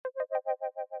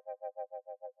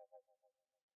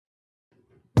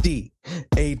D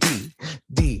A D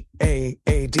D A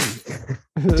A D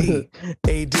D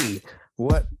A D.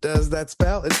 What does that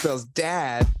spell? It spells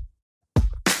dad.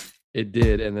 It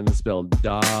did, and then it spelled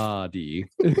daddy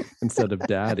instead of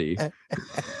daddy.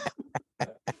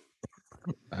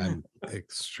 I'm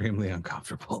extremely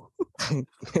uncomfortable.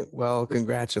 Well,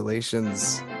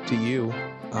 congratulations to you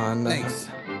on Thanks.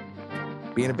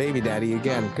 being a baby daddy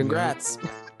again. Congrats.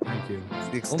 Thank you.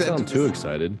 Don't sound too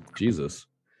excited. Jesus.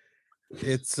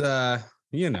 It's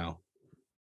you know.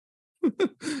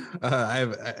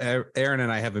 Aaron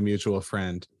and I have a mutual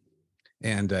friend,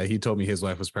 and he told me his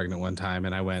wife was pregnant one time,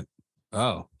 and I went,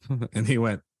 "Oh," and he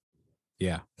went,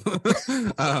 "Yeah."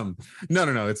 No.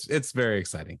 It's very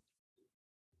exciting.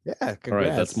 Yeah, congrats. All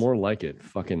right, that's more like it.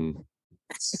 Fucking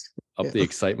up the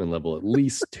excitement level at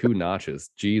least 2 notches.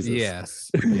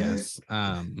 Jesus. Yes.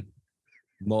 A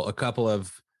couple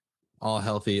of all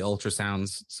healthy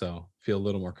ultrasounds, so feel a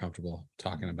little more comfortable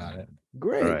talking about it.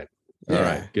 Great. All right. Yeah. All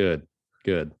right. Good.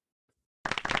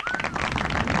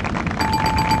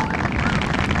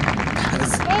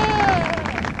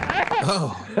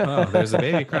 Oh, there's a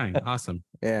baby crying. Awesome.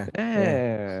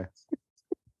 Yeah.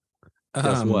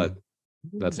 Guess what?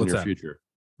 That's in what's your up? future.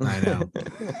 I know.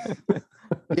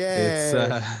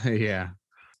 Yeah. It's yeah.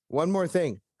 One more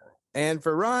thing. And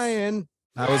for Ryan.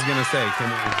 I was gonna say, can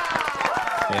we?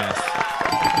 Yes.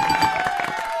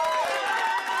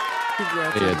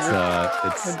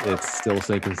 It's still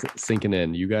sinking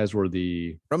in. You guys were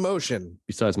the promotion.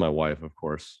 Besides my wife, of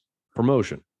course.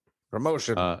 Promotion.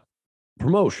 Promotion.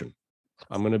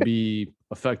 I'm going to be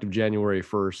effective January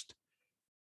 1st.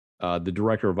 The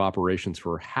director of operations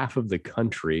for half of the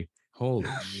country. Holy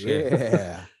shit!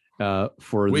 Yeah.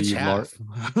 For which the half?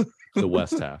 The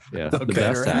west half. Yeah. Okay. The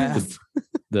best half.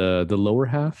 The lower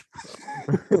half.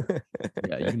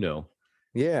 Yeah, you know.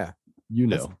 Yeah. You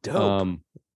know. That's dope.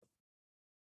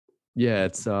 Yeah,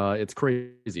 it's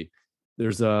crazy.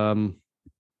 There's going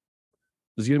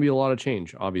to be a lot of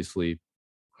change, obviously,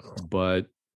 but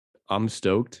I'm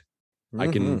stoked. I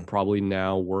can probably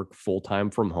now work full time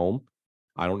from home.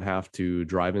 I don't have to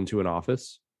drive into an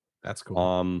office. That's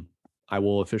cool. I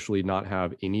will officially not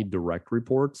have any direct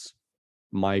reports.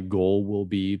 My goal will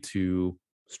be to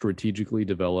strategically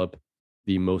develop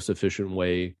the most efficient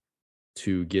way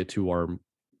to get to our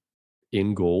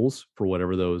end goals for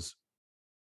whatever those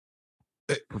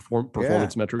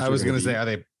performance metrics. I was going to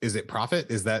say, is it profit?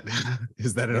 Is that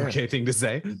an okay thing to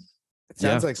say? It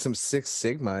sounds like some Six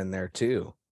Sigma in there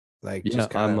too. Like, yeah, just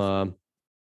that's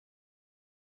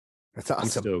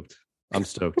awesome. I'm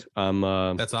stoked.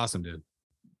 That's awesome, dude.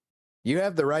 You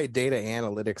have the right data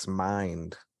analytics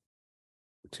mind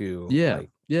to. Yeah.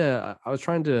 I was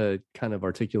trying to kind of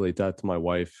articulate that to my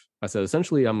wife. I said,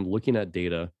 essentially, I'm looking at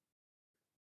data.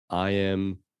 I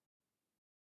am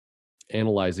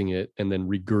analyzing it and then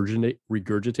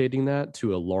regurgitating that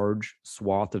to a large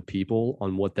swath of people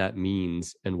on what that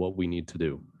means and what we need to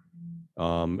do.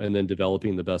 And then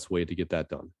developing the best way to get that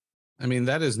done. I mean,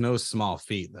 that is no small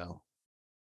feat, though.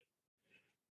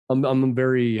 I'm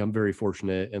very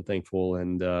fortunate and thankful,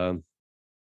 and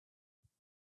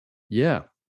yeah.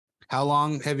 How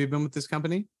long have you been with this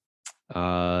company?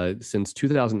 Since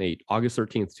 2008, August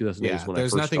 13th, 2008 is when I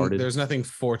first started. There's nothing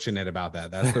fortunate about that.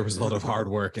 That's the result of hard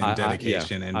work and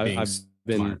dedication and being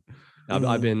smart.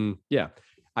 I've been, yeah.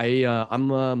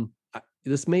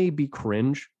 This may be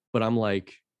cringe, but I'm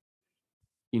like,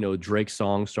 Drake's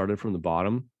song started from the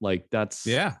bottom. Like that's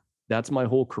my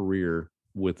whole career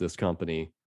with this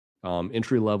company.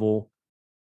 Entry level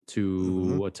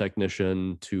to a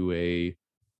technician to a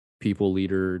people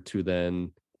leader to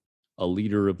then a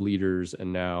leader of leaders,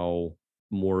 and now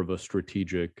more of a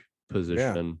strategic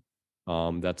position.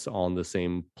 That's on the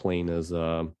same plane as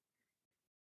all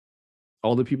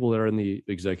the people that are in the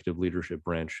executive leadership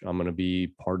branch. I'm going to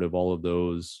be part of all of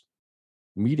those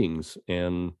meetings,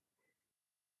 and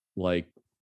like,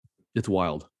 it's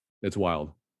wild.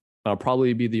 I'll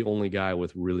probably be the only guy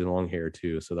with really long hair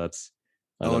too, so that's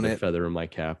another feather in my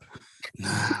cap.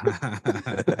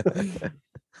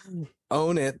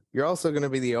 Own it. You're also going to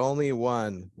be the only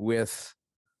one with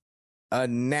a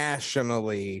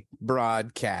nationally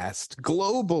broadcast,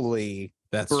 globally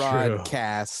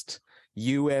broadcast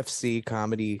UFC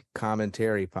comedy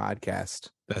commentary podcast.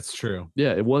 That's true.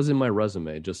 Yeah, it was in my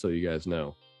resume, just so you guys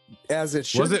know. As it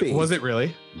should be. Was it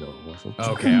really? No, it wasn't.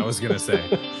 Okay, I was going to say.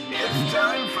 It's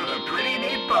time for the Pretty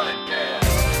Neat Podcast.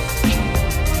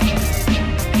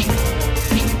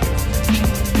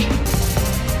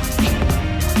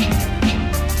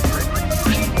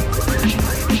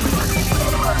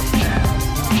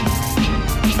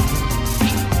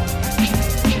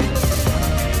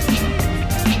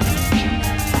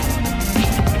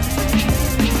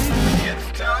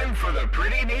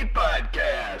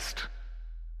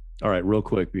 real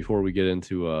quick before we get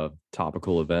into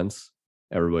topical events,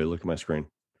 everybody look at my screen.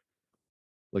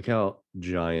 Look how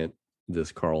giant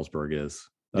this Carlsberg is.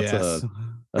 That's yes.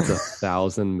 that's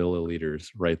 1,000 milliliters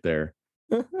right there,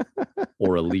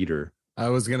 or a liter. I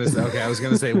was gonna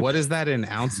say, what is that in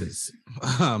ounces?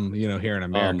 Here in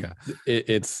America,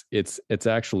 it's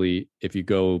actually, if you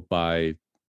go by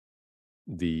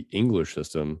the English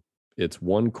system, it's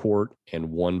 1 quart and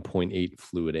 1.8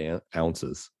 fluid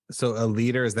ounces. So a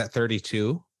liter, is that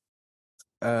 32?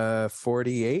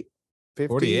 48, 50,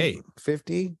 48,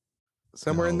 50,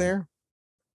 somewhere in there.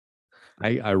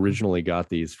 I originally got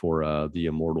these for the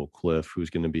immortal Cliff, who's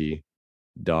going to be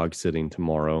dog sitting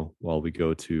tomorrow while we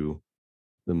go to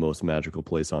the most magical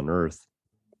place on earth,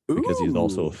 because he's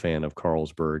also a fan of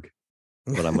Carlsberg.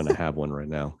 But I'm going to have one right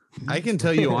now. I can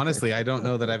tell you honestly, I don't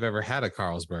know that I've ever had a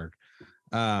Carlsberg.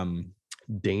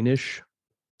 Danish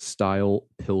style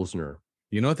Pilsner.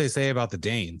 You know what they say about the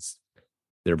Danes?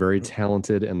 They're very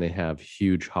talented and they have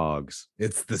huge hogs.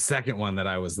 It's the second one that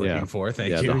I was looking for.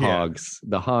 Thank you. The hogs.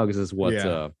 The hogs is what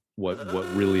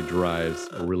really drives,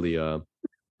 or really I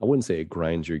wouldn't say it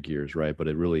grinds your gears, right? But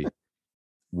it really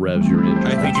revs your engine.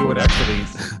 I think it would actually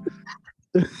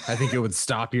I think it would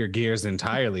stop your gears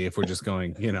entirely if we're just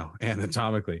going,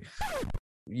 anatomically.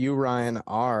 You, Ryan,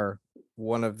 are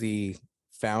one of the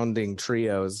founding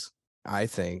trios, I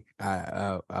think,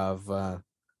 of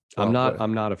I'm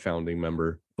not a founding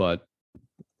member, but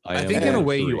I think in a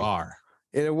way you are.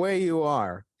 In a way you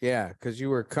are. Yeah, because you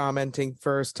were commenting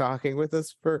first, talking with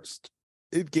us first,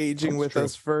 engaging with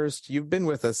us first. You've been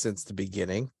with us since the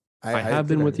beginning. I have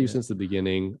been with you since the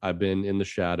beginning. I've been in the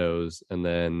shadows, and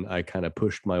then I kind of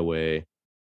pushed my way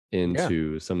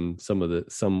into something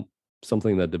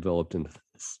that developed into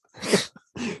this.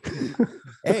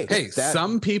 Hey,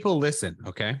 some people listen,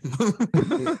 okay?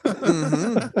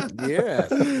 Yeah.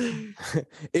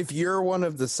 If you're one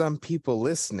of the some people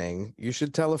listening, you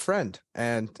should tell a friend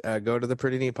and go to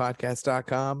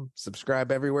theprettyneatpodcast.com,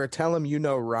 subscribe everywhere. Tell them you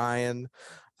know Ryan,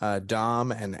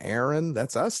 Dom, and Aaron.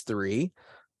 That's us three.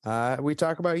 We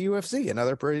talk about UFC and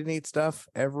other pretty neat stuff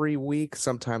every week.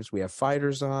 Sometimes we have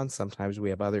fighters on, sometimes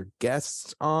we have other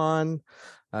guests on,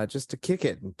 just to kick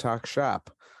it and talk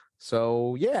shop.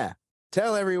 So yeah,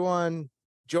 tell everyone,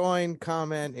 join,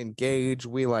 comment, engage.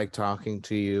 We like talking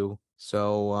to you.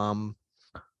 So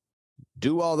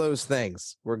do all those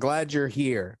things. We're glad you're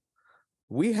here.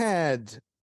 We had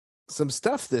some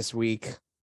stuff this week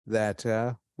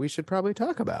that we should probably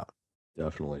talk about.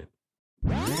 Definitely.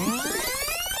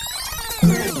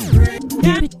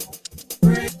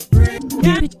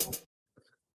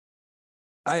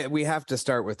 We have to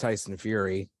start with Tyson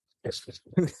Fury.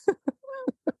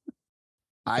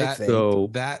 Go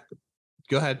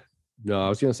ahead. No, I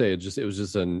was gonna say it was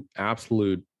just an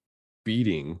absolute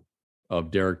beating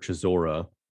of Derek Chisora.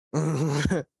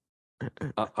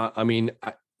 I mean,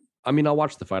 I'll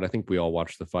watch the fight. I think we all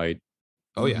watched the fight.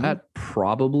 Oh yeah. That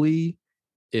probably,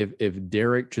 if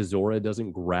Derek Chisora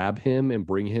doesn't grab him and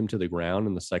bring him to the ground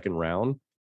in the second round,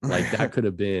 like that could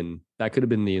have been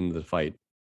the end of the fight.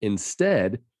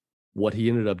 Instead, what he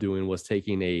ended up doing was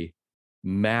taking a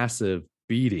massive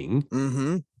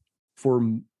beating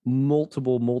for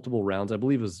multiple rounds. I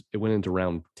believe it went into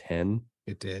round 10.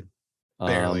 It did.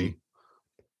 Barely.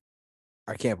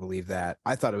 I can't believe that.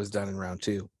 I thought it was done in round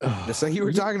 2. Just like you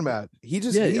were talking about.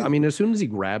 I mean, as soon as he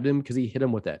grabbed him, because he hit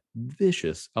him with that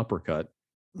vicious uppercut,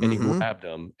 and he grabbed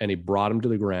him and he brought him to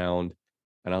the ground,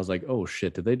 and I was like, oh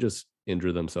shit, did they just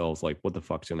injure themselves? Like, what the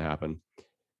fuck's gonna happen?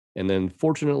 And then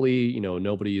fortunately,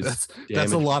 nobody's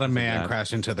that's a lot of man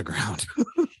crashing to the ground.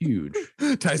 Huge.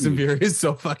 Tyson Fury is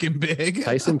so fucking big.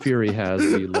 Tyson Fury has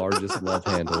the largest love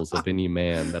handles of any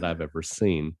man that I've ever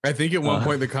seen. I think at one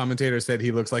point the commentator said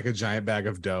he looks like a giant bag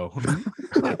of dough.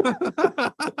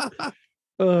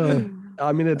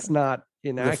 I mean, it's not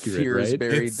inaccurate,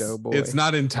 right? Doughboy. It's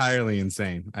not entirely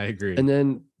insane. I agree. And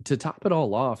then to top it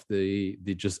all off, the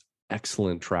just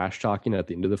excellent trash talking at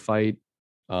the end of the fight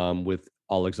with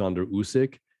Alexander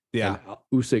Usyk. Yeah. And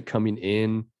Usyk coming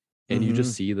in, and you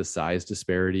just see the size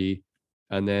disparity.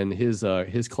 And then his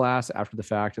class after the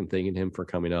fact and thanking him for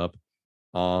coming up,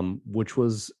 which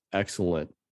was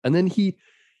excellent. And then he,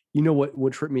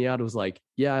 what tripped me out was like,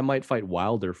 yeah, I might fight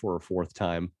Wilder for a 4th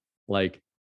time. Like,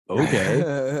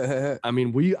 okay. I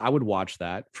mean, I would watch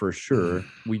that for sure.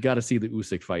 We got to see the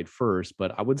Usyk fight first,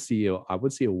 but I would see a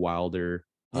Wilder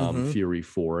Fury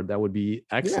 4. That would be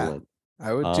excellent. Yeah,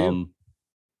 I would too.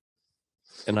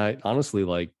 And I honestly,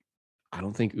 I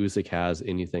don't think Usyk has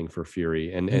anything for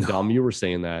Fury. And Dom, you were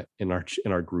saying that in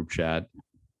our group chat.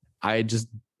 I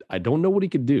don't know what he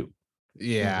could do.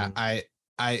 Yeah,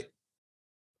 I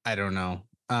don't know.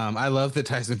 I love that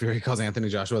Tyson Fury calls Anthony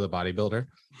Joshua the bodybuilder.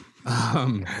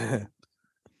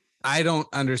 I don't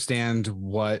understand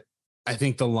what. I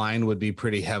think the line would be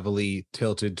pretty heavily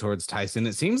tilted towards Tyson.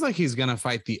 It seems like he's going to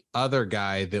fight the other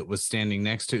guy that was standing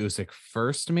next to Usyk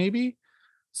first, maybe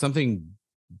something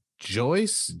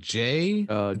Joyce.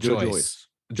 Joe Joyce.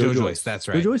 Joe Joyce. That's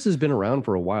right. Joe Joyce has been around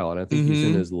for a while, and I think he's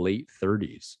in his late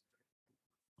 30s.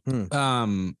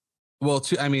 Well,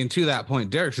 to that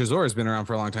point, Derek Chisora has been around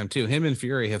for a long time too. Him and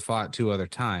Fury have fought 2 other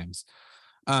times.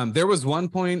 There was one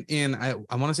point in I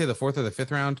want to say the 4th or the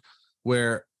 5th round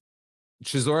where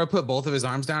Chisora put both of his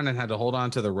arms down and had to hold on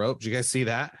to the rope. Did you guys see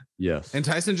that? Yes. And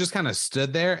Tyson just kind of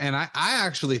stood there. And I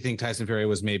actually think Tyson Fury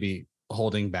was maybe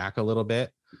holding back a little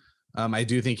bit. I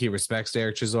do think he respects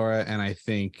Derek Chisora, and I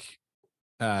think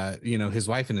his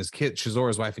wife and his kid,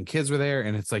 Chisora's wife and kids were there,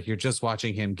 and it's like you're just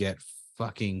watching him get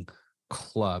fucking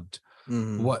clubbed.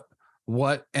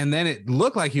 What? And then it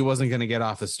looked like he wasn't going to get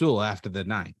off the stool after the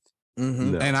 9th.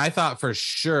 No. And I thought for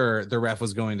sure the ref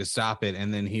was going to stop it,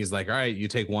 and then he's like, all right, you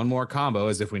take one more combo,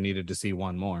 as if we needed to see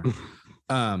one more.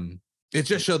 It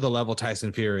just showed the level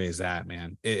Tyson Fury is at,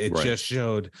 man. It right. Just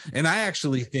showed. And I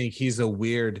actually think he's a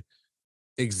weird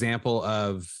example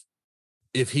of,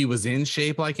 if he was in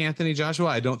shape like Anthony Joshua,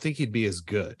 I don't think he'd be as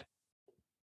good.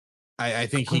 I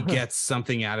think he gets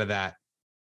something out of that.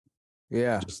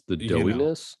 Yeah. Just the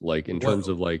doughiness, like in terms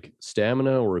of like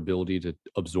stamina or ability to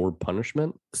absorb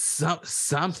punishment.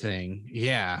 Something.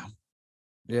 Yeah.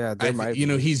 Yeah.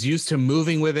 He's used to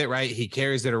moving with it, right? He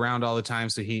carries it around all the time.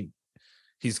 So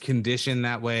he's conditioned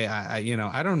that way. I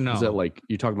don't know. Is that like,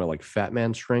 you're talking about like fat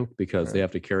man strength because they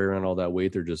have to carry around all that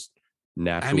weight? They're just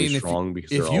naturally strong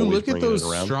because if you look at those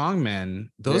strong men,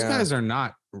 those guys are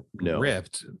not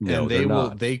ripped. No,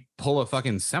 and they pull a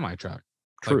fucking semi truck.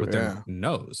 Like with their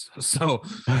nose. So,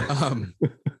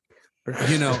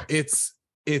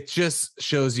 it just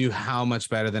shows you how much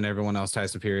better than everyone else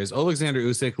Tyson Fury is. Alexander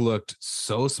Usyk looked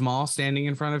so small standing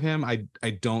in front of him. I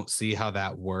don't see how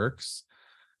that works.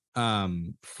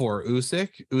 For Usyk.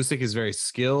 Usyk is very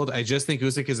skilled. I just think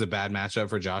Usyk is a bad matchup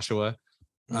for Joshua.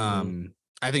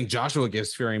 I think Joshua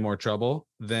gives Fury more trouble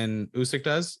than Usyk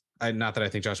does. Not that I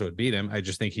think Joshua would beat him. I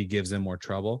just think he gives him more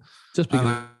trouble. Just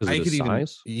because of his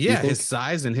size? His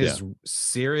size and his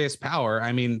serious power.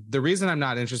 I mean, the reason I'm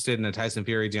not interested in a Tyson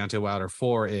Fury Deontay Wilder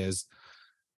 4 is,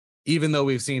 even though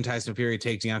we've seen Tyson Fury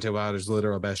take Deontay Wilder's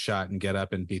literal best shot and get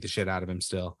up and beat the shit out of him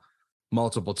still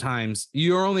multiple times,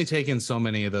 you're only taking so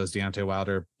many of those Deontay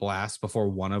Wilder blasts before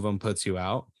one of them puts you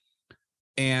out.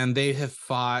 And they have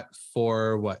fought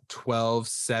for 12,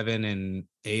 7, and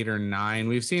 8 or 9.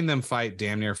 We've seen them fight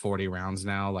damn near 40 rounds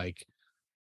now. Like,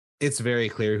 it's very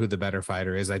clear who the better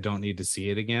fighter is. I don't need to see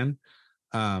it again.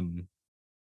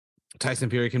 Tyson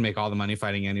Fury can make all the money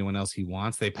fighting anyone else he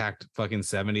wants. They packed fucking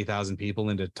 70,000 people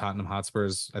into Tottenham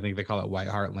Hotspur's, I think they call it White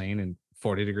Hart Lane, in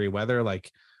 40-degree weather.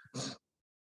 Like,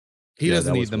 he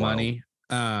doesn't need the money.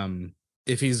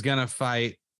 If he's gonna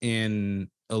fight in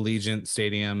Allegiant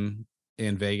Stadium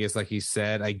in Vegas, like he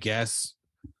said, I guess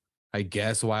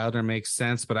Wilder makes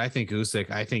sense, but I think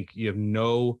you have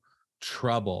no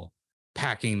trouble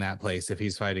packing that place if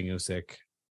he's fighting Usyk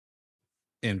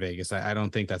in Vegas. I don't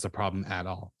think that's a problem at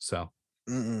all. So,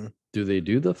 do they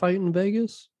do the fight in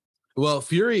Vegas? Well,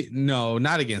 Fury, no,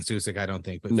 not against Usyk, I don't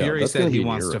think. But Fury said he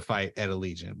wants to fight at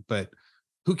Allegiant. But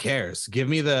who cares? Give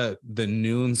me the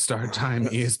noon start time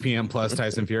ESPN Plus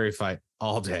Tyson Fury fight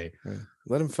all day.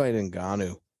 Let him fight in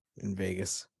Ngannou in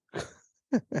Vegas.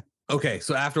 Okay,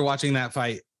 so after watching that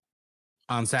fight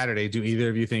on Saturday, do either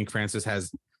of you think Francis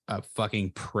has a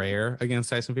fucking prayer against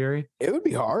Tyson Fury? It would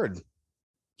be hard.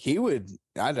 He would.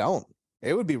 I don't.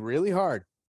 It would be really hard.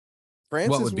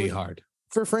 What would be hard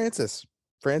for Francis?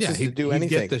 To do he'd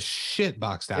anything. Get the shit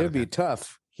boxed out. It would be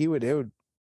tough. He would. It would.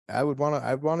 I'd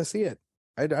want to see it.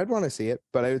 I'd want to see it,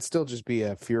 but it would still just be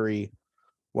a Fury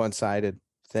one-sided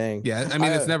thing. Yeah, I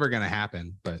mean, it's never going to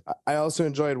happen. But I also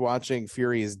enjoyed watching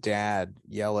Fury's dad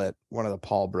yell at one of the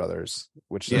Paul brothers,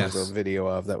 which there was a video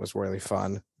of that was really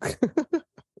fun.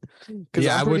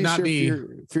 Yeah, I would not be.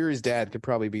 Fury's dad could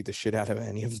probably beat the shit out of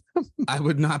any of them. I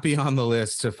would not be on the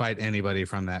list to fight anybody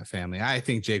from that family. I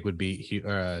think Jake would beat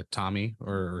Tommy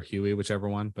or Huey, whichever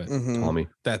one. But Tommy,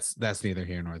 that's neither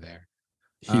here nor there.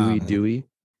 Huey, Dewey.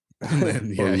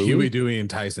 Huey, Dewey, and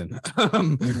Tyson.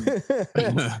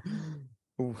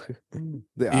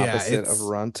 The opposite of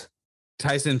Runt.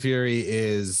 Tyson Fury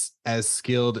is as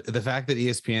skilled. The fact that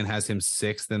ESPN has him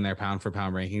 6th in their pound for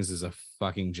pound rankings is a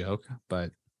fucking joke.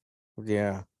 But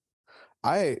yeah,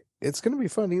 it's gonna be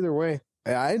fun either way.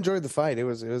 I enjoyed the fight. It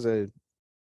was a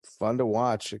fun to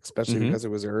watch, especially because it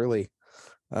was early.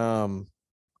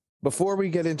 Before we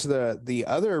get into the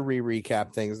other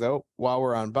recap things, though, while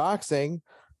we're on boxing,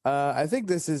 I think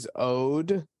this is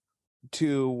ode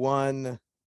to one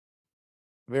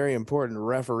very important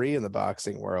referee in the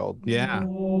boxing world. Yeah.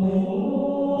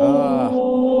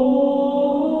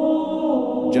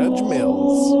 Judge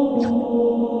Mills.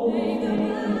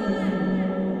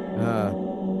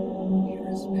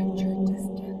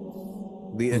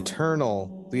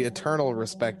 The eternal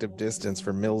respect of distance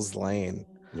for Mills Lane.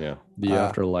 Yeah. The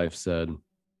afterlife said,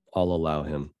 I'll allow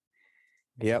him.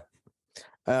 Yep.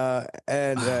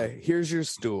 And here's your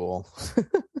stool.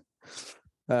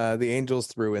 The Angels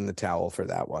threw in the towel for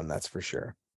that one. That's for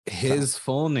sure. His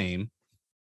full name.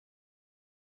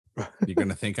 You're going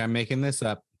to think I'm making this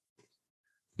up.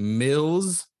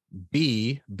 Mills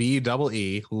B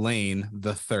E Lane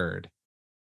the Third.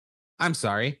 I'm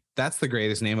sorry. That's the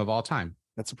greatest name of all time.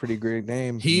 That's a pretty great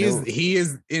name. He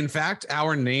is in fact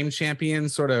our name champion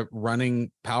sort of running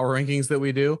power rankings that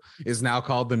we do is now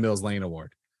called the Mills Lane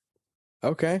Award.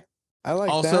 Okay. I like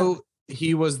also, that.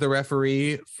 He was the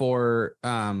referee for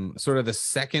sort of the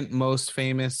second most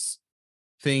famous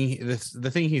thing. The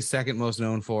thing he's second most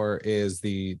known for is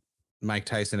the Mike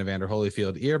Tyson Evander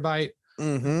Holyfield ear bite.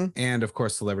 Mm-hmm. And of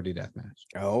course, Celebrity Deathmatch.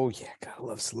 Oh yeah, gotta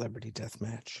love Celebrity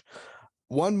Deathmatch.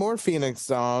 One more Phoenix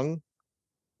song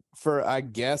for, I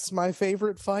guess, my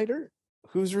favorite fighter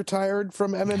who's retired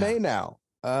from MMA now.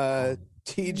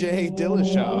 TJ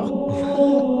Dillashaw.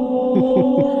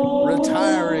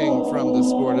 Retiring from the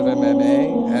sport of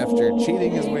MMA after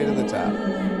cheating his way to the top.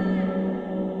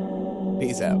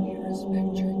 Peace out.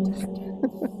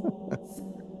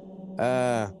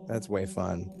 That's way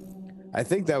fun. I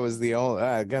think that was the only,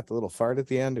 I got the little fart at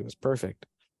the end. It was perfect.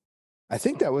 I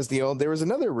think that was the old, there was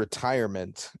another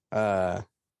retirement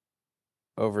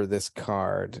over this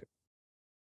card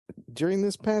during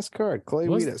this past card. Clay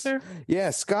Guida. Yeah,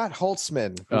 Scott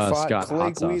Holtzman, who fought Scott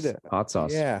Clay Guida. Hot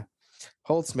sauce. Yeah.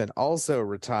 Holtzman also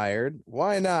retired.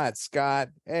 Why not, Scott?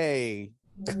 Hey.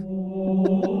 You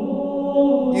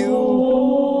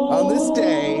on this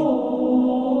day,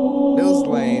 Mills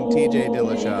Lane, TJ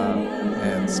Dillashaw,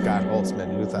 and Scott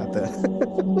Holtzman, who thought that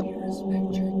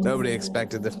nobody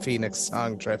expected the Phoenix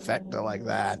song trifecta like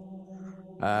that.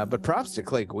 But props to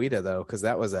Clay Guida, though, because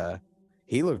that was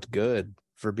he looked good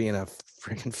for being a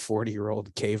freaking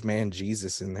 40-year-old caveman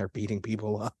Jesus in there beating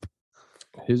people up.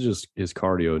 His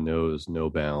cardio knows no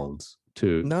bounds.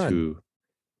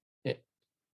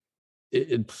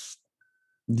 It's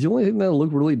the only thing that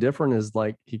looked really different is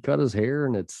like he cut his hair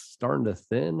and it's starting to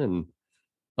thin, and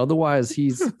otherwise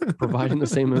he's providing the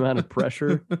same amount of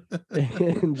pressure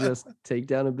and just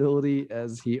takedown ability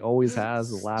as he always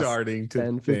has the last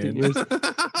 10, 15 years.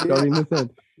 Starting to thin.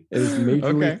 It is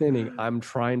majorly thinning. I'm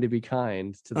trying to be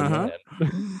kind to the man.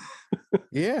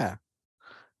 Yeah.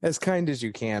 As kind as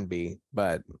you can be,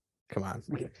 but come on.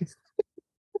 We're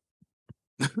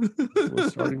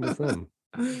starting to thin.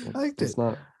 I liked it.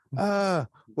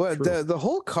 The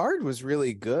whole card was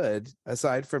really good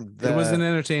aside from it was an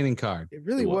entertaining card. It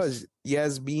really was.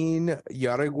 Yasmin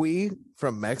Yarigui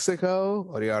from Mexico,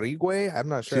 or Yarigui, I'm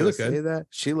not sure how to say that.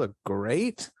 She looked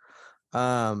great.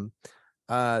 Then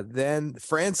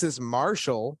Francis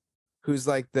Marshall, who's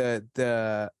like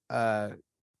the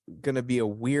gonna be a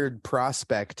weird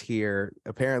prospect here.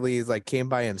 Apparently he's like came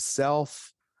by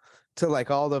himself to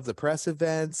like all of the press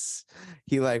events.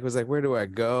 He like was like, where do I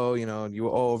go? You know, you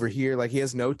over here. Like he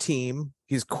has no team.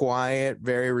 He's quiet,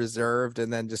 very reserved,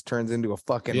 and then just turns into a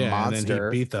fucking monster. And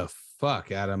then he beat the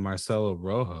fuck out of Marcelo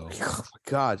Rojo. Oh my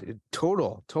God,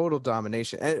 total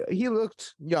domination. And he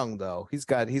looked young though. He's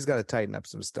got to tighten up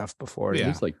some stuff before. Yeah,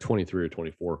 he's like 23 or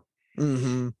 24.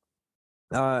 Mm-hmm.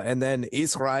 And then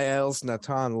Israel's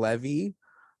Natan Levy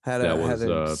had a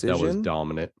decision. That was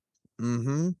dominant.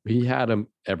 Mm-hmm. He had him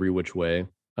every which way,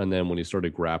 and then when he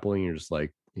started grappling, you're just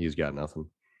like, he's got nothing.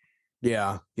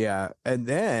 Yeah. And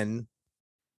then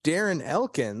Darren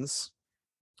Elkins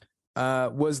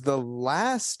was the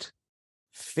last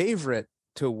favorite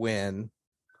to win.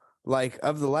 Like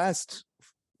of the last.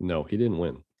 No, he didn't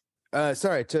win.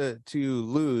 Sorry, to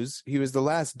lose. He was the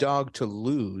last dog to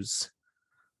lose.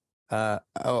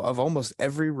 Of almost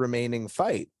every remaining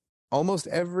fight. Almost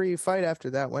every fight after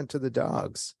that went to the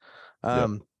dogs. Yep.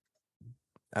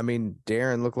 I mean,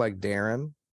 Darren looked like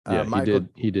Darren. Yeah,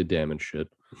 he did damage shit.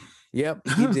 Yep,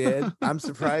 he did. I'm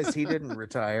surprised he didn't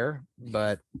retire,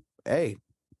 but hey,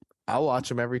 I'll watch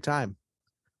him every time.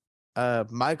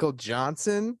 Michael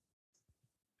Johnson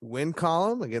win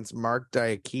column against Mark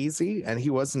Diakese, and he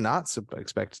was not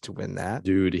expected to win that.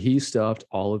 Dude, he stuffed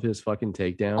all of his fucking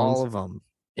takedowns. All of them.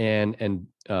 And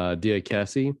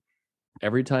Diakese,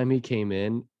 every time he came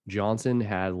in, Johnson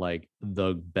had like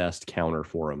the best counter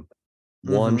for him.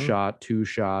 One shot, two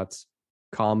shots,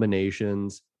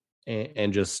 combinations,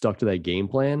 and just stuck to that game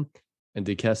plan. And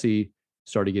DeKessie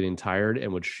started getting tired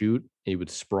and would shoot. He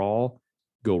would sprawl,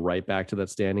 go right back to that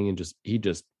standing, and he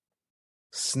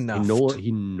snuffed.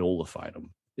 He nullified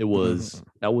him.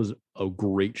 That was a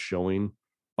great showing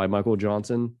by Michael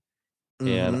Johnson,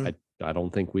 and I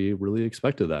don't think we really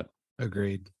expected that.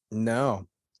 Agreed. No.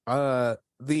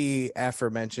 The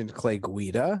aforementioned Clay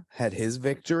Guida had his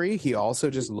victory. He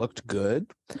also just looked good.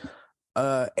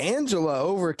 Angela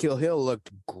Overkill Hill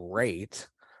looked great.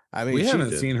 I mean, we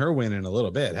haven't seen her win in a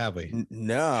little bit, have we?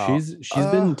 No. She's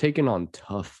been taking on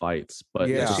tough fights, but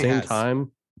at the same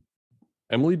time,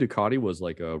 Emily Ducati was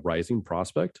like a rising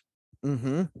prospect.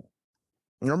 Number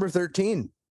 13.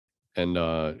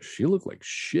 And she looked like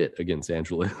shit against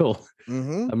Angela Hill.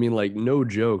 I mean, like, no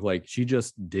joke. Like, she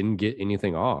just didn't get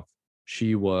anything off.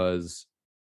 She was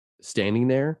standing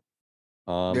there,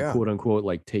 quote unquote,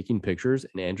 like taking pictures,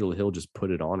 and Angela Hill just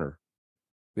put it on her.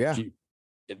 Yeah.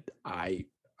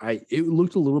 It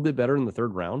looked a little bit better in the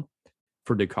third round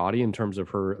for Ducati in terms of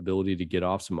her ability to get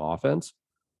off some offense.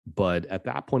 But at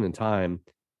that point in time,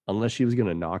 unless she was going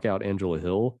to knock out Angela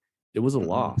Hill, it was a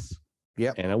loss.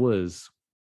 Yeah. And it was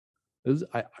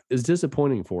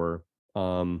disappointing for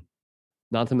her.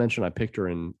 Not to mention I picked her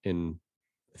in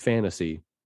fantasy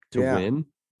to win.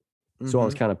 So I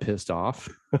was kind of pissed off.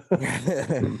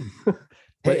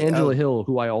 But Angela Hill,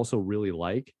 who I also really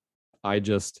like, I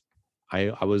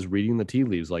was reading the tea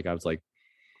leaves. Like, I was like,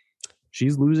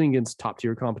 she's losing against top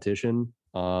tier competition.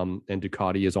 And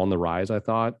Ducati is on the rise, I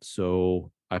thought.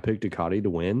 So I picked Ducati to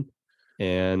win,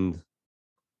 and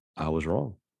I was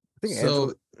wrong. I think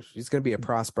Angela, she's going to be a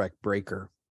prospect breaker.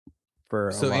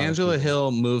 So Angela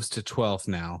Hill moves to 12th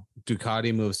now.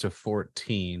 Ducati moves to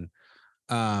 14.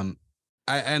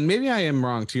 And maybe I am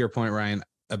wrong, to your point, Ryan,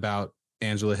 about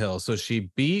Angela Hill. So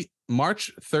she beat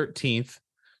March 13th.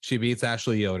 She beats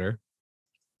Ashley Yoder.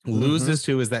 Loses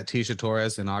to, is that Tisha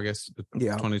Torres in August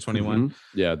 2021?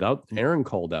 Yeah, that Aaron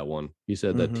called that one. He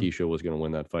said that Tisha was going to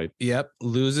win that fight. Yep.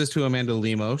 Loses to Amanda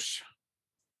Lemos.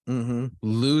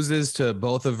 Loses to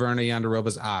both of Verna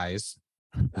Yandaroba's eyes.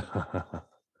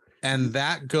 And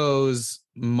that goes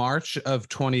March of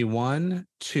 21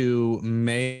 to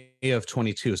May of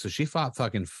 22. So she fought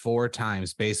fucking 4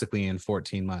 times basically in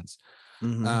 14 months.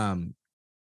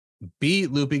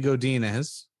 Beat Lupe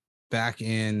Godinez back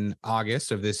in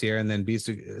August of this year, and then beats.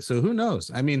 So who knows?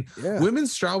 I mean,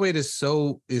 women's strawweight is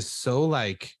so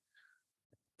like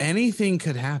anything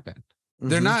could happen.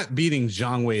 They're not beating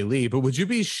Zhang Wei Li, but would you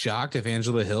be shocked if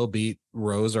Angela Hill beat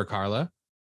Rose or Carla?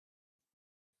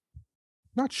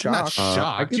 Not shocked.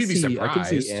 I could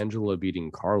see Angela beating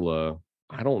Carla.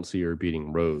 I don't see her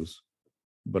beating Rose,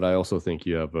 but I also think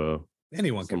you have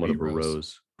anyone can beat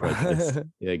Rose prejudice.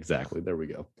 Yeah, exactly. There we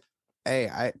go.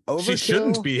 Hey, she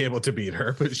shouldn't be able to beat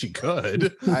her, but she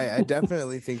could. I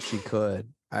definitely think she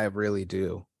could. I really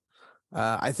do.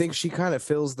 I think she kind of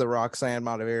fills the Roxanne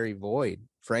Modafferi void,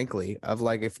 frankly, of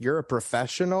like, if you're a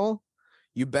professional,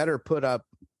 you better put up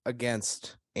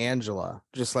against Angela,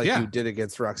 just like you did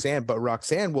against Roxanne. But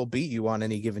Roxanne will beat you on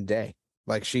any given day.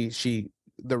 Like she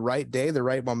the right day, the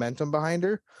right momentum behind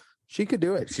her, she could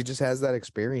do it. She just has that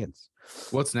experience.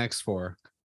 What's next for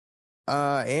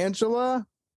Angela?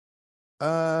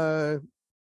 I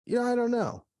don't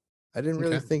know. I didn't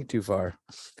really think too far.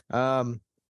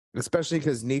 Especially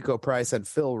because Nico Price and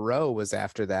Phil Rowe was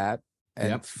after that.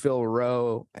 And Phil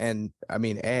Rowe, and I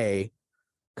mean,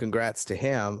 congrats to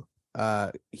him.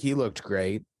 He looked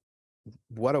great.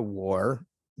 What a war.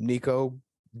 Nico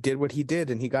did what he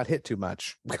did, and he got hit too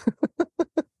much.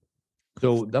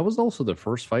 So that was also the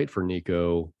first fight for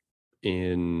Nico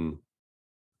in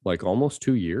like almost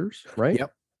 2 years, right?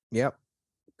 Yep.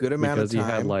 Good amount of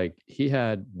time. He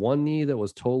had one knee that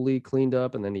was totally cleaned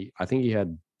up, and then I think he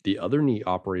had the other knee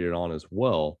operated on as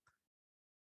well.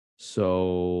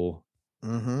 So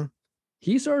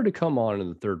he started to come on in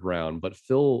the third round, but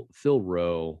Phil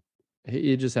Rowe,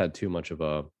 he just had too much of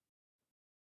a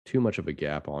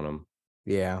gap on him.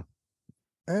 Yeah.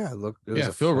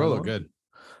 Phil Rowe looked good.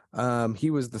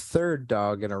 He was the third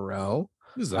dog in a row.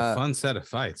 This is a fun set of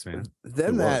fights, man.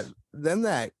 Then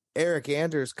that Eric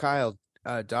Anders Kyle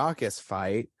Dawkins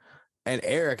fight, and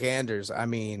Eric Anders, I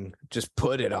mean, just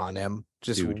put it on him.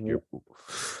 Just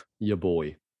your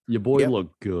boy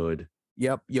looked good.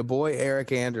 Yep, your boy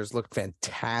Eric Anders looked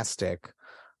fantastic.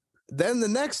 Then the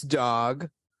next dog,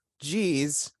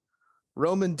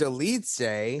 Roman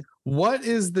Dolidze. What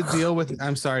is the deal with?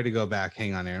 I'm sorry to go back.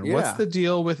 Hang on, Aaron. What's the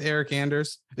deal with Eric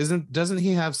Anders? Doesn't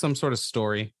he have some sort of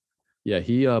story? Yeah,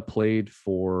 he played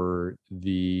for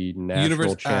the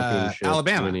national championship,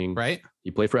 Alabama, right? He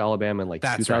played for Alabama in like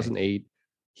That's 2008. Right.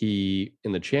 He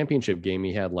in the championship game,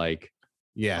 he had like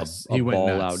he went ball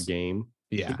nuts. Out game.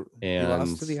 Yeah, and he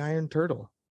lost to the Iron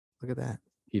Turtle. Look at that.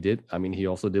 He did. I mean, he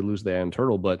also did lose the Iron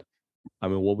Turtle, but I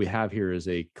mean, what we have here is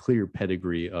a clear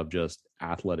pedigree of just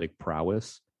athletic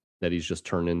prowess that he's just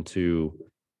turned into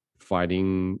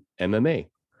fighting MMA.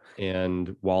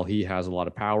 And while he has a lot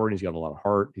of power and he's got a lot of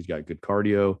heart, he's got good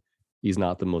cardio, he's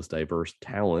not the most diverse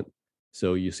talent.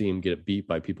 So you see him get beat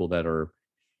by people that are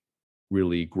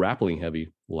really grappling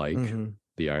heavy, like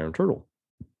the Iron Turtle.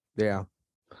 Yeah.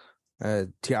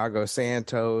 Thiago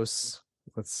Santos.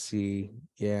 Let's see.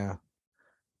 Yeah.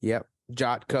 Yep.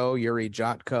 Yuri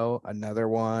Jotko, another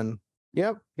one.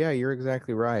 Yep. Yeah, you're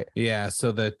exactly right. Yeah.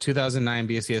 So the 2009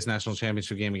 BCS National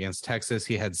Championship game against Texas,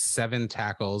 he had 7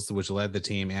 tackles, which led the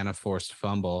team, and a forced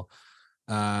fumble.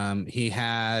 He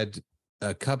had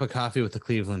a cup of coffee with the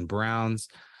Cleveland Browns.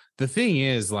 The thing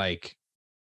is, like,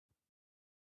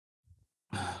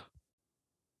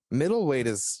 middleweight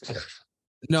is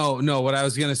no. What I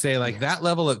was gonna say, like that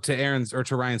level of to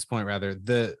Ryan's point, rather,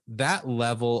 that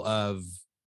level of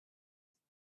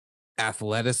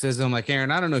athleticism, like Aaron,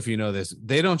 I don't know if you know this,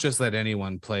 they don't just let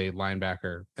anyone play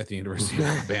linebacker at the University of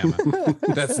Alabama.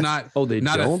 That's not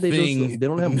not don't? a thing. They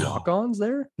don't have walk-ons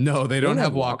there. No, they don't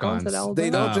have walk-ons. They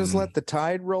don't just let the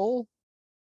tide roll.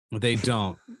 They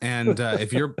don't. And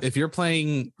if you're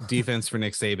playing defense for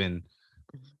Nick Saban,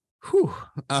 whew,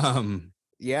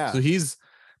 yeah. So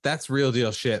that's real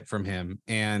deal shit from him,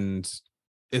 and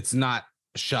it's not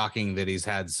shocking that he's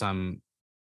had some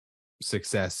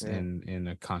success in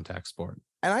a contact sport.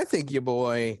 And I think your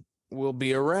boy will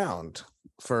be around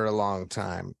for a long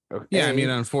time. Okay? Yeah, I mean,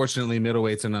 unfortunately,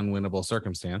 middleweight's an unwinnable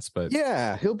circumstance, but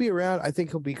yeah, he'll be around. I think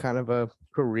he'll be kind of a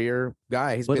career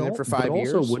guy. He's been there for 5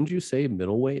 years. Also, wouldn't you say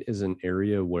middleweight is an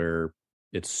area where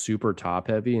it's super top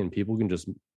heavy and people can just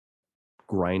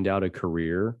grind out a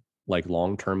career like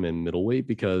long term in middleweight?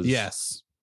 Because yes,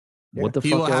 what the fuck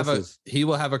he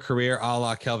will have a career a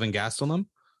la Kelvin Gastelum,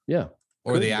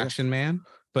 or the Action Man,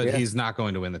 but he's not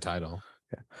going to win the title.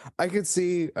 I could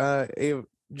see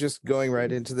just going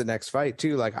right into the next fight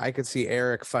too. Like I could see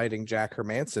Eric fighting Jack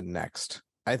Hermanson next.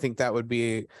 I think that would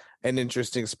be an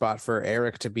interesting spot for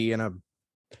Eric to be in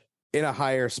a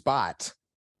higher spot.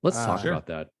 Let's talk about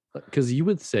that, because you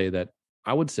would say that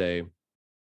I would say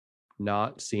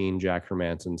not seeing Jack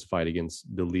Hermanson's fight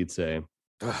against Delice,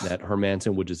 that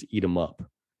Hermanson would just eat him up.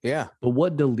 Yeah, but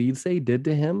what Delice did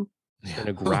to him in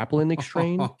a grappling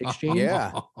exchange,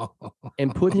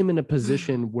 and put him in a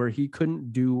position where he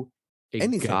couldn't do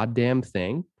anything. Goddamn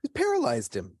thing. He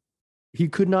paralyzed him. He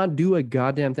could not do a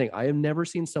goddamn thing. I have never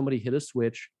seen somebody hit a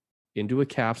switch into a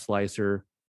calf slicer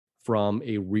from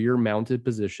a rear mounted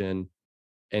position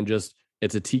and just,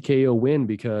 it's a TKO win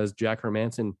because Jack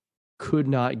Hermanson could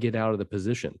not get out of the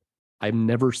position. I've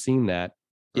never seen that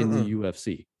in the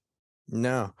UFC.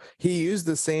 No, he used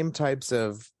the same types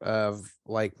of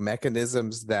like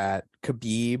mechanisms that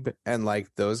Khabib and like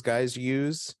those guys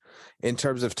use in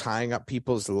terms of tying up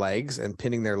people's legs and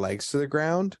pinning their legs to the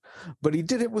ground, but he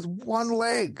did it with one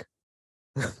leg.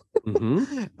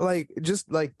 Like just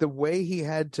like the way he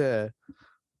had to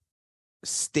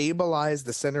stabilize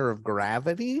the center of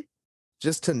gravity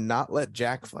just to not let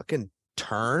Jack fucking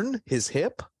turn his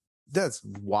hip. That's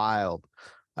wild.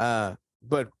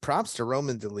 But props to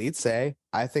Roman Delice.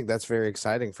 I think that's very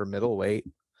exciting for middleweight.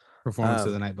 Performance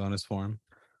of the night bonus for him.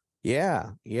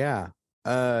 Yeah.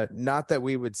 Not that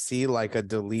we would see like a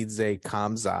Delice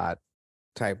Khamzat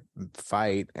type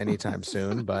fight anytime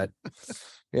soon, but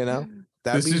you know,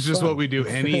 this is just what we do.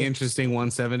 Any interesting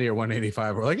 170 or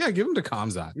 185, we're like, yeah, give him to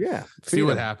Khamzat. Yeah, see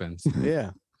what happens. Yeah.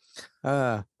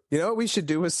 You know what we should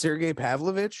do with Sergey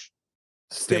Pavlovich?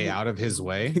 Stay out of his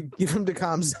way. Give him to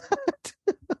Khamzat.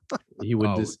 He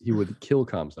would kill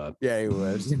Khamzat. Yeah, he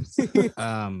would.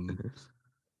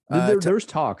 There's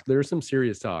talk. There's some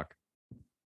serious talk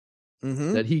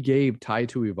that he gave Tai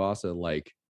Tuivasa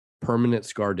like permanent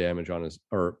scar damage on his,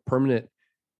 or permanent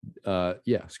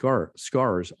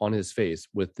scars on his face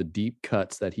with the deep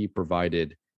cuts that he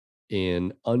provided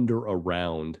in under a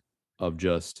round of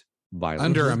just violence.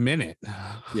 Under a minute.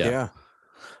 Yeah.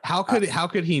 How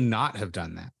could he not have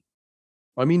done that?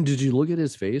 I mean, did you look at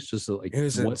his face? Just like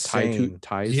what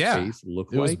Ty's face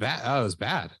looked like? It was bad. Oh, it was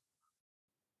bad.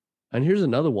 And here's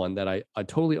another one that I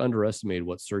totally underestimated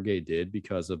what Sergey did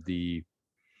because of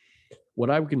what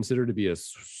I would consider to be a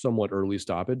somewhat early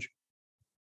stoppage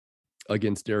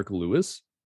against Derek Lewis.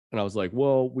 And I was like,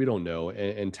 well, we don't know.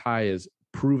 And Ty is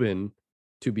proven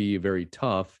to be very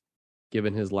tough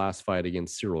given his last fight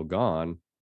against Cyril Gahn.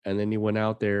 and then he went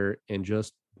out there and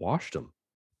just washed him.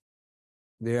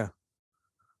 Yeah.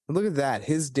 Look at that.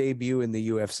 His debut in the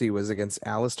UFC was against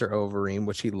Alistair Overeem,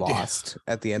 which he lost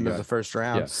at the end of the first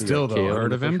round. Yeah, still though,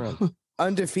 heard of him?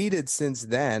 Undefeated since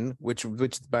then, which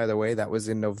by the way, that was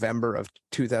in November of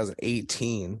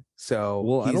 2018. So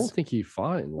well, I don't think he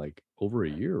fought in like over a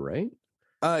year, right?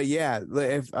 Yeah.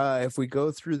 If we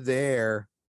go through there,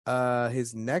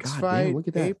 his next fight, damn, look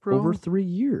at that. April, over 3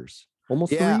 years,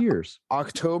 almost 3 years.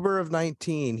 October of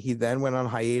 19. He then went on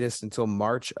hiatus until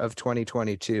March of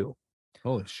 2022.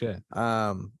 Holy shit.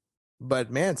 But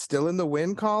man, still in the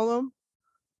win column.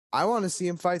 I want to see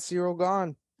him fight Cyril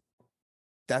Gane.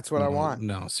 That's what I want.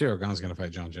 No, Cyril Gane's going to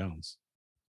fight John Jones.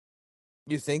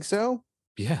 You think so?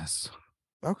 Yes.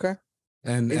 Okay.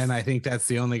 And I think that's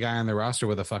the only guy on the roster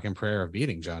with a fucking prayer of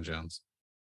beating John Jones.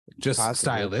 Just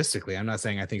stylistically. I'm not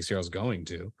saying I think Cyril's going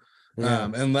to. Yeah.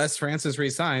 Unless Francis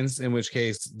resigns, in which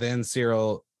case then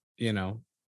Cyril,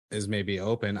 is maybe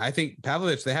open. I think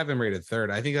Pavlovich, they have him rated third.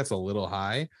 I think that's a little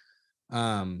high.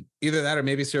 Either that or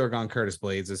maybe Cyril Gane Curtis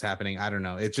Blades is happening. I don't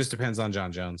know. It just depends on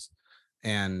John Jones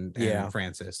and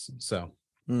Francis. So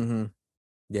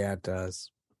yeah, it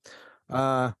does.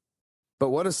 But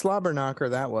what a slobber knocker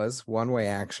that was. One-way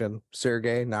action.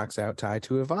 Sergey knocks out Tai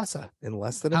Tuivasa in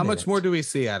less than a minute. How much more do we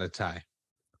see out of Tai?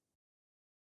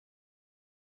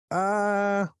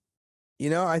 I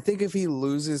think if he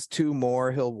loses 2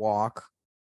 more, he'll walk,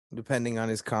 depending on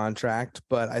his contract.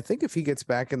 But I think if he gets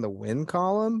back in the win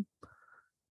column,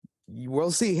 we'll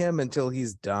see him until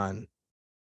he's done.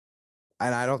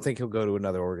 And I don't think he'll go to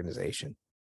another organization.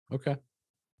 Okay.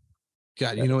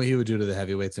 God, you know what he would do to the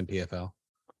heavyweights in PFL?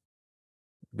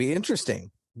 Be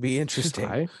interesting.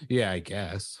 Yeah, I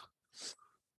guess.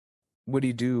 Would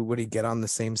he do? Would he get on the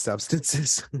same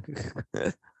substances?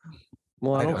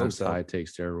 Well, I don't think Tai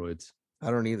takes steroids.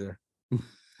 I don't either.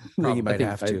 He might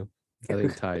have to. I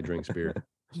think Tai drinks beer.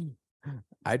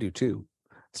 I do too.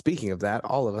 Speaking of that,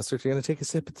 all of us are going to take a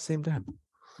sip at the same time.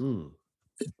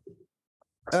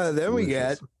 Then we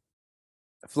get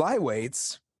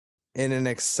flyweights in an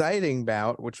exciting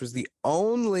bout, which was the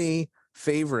only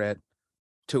favorite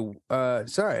to.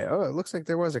 It looks like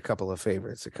there was a couple of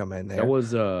favorites that come in there. That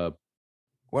was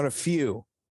one of few.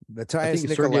 Matthias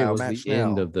Sergey Nicolau, was Matt the Schnell.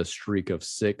 end of the streak of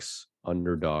 6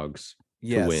 underdogs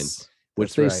to win,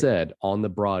 which they said on the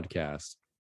broadcast,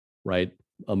 right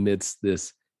amidst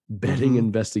this betting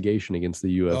investigation against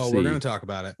the UFC. Oh, we're going to talk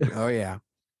about it. Oh yeah,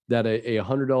 that a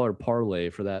 $100 parlay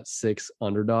for that 6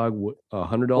 underdog,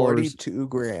 $100,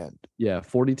 $42,000. Yeah,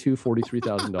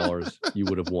 $43,000 you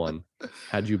would have won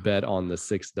had you bet on the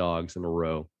 6 dogs in a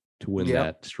row to win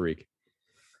that streak.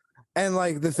 And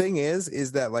like the thing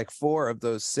is that like 4 of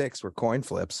those 6 were coin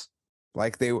flips.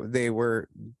 Like they were,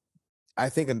 I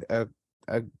think it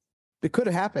could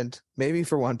have happened maybe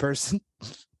for one person.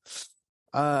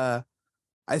 I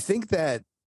think that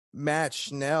Matt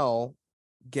Schnell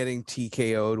getting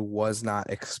TKO'd was not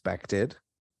expected.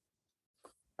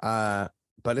 But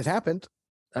it happened.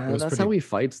 That's how he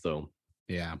fights though.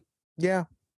 Yeah. Yeah.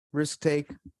 Risk take,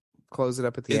 close it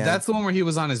up at the end. That's the one where he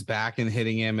was on his back and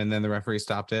hitting him and then the referee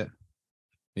stopped it.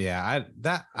 Yeah,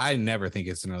 I never think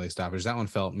it's an early stoppage. That one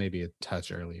felt maybe a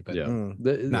touch early, but not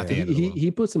the end of the world. He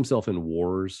puts himself in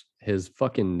wars. His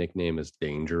fucking nickname is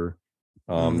Danger.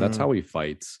 That's how he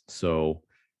fights. So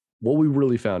what we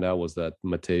really found out was that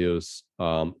Mateos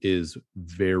is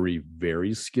very,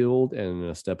 very skilled, and in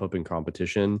a step up in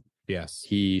competition, yes,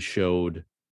 he showed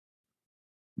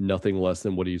nothing less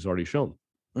than what he's already shown.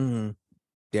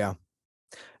 Yeah,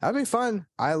 that'd be fun.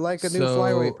 I like a new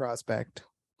flyweight prospect.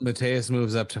 Mateus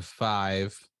moves up to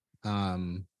 5.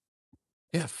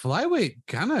 Flyweight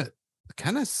kind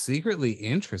of secretly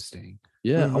interesting.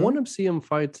 Yeah, I want to see him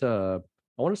fight. I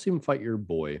want to see him fight your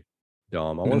boy,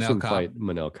 Dom. I want to see him fight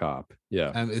Manel Kopp.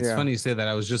 Yeah, it's funny you say that.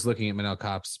 I was just looking at Manel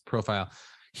Kopp's profile.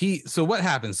 So what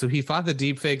happened? So he fought the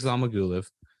deepfake Zalmagulov,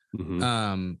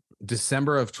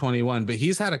 December of 21, but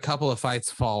he's had a couple of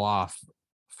fights fall off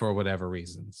for whatever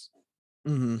reasons.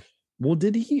 Well,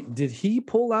 did he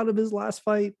pull out of his last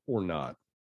fight or not?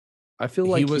 I feel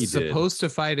like he was supposed to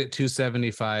fight at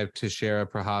 275 to Shara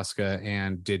Prohaska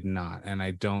and did not, and I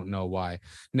don't know why.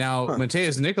 Now,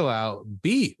 Matheus Nicolau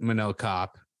beat Manel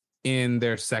Kopp in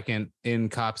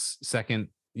Kopp's second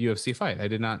UFC fight. I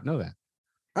did not know that.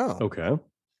 Oh, okay.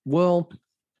 Well,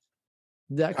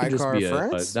 that could just be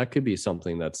that could be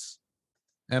something that's.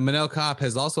 And Manel Kopp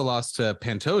has also lost to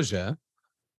Pantoja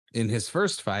in his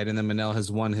first fight, and then Manel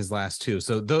has won his last 2.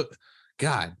 So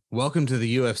God, welcome to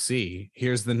the UFC.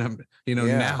 Here's the number,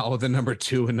 now the number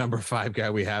 2 and number 5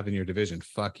 guy we have in your division.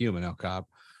 Fuck you, Manel Kopp.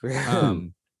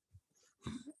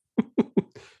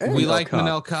 We like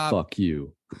Manel Kape. Fuck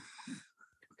you.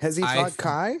 Has he fought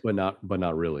Kai? But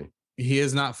not really. He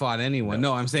has not fought anyone.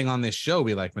 No, I'm saying on this show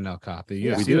we like Manel Kape. The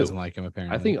UFC doesn't like him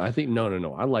apparently. I think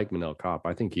no. I like Manel Kape.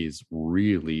 I think he's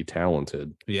really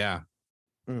talented. Yeah.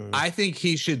 I think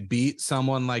he should beat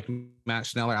someone like Matt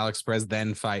Schnell or Alex Perez,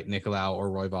 then fight Nicolau or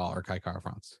Royval or Kai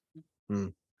Kara-France.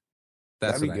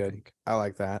 That'd be good. I think. I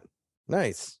like that.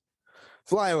 Nice.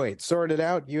 Flyweight, sort it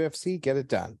out. UFC, get it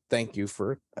done. Thank you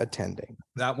for attending.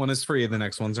 That one is free. The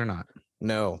next ones are not.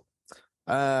 No.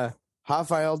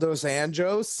 Rafael dos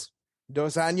Anjos,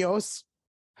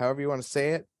 however you want to say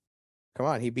it. Come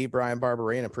on, he beat Brian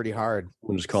Barberena pretty hard.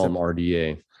 We'll just call him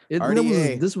RDA.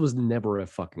 This was never a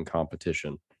fucking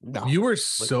competition. No. You were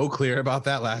so clear about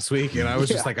that last week, and I was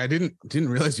just like, I didn't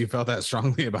realize you felt that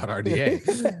strongly about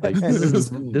RDA. Like,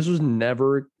 this was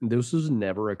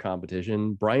never a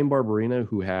competition. Brian Barberena,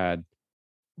 who had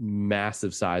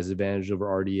massive size advantage over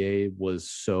RDA,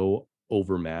 was so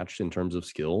overmatched in terms of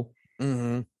skill.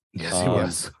 Mm-hmm. Yes, he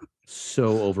was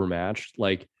so overmatched.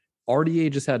 Like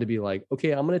RDA just had to be like,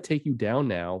 okay, I'm going to take you down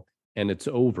now, and it's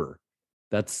over.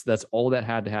 That's all that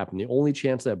had to happen. The only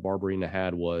chance that Barberena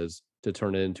had was to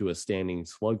turn it into a standing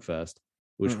slugfest,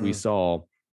 which we saw.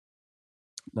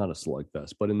 Not a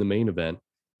slugfest, but in the main event,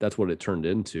 that's what it turned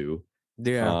into.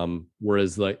 Yeah.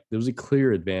 Whereas like there was a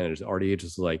clear advantage. RDA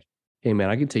just was like, hey man,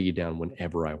 I can take you down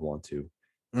whenever I want to.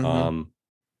 And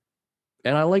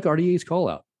I like RDA's call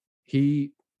out.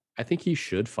 I think he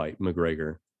should fight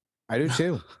McGregor. I do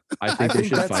too. I think they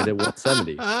should fight at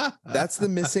 170. That's the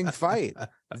missing fight. I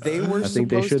think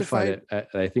they should fight.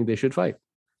 I think they should fight.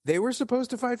 They were supposed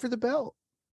to fight for the belt.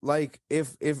 Like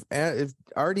if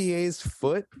RDA's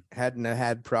foot hadn't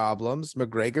had problems,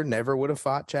 McGregor never would have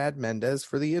fought Chad Mendes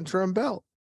for the interim belt.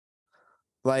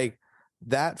 Like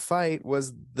that fight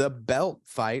was the belt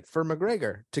fight for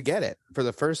McGregor to get it for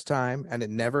the first time, and it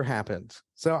never happened.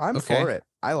 So I'm for it.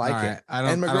 I like it. I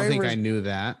don't think I knew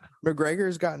that.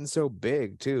 McGregor's gotten so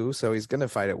big too, so he's gonna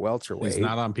fight at welterweight. He's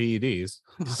not on PEDs.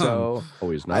 So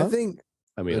he's not. I think.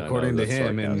 I mean, according to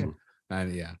him, sarcasm.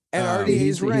 and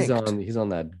RDA's ranked. He's on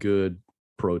that good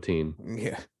protein,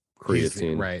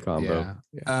 creatine combo.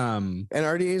 Yeah. And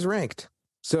RDA's ranked,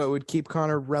 so it would keep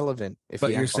Connor relevant.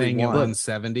 But you're saying at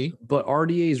 170, but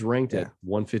RDA's ranked at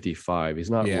 155. He's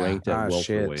not ranked at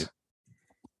welterweight. Shit.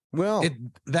 Well,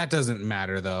 that doesn't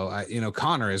matter though.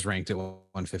 Connor is ranked at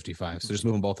 155, so just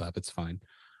move them both up. It's fine.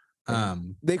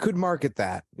 They could market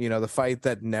that, the fight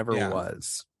that never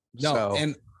was. No, so.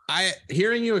 And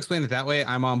hearing you explain it that way,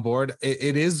 I'm on board.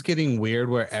 It is getting weird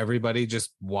where everybody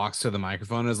just walks to the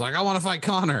microphone and is like, I want to fight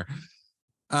Connor.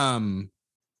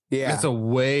 It's a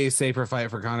way safer fight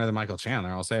for Connor than Michael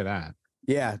Chandler. I'll say that.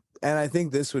 Yeah. And I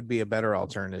think this would be a better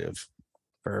alternative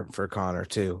for Connor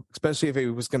too, especially if he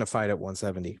was going to fight at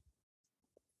 170.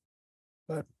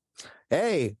 But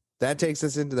hey, that takes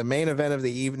us into the main event of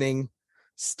the evening.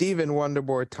 Stephen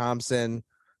Wonderboy Thompson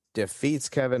defeats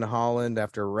Kevin Holland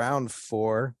after round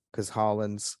 4 because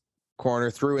Holland's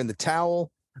corner threw in the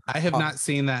towel. I have not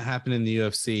seen that happen in the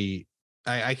UFC.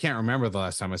 I can't remember the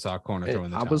last time I saw a corner throw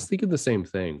in the towel. I was thinking the same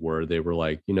thing where they were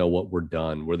like, you know what, we're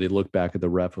done. Where they looked back at the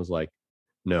ref and was like,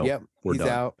 no, we're he's done.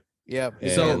 Out. Yep.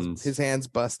 His hand's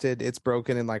busted. It's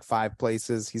broken in like 5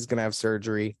 places. He's going to have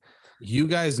surgery. You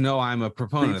guys know I'm a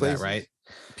proponent of that, right?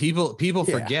 People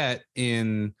forget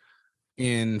in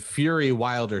Fury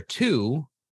Wilder 2,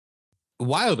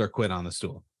 Wilder quit on the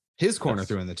stool. His corner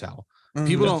threw in the towel.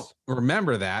 People don't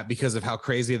remember that because of how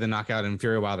crazy the knockout in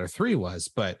Fury Wilder 3 was.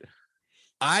 But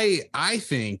I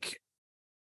think,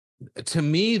 to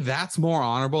me, that's more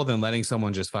honorable than letting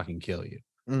someone just fucking kill you.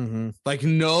 Like,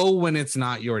 know when it's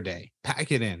not your day.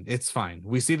 Pack it in. It's fine.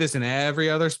 We see this in every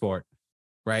other sport,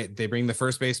 right? They bring the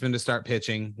first baseman to start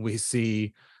pitching. We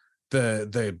see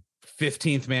the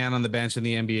 15th man on the bench in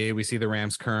the NBA. We see the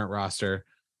Rams' current roster.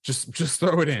 Just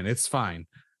throw it in. It's fine.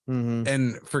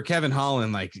 And for Kevin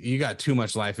Holland, like, you got too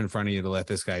much life in front of you to let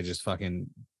this guy just fucking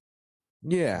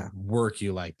work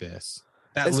you like this.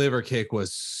 That liver kick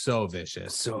was so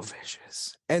vicious.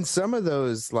 And some of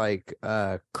those like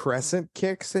crescent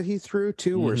kicks that he threw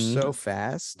too were so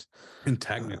fast and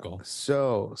technical.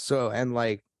 And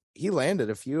like he landed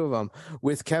a few of them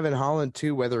with Kevin Holland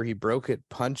too, whether he broke it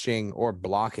punching or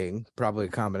blocking, probably a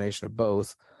combination of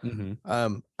both.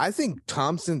 I think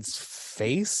Thompson's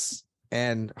face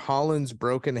and Holland's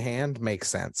broken hand makes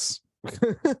sense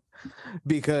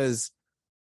because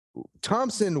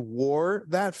Thompson wore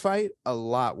that fight a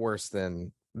lot worse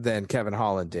than Kevin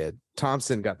Holland did.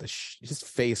 Thompson got his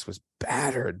face was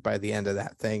battered by the end of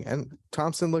that thing, and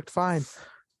Thompson looked fine.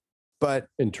 But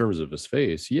in terms of his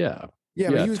face, yeah.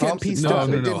 Yeah, but he was getting pieced up.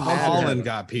 No. It didn't matter. Holland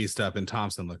got pieced up and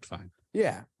Thompson looked fine.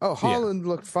 Yeah. Oh, Holland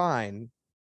looked fine.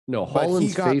 No, but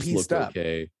Holland's he got face pieced looked up.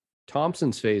 okay.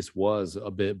 Thompson's face was a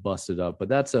bit busted up, but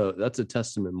that's a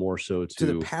testament more so To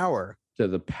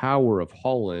the power of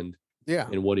Holland. Yeah.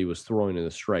 And what he was throwing in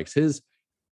the strikes.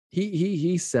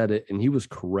 He said it, and he was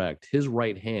correct. His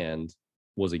right hand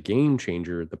was a game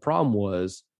changer. The problem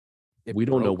was we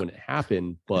don't know when it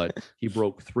happened, but he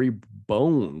broke 3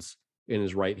 bones in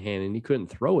his right hand, and he couldn't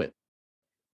throw it.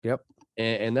 Yep.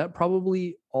 And that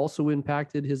probably also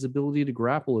impacted his ability to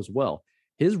grapple as well.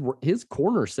 His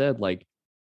corner said, like,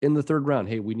 in the 3rd round,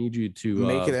 hey, we need you to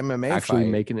make it MMA actually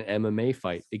fight. make it an MMA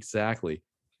fight. Exactly.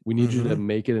 We need you to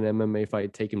make it an MMA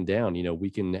fight, take him down. We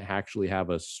can actually have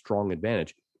a strong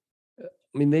advantage.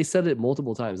 I mean, they said it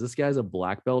multiple times. This guy's a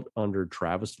black belt under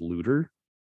Travis Lutter.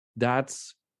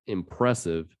 That's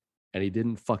impressive. And he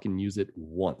didn't fucking use it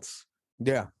once.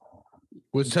 Yeah.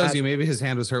 Which tells you maybe his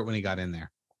hand was hurt when he got in there.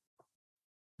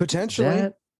 Potentially.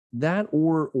 That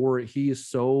or he is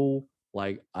so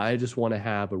like, I just want to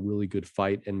have a really good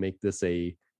fight and make this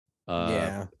a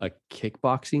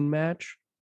kickboxing match.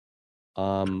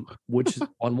 Which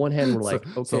on one hand we're like,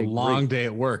 okay, it's a long day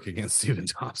at work against Stephen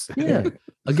Thompson. Yeah,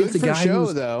 against a guy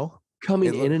who's though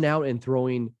coming in and out and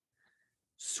throwing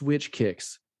switch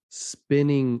kicks,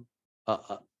 spinning,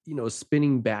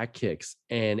 spinning back kicks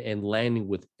and landing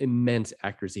with immense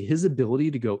accuracy. His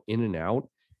ability to go in and out,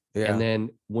 and then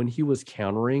when he was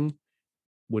countering,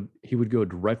 he would go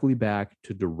directly back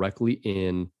to directly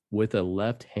in with a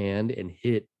left hand and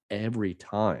hit every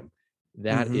time.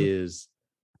 That is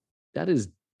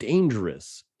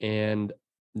dangerous. And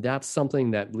that's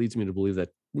something that leads me to believe that,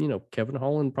 Kevin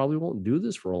Holland probably won't do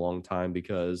this for a long time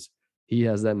because he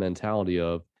has that mentality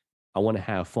of, I want to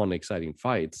have fun, exciting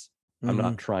fights. I'm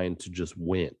not trying to just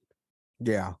win.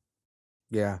 Yeah.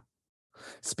 Yeah.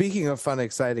 Speaking of fun,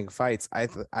 exciting fights,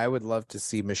 I would love to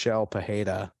see Michelle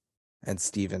Pajeda and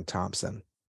Stephen Thompson.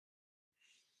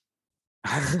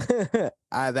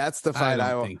 That's the fight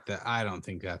I don't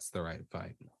think that's the right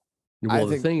fight. Well,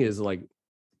 the thing is, like,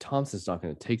 Thompson's not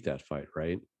going to take that fight,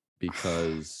 right?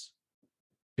 Because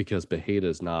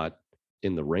Pajeda's not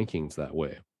in the rankings that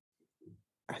way.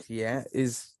 Yeah,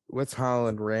 what's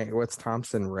Holland ranked? What's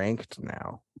Thompson ranked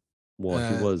now?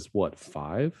 Well, he was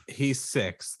 5? He's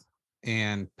 6th,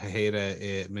 and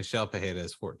Michelle Pajeda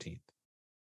is 14th.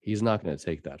 He's not going to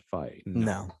take that fight.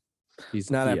 No. He's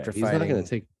not after fighting. He's not going to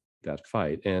take that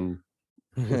fight. And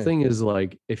the thing is,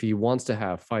 like, if he wants to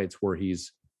have fights where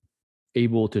he's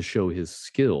able to show his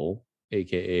skill,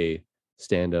 aka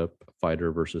stand-up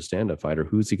fighter versus stand-up fighter,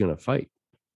 who's he going to fight?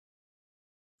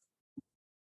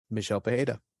 Michelle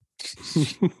Pajeda.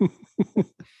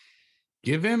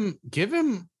 Give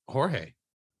him Jorge.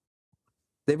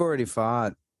 They've already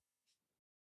fought.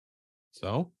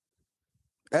 So?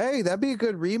 Hey, that'd be a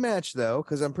good rematch, though,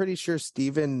 because I'm pretty sure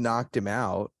Steven knocked him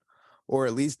out, or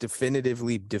at least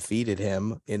definitively defeated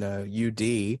him in a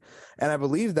UD. And I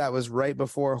believe that was right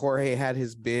before Jorge had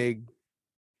his big,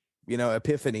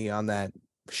 epiphany on that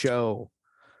show.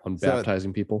 On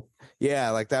baptizing people? Yeah,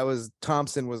 like that was,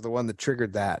 Thompson was the one that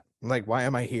triggered that. Like, why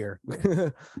am I here?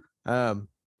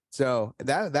 So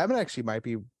that actually might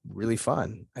be really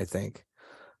fun, I think.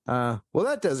 Well,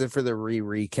 that does it for the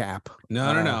recap.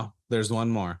 No. There's one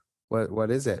more.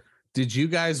 What is it? Did you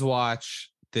guys watch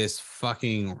this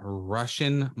fucking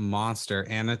Russian monster,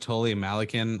 Anatoly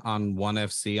Malikin, on ONE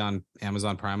FC on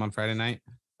Amazon Prime on Friday night?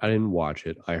 I didn't watch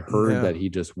it. I heard that he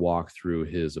just walked through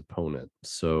his opponent.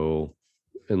 So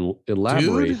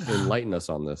enlighten us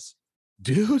on this.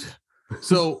 Dude.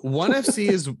 So ONE FC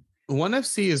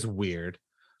is weird.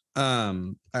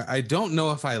 I don't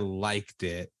know if I liked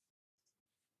it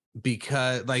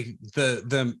because, like,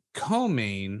 the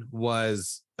co-main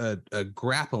was a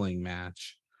grappling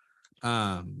match.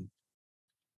 I'm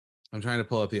trying to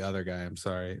pull up the other guy. I'm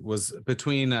sorry. It was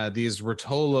between these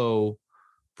Rotolo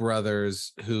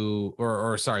brothers who,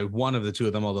 or sorry, one of the two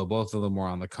of them, although both of them were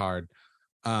on the card.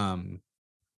 And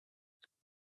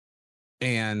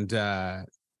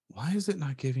why is it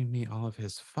not giving me all of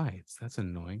his fights? That's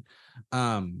annoying.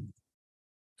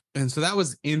 And so that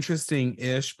was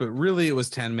interesting-ish, but really it was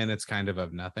 10 minutes kind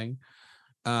of nothing.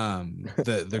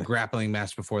 The grappling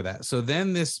match before that. So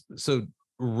then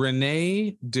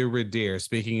René de Radier,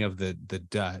 speaking of the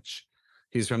Dutch,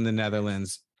 he's from the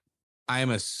Netherlands. I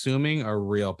am assuming a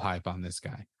real pipe on this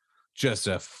guy. Just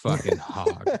a fucking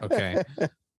hog. Okay.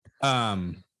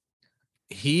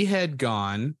 He had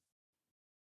gone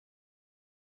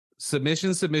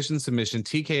submission,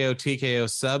 TKO,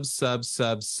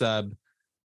 sub,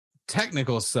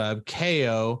 technical sub,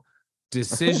 KO,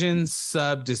 decision,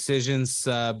 sub,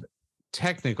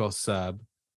 technical sub.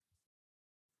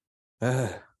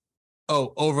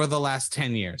 Over the last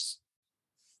 10 years.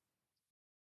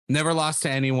 Never lost to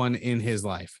anyone in his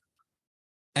life.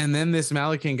 And then this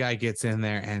Malakin guy gets in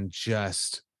there and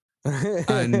just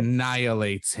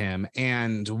annihilates him.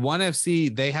 And ONE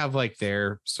FC, they have like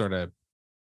their sort of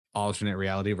alternate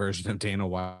reality version of Dana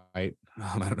White. I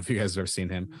don't know if you guys have ever seen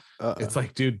him. It's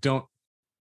like, dude, I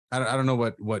don't know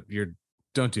what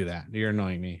don't do that. You're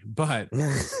annoying me. But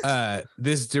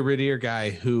this Derridier guy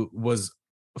who was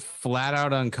flat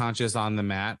out unconscious on the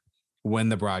mat when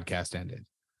the broadcast ended.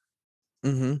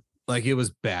 Mm-hmm. Like, it was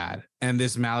bad. And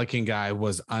this Malakin guy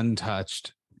was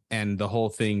untouched. And the whole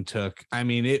thing took, I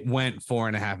mean, it went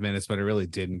 4.5 minutes, but it really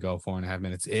didn't go 4.5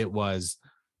 minutes. It was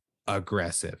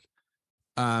aggressive.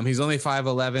 He's only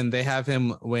 5'11". They have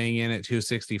him weighing in at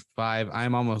 265.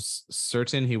 I'm almost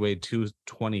certain he weighed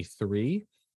 223.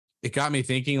 It got me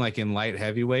thinking, like, in light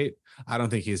heavyweight, I don't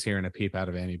think he's hearing a peep out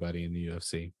of anybody in the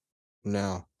UFC.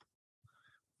 No.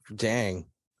 Dang.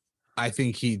 I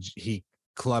think he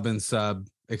club and sub,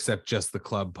 except just the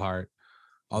club part.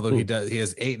 Although he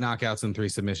has 8 knockouts and 3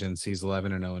 submissions. He's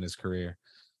 11-0 in his career.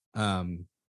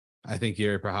 I think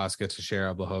Yuri Prohaska,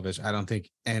 Teixeira Blachowicz. I don't think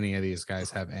any of these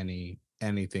guys have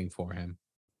anything for him.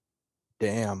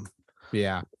 Damn.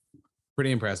 Yeah.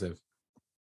 Pretty impressive.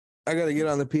 I got to get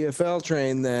on the PFL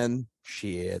train then.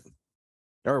 Shit.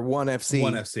 Or ONE FC.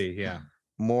 ONE FC, yeah.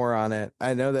 More on it.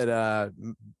 I know that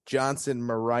Johnson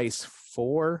Moraes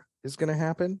 4 is going to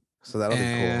happen. So that'll be cool.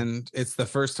 And it's the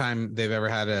first time they've ever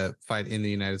had a fight in the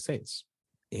United States.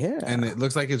 Yeah. And it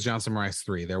looks like it's Johnson Moraes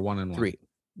 3. They're 1-1. 3.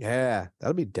 Yeah.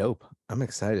 That'll be dope. I'm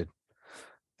excited.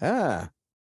 Was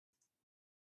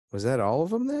that all of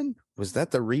them then? Was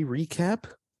that the recap?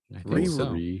 I think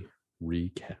so.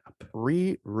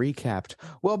 Recapped.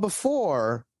 Well,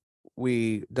 before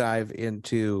we dive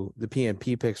into the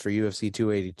PNP picks for UFC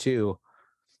 282,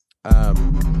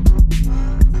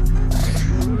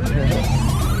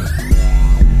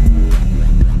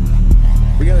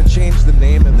 we got to change the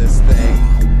name of this thing.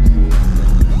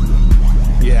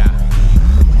 Yeah.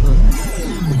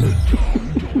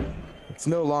 It's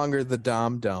no longer the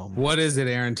Dom Dome. What is it,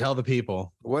 Aaron? Tell the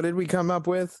people. What did we come up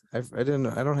with? I don't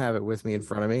have it with me in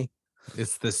front of me.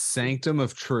 It's the Sanctum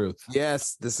of Truth.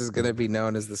 Yes, this is going to be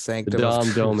known as the Sanctum The of Dom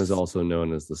Truth. Dome is also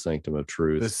known as the Sanctum of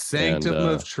Truth. The Sanctum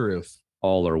of Truth.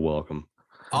 All are welcome.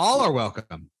 All are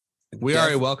welcome. We are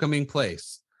a welcoming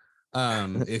place.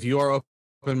 If you are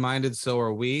open-minded, so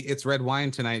are we. It's red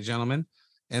wine tonight, gentlemen.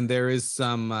 And there is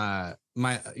some my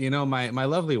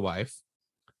lovely wife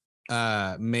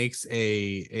makes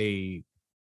a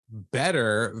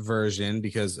better version,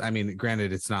 because I mean,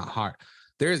 granted, it's not hard.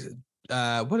 There's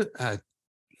I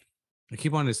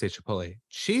keep wanting to say Chipotle.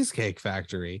 Cheesecake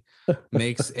Factory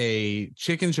makes a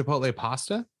chicken chipotle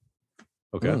pasta.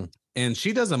 Okay. And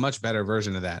she does a much better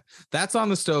version of that. That's on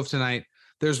the stove tonight.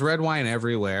 There's red wine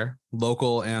everywhere,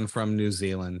 local and from New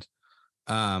Zealand.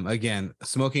 Again,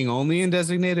 smoking only in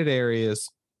designated areas.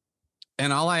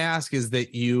 And all I ask is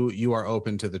that you are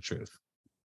open to the truth.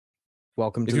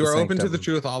 Welcome to if you are open to the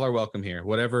truth, all are welcome here.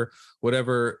 Whatever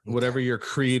your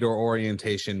creed or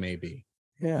orientation may be.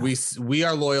 Yeah. We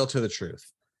are loyal to the truth.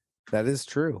 That is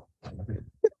true.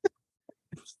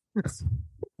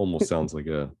 Almost sounds like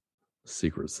a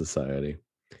secret society.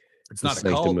 It's not a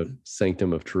cult.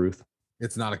 Sanctum of Truth.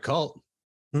 It's not a cult.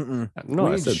 Mm-mm. No,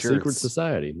 I said shirts. secret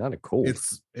society, not a cult.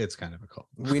 It's kind of a cult.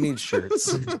 We need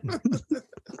shirts.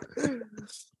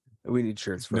 We need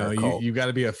shirts for our cult. You got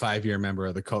to be a 5-year member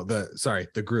of the cult.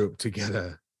 The group to get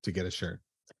a shirt.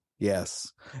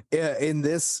 Yes. In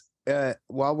this,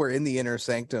 while we're in the inner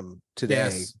sanctum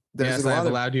today, yes, I've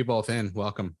allowed you both in.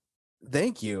 Welcome.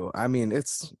 Thank you. I mean,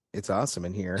 it's awesome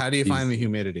in here. How do you find the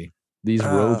humidity? These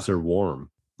robes are warm.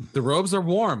 The robes are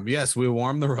warm. Yes, we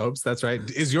warm the robes. That's right.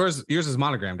 Is yours is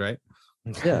monogrammed, right?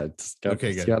 Yeah, it's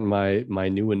got my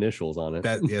new initials on it.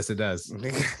 Yes, it does.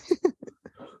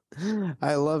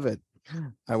 I love it.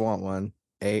 I want one.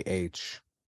 AH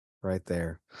right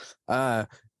there.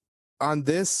 On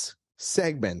this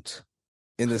segment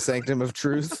in the Sanctum of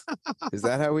Truth, is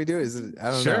that how we do it? Is it? I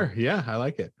don't know. Sure. Yeah, I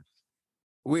like it.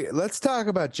 Let's talk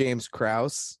about James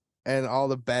Krause and all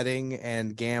the betting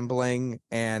and gambling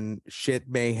and shit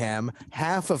mayhem.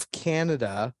 Half of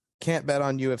Canada can't bet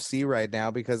on UFC right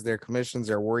now because their commissions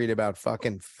are worried about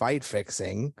fucking fight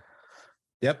fixing.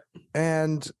 Yep.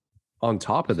 And on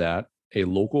top of that, a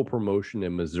local promotion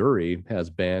in Missouri has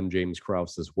banned James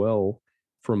Krause as well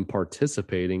from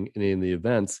participating in any of the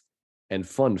events. And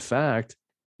fun fact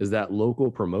is that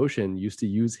local promotion used to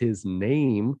use his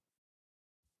name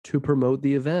to promote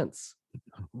the events.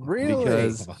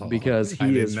 Really? Because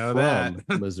he is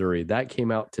from Missouri. That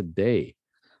came out today.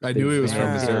 I knew he was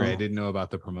from Missouri. I didn't know about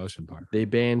the promotion part. They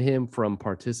banned him from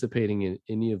participating in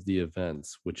any of the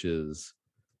events, which is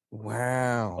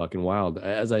fucking wild.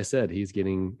 As I said, he's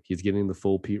getting the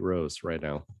full Pete Rose right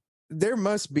now. There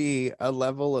must be a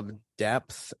level of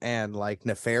depth and like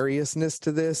nefariousness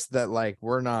to this that like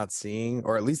we're not seeing,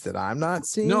 or at least that I'm not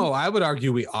seeing. No, I would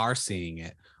argue we are seeing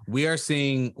it. We are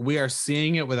seeing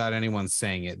it without anyone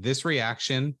saying it. This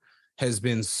reaction has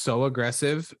been so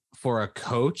aggressive for a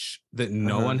coach that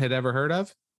no one had ever heard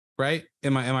of, right?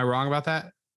 Am I wrong about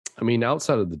that? I mean,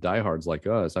 outside of the diehards like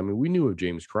us, I mean, we knew of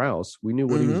James Krause. We knew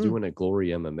what he was doing at Glory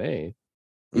MMA.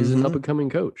 He's an up-and-coming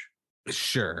coach.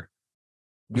 Sure.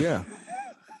 Yeah.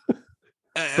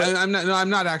 I'm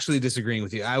not actually disagreeing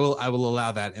with you. I will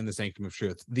allow that in the sanctum of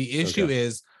truth. The issue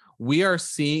is we are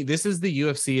seeing, this is the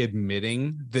UFC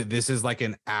admitting that this is like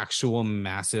an actual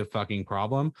massive fucking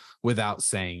problem without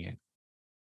saying it.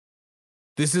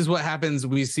 This is what happens.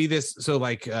 We see this. So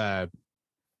like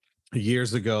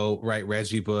years ago, right?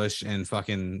 Reggie Bush and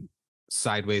fucking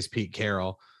sideways Pete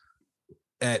Carroll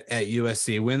at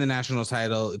USC win the national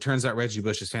title. It turns out Reggie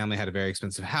Bush's family had a very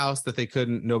expensive house that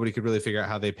nobody could really figure out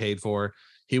how they paid for.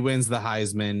 He wins the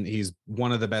Heisman. He's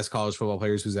one of the best college football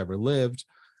players who's ever lived.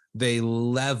 They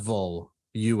level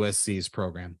USC's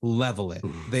program, level it.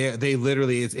 They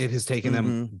literally, it has taken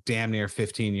them damn near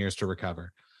 15 years to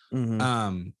recover.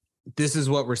 This is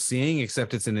what we're seeing,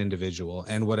 except it's an individual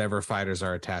and whatever fighters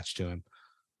are attached to him.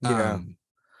 I'm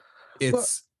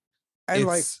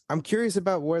curious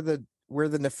about where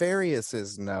the nefarious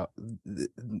is now.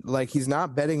 Like, he's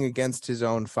not betting against his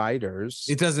own fighters.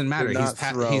 It doesn't matter.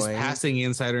 He's passing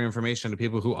insider information to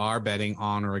people who are betting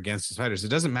on or against his fighters. It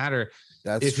doesn't matter.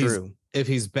 That's true. If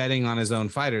he's betting on his own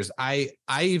fighters. I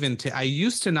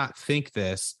used to not think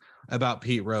this about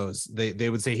Pete Rose. They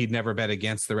would say he'd never bet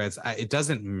against the Reds. It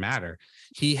doesn't matter.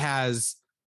 He has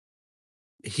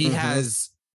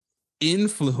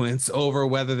influence over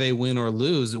whether they win or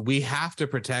lose. We have to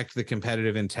protect the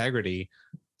competitive integrity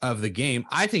of the game.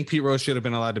 I think Pete Rose should have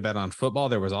been allowed to bet on football.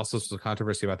 There was also some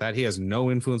controversy about that. He has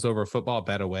no influence over football,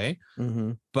 bet away.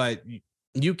 But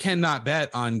you cannot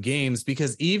bet on games,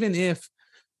 because even if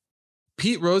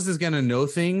Pete Rose is going to know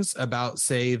things about,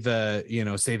 say the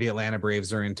Atlanta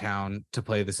Braves are in town to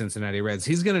play the Cincinnati Reds,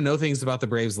 he's going to know things about the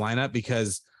Braves lineup,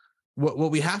 because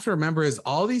what we have to remember is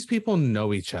all these people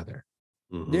know each other.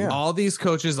 All these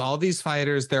coaches, all these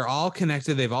fighters, they're all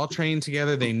connected. They've all trained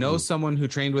together. They know someone who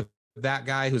trained with that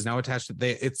guy who's now attached to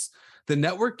the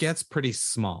network gets pretty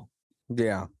small.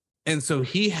 Yeah. And so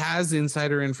he has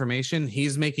insider information.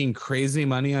 He's making crazy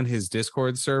money on his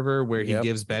Discord server where he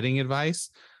gives betting advice.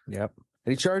 Yep.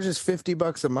 And he charges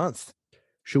 $50 a month.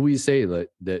 Should we say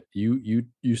that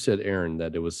you said, Aaron,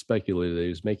 that it was speculated that he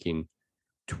was making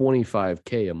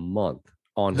 $25K a month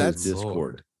on his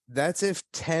Discord? That's if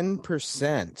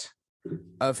 10%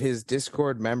 of his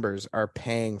Discord members are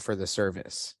paying for the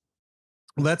service.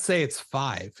 Let's say it's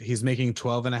 5. He's making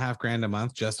 12.5 grand a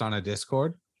month just on a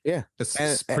Discord. Yeah.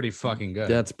 That's pretty fucking good.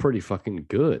 That's pretty fucking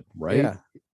good, right? Yeah.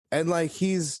 And like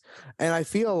I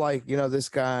feel like, this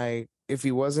guy, if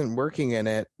he wasn't working in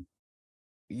it,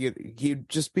 he'd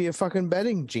just be a fucking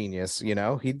betting genius. He'd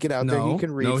get out there. He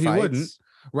can read fights. He wouldn't.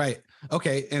 Right.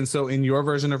 Okay. And so in your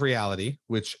version of reality,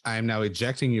 which I am now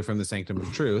ejecting you from the sanctum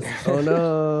of truth. Oh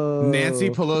no. Nancy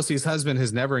Pelosi's husband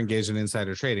has never engaged in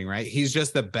insider trading, right? He's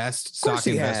just the best stock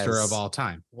investor of all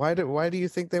time. Why do you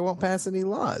think they won't pass any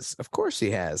laws? Of course he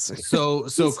has.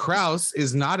 So Krause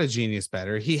is not a genius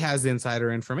bettor. He has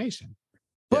insider information.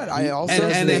 But I also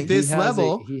and at this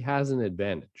level, he has an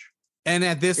advantage. And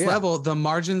at this level, the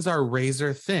margins are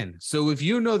razor thin. So if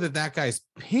you know that guy's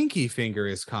pinky finger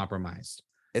is compromised,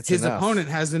 his opponent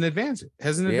has an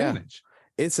advantage.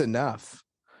 It's enough.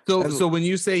 So when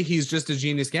you say he's just a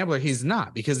genius gambler, he's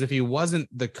not, because if he wasn't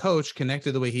the coach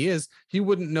connected the way he is, he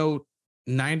wouldn't know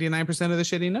 99% of the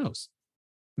shit he knows.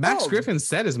 Max Griffin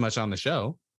said as much on the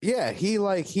show. Yeah, he's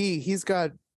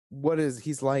got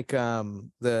he's like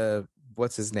the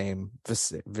what's his name?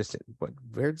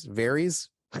 Varies?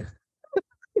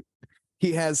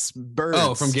 He has birds.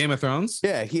 Oh, from Game of Thrones?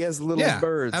 Yeah, he has little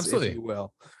birds, absolutely. if you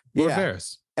will. Lord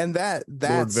Varys. And that's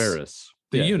Lord Varys.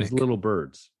 The eunuch. Little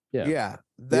birds. Yeah. Yeah.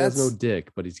 He has no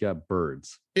dick, but he's got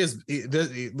birds.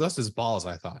 He lost his balls,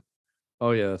 I thought.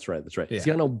 Oh, yeah, that's right. Yeah. He's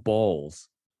got no balls,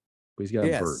 but he's got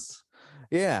birds.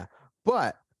 Yeah.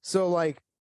 But so like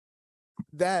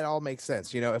that all makes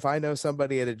sense. If I know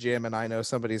somebody at a gym and I know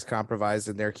somebody's compromised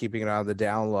and they're keeping it on the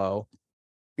down low,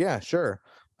 yeah, sure.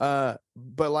 But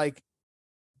like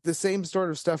the same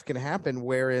sort of stuff can happen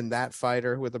wherein that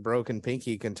fighter with a broken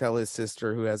pinky can tell his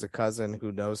sister who has a cousin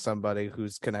who knows somebody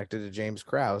who's connected to James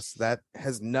Krause. That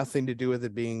has nothing to do with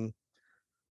it being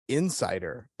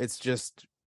insider. It's just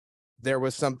there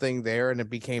was something there and it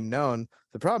became known.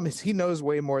 The problem is he knows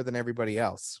way more than everybody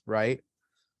else, right?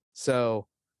 So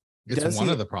it's one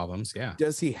of the problems. Yeah.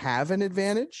 Does he have an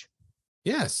advantage?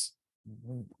 Yes.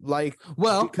 Like,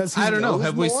 well, because I don't know.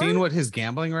 Have we more? seen what his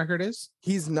gambling record is?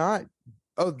 He's not.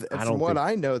 Oh, from what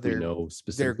I know, we know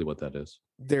specifically what that is.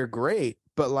 They're great,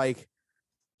 but like,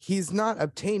 he's not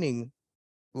obtaining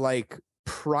like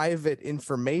private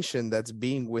information that's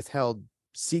being withheld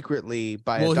secretly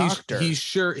by a doctor. He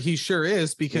sure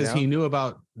is, because he knew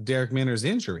about Derek Minner's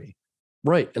injury.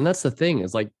 Right. And that's the thing,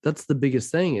 is like, that's the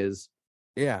biggest thing is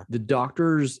the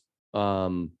doctors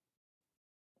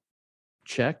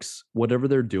checks whatever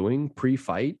they're doing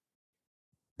pre-fight.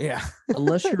 Yeah.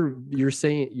 Unless you're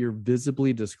saying you're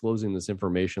visibly disclosing this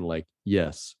information, like,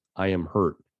 yes, I am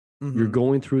hurt. Mm-hmm. You're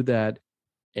going through that,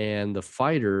 and the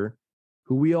fighter,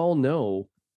 who we all know,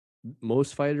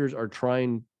 most fighters are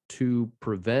trying to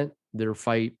prevent their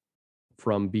fight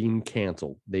from being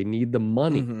canceled. They need the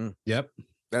money. Mm-hmm. Yep.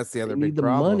 That's the other big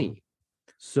problem. The money.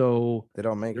 So they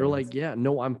don't make. They're like, yeah,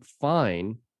 no, I'm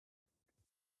fine.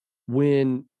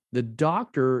 When the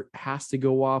doctor has to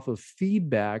go off of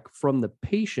feedback from the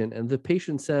patient, and the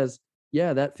patient says,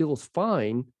 yeah, that feels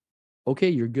fine. Okay,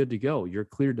 you're good to go. You're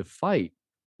cleared to fight.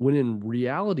 When in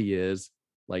reality is,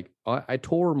 like, I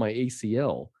tore my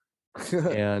ACL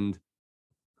and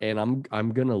I'm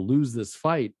going to lose this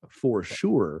fight for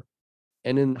sure.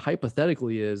 And then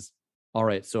hypothetically is, all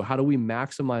right, so how do we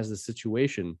maximize the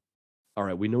situation? All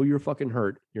right, we know you're fucking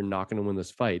hurt. You're not going to win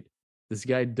this fight. This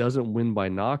guy doesn't win by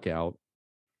knockout.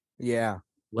 Yeah.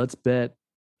 Let's bet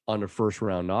on a first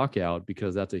round knockout,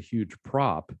 because that's a huge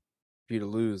prop. For you to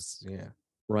lose. Yeah.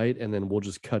 Right. And then we'll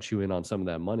just cut you in on some of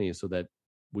that money so that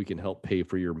we can help pay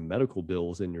for your medical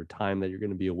bills and your time that you're going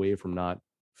to be away from not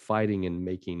fighting and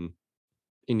making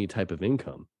any type of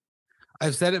income.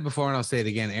 I've said it before and I'll say it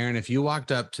again. Aaron, if you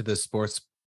walked up to the sports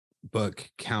book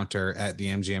counter at the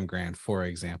MGM Grand, for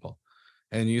example,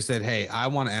 and you said, hey, I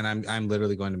want to, and I'm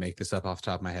literally going to make this up off the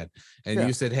top of my head. And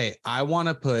you said, hey, I want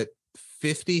to put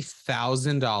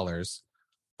 $50,000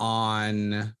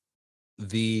 on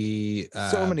the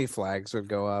so many flags would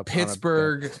go up.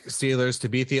 Pittsburgh Steelers to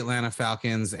beat the Atlanta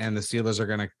Falcons, and the Steelers are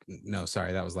going to, no,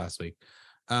 sorry, that was last week.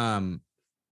 On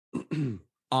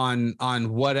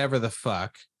whatever the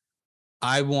fuck.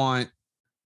 I want,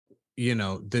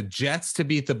 the Jets to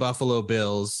beat the Buffalo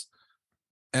Bills,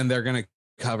 and they're going to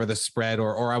cover the spread,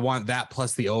 or I want that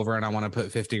plus the over, and I want to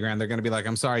put 50 grand. They're going to be like,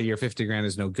 I'm sorry, your 50 grand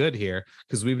is no good here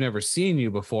because we've never seen you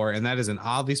before. And that is an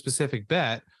oddly specific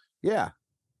bet. Yeah.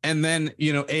 And then,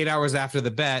 8 hours after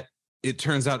the bet, it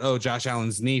turns out, oh, Josh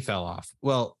Allen's knee fell off.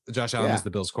 Well, Josh Allen is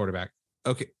the Bills quarterback.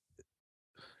 Okay.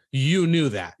 You knew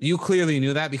that. You clearly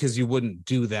knew that, because you wouldn't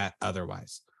do that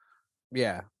otherwise.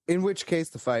 Yeah. In which case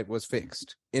the fight was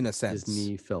fixed, in a sense. His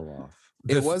knee fell off.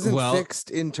 It wasn't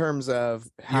fixed in terms of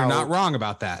how. You're not wrong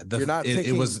about that.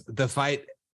 It was the fight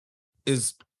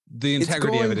is the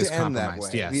integrity of it is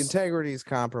compromised. Yes. The integrity is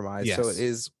compromised. Yes. So it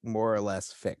is more or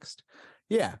less fixed.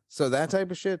 Yeah. So that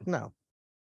type of shit, no,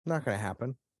 not going to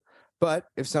happen. But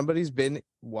if somebody's been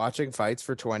watching fights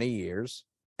for 20 years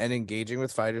and engaging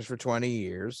with fighters for 20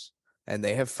 years, and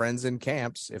they have friends in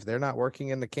camps, if they're not working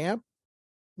in the camp,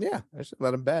 yeah, I should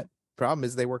let them bet. Problem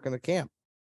is they work in the camp.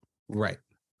 Right.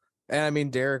 And I mean,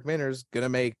 Derek Minner's going to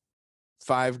make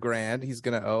 $5,000. He's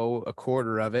going to owe a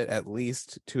quarter of it at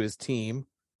least to his team.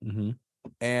 Mm-hmm.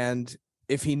 And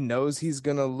if he knows he's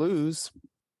going to lose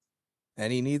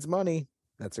and he needs money,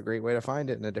 that's a great way to find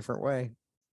it in a different way.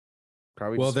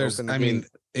 Probably. Well, there's,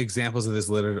 examples of this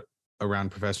littered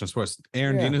around professional sports.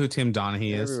 Aaron, do you know who Tim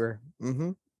Donaghy is?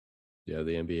 Mm-hmm. Yeah,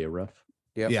 the NBA ref.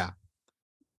 Yep. Yeah.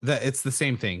 It's the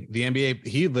same thing. The NBA,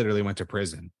 he literally went to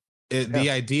prison. The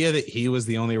idea that he was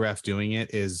the only ref doing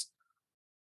it is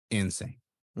insane.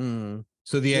 Mm.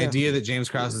 So the idea that James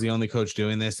Krause is the only coach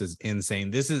doing this is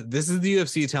insane. This is the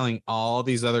UFC telling all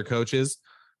these other coaches,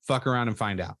 fuck around and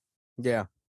find out. Yeah.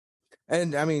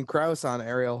 And I mean, Krause on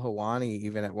Ariel Helwani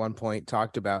even at one point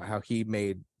talked about how he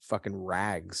made fucking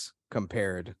rags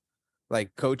compared,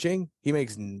 like coaching, he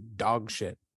makes dog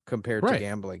shit compared to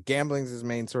gambling. Gambling's his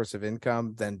main source of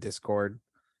income, then Discord,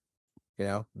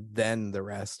 then the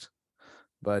rest.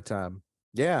 But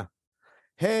yeah.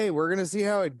 Hey, we're gonna see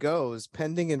how it goes.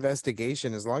 Pending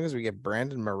investigation. As long as we get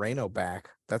Brandon Moreno back,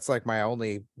 that's like my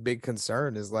only big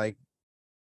concern. Is like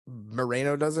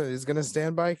Moreno is gonna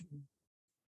stand by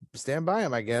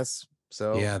him, I guess.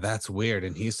 So yeah, that's weird.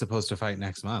 And he's supposed to fight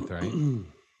next month, right?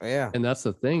 Yeah. And that's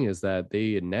the thing, is that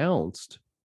they announced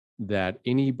that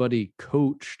anybody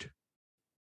coached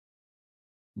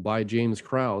by James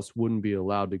Krause wouldn't be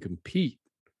allowed to compete.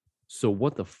 So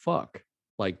what the fuck?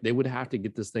 Like, they would have to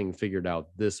get this thing figured out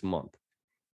this month.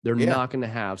 They're not going to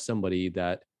have somebody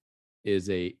that is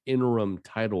a interim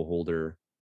title holder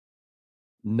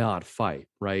not fight,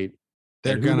 right?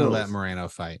 They're going to let Moreno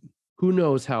fight. Who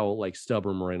knows how like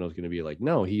stubborn Moreno's going to be? Like,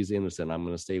 no, he's innocent. I'm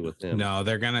going to stay with him. No,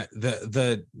 they're going to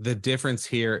the difference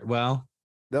here. Well,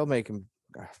 they'll make him.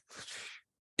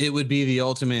 It would be the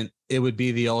ultimate.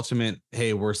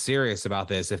 Hey, we're serious about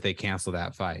this if they cancel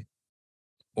that fight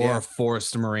or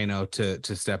forced Moreno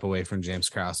to step away from James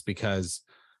Krause, because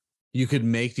you could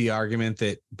make the argument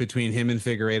that between him and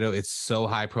Figueiredo, it's so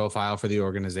high profile for the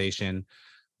organization.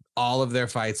 All of their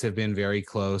fights have been very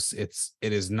close. It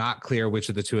is not clear which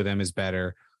of the two of them is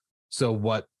better.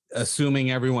 So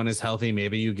assuming everyone is healthy,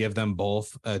 maybe you give them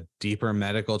both a deeper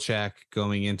medical check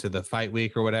going into the fight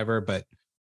week or whatever. But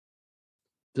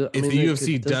if the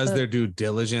UFC does their due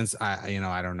diligence, I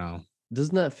don't know.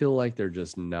 Doesn't that feel like they're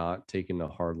just not taking a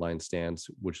hardline stance,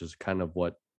 which is kind of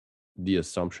what the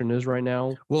assumption is right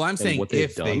now? Well, I'm saying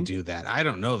if they do that, I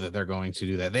don't know that they're going to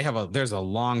do that. There's a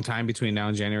long time between now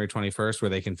and January 21st where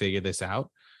they can figure this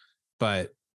out.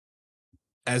 But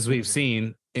as we've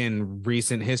seen in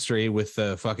recent history with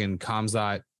the fucking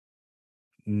Khamzat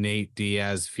Nate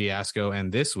Diaz fiasco,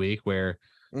 and this week where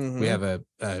we have a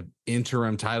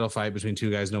interim title fight between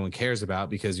two guys no one cares about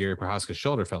because Yuri Prochazka's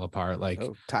shoulder fell apart. Like,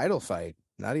 title fight,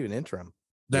 not even interim.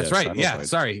 That's right. Yeah. Fight.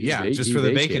 Sorry. Yeah. Just for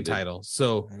the vacant title.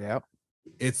 So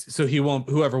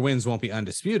whoever wins won't be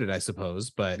undisputed, I suppose.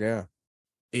 But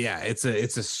it's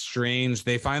a strange,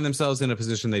 they find themselves in a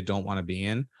position they don't want to be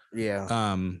in.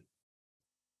 Yeah.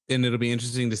 And it'll be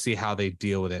interesting to see how they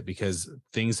deal with it, because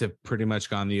things have pretty much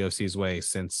gone the UFC's way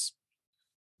since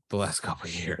the last couple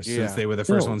of years, since they were the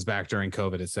first ones back during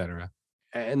COVID, etc.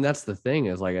 And that's the thing,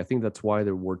 is like, I think that's why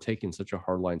we're taking such a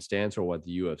hardline stance, or what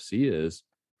the UFC is,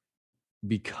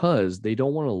 because they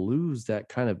don't want to lose that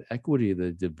kind of equity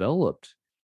they developed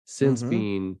since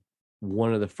being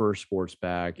one of the first sports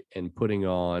back and putting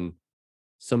on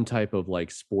some type of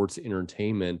like sports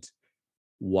entertainment,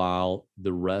 while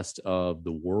the rest of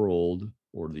the world,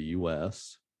 or the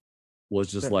US, was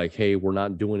just like, hey, we're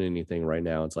not doing anything right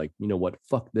now. It's like, you know what,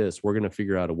 fuck this, we're going to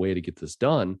figure out a way to get this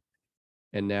done.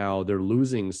 And now they're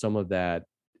losing some of that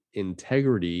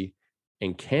integrity.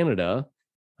 In Canada,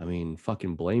 I mean,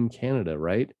 fucking blame Canada,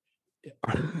 right?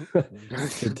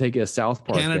 To take a South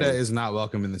Park. Canada is not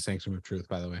welcome in the sanctum of truth,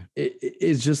 by the way.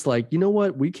 It's just like, you know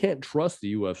what? We can't trust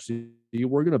the UFC.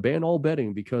 We're going to ban all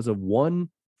betting because of one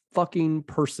fucking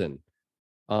person.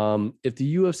 If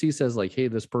the UFC says like, hey,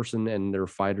 this person and their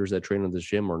fighters that train at this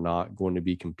gym are not going to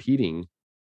be competing,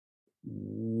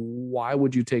 why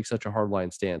would you take such a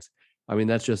hardline stance? I mean,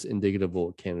 that's just indicative of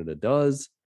what Canada does.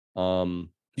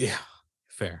 Yeah,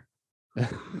 fair.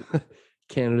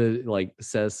 Canada like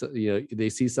says, they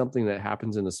see something that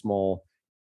happens in a small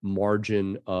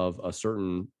margin of a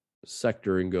certain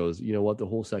sector and goes, you know what, the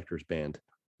whole sector is banned.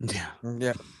 Yeah.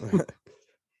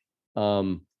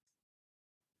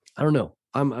 I don't know.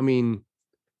 I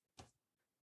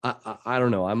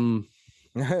don't know.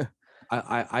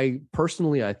 I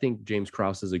personally, I think James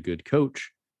Krause is a good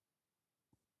coach.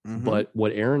 But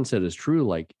what Aaron said is true.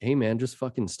 Like, hey man, just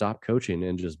fucking stop coaching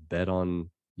and just bet on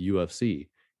UFC.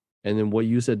 And then what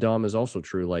you said, Dom, is also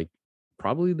true. Like,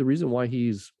 probably the reason why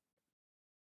he's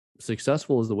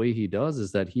successful is the way he does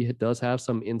is that he does have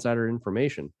some insider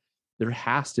information. There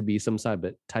has to be some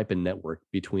type of network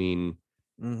between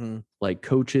like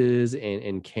coaches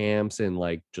and camps and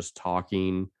like just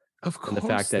talking. Of course, and the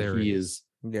fact that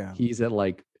he's at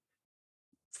like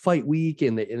fight week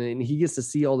and he gets to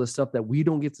see all this stuff that we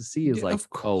don't get to see. Is like,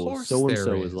 oh, so and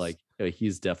so is like,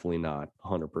 he's definitely not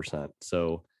 100%.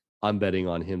 So I'm betting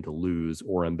on him to lose,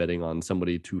 or I'm betting on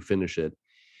somebody to finish it.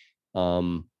 I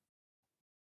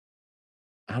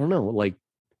don't know, like,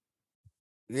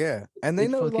 and they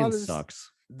know a lot of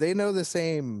sucks. They know the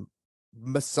same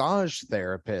massage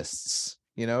therapists,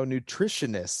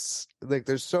 nutritionists. Like,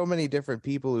 there's so many different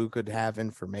people who could have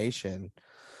information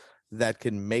that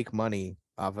can make money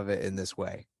off of it in this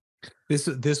way.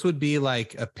 This would be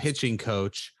like a pitching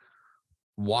coach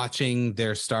watching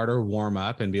their starter warm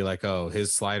up and be like, oh,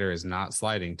 his slider is not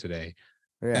sliding today.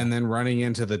 And then running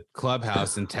into the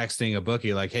clubhouse and texting a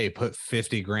bookie like, hey, put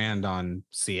 50 grand on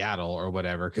Seattle or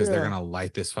whatever, because they're going to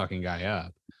light this fucking guy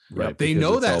up. Right. They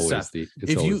know that stuff.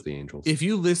 It's always the Angels. If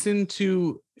you listen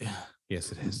to,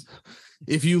 yes, it is.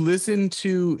 If you listen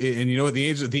to, and you know what,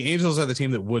 the Angels are the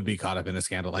team that would be caught up in a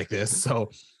scandal like this. So,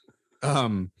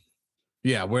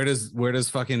 Yeah, where does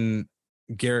fucking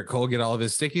Garrett Cole get all of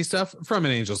his sticky stuff? From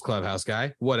an Angels Clubhouse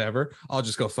guy. Whatever. I'll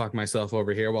just go fuck myself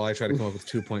over here while I try to come up with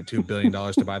 $2.2 billion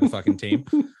to buy the fucking team.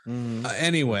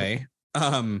 Anyway,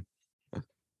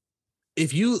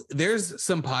 there's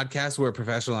some podcasts where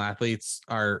professional athletes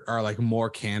are like more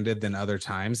candid than other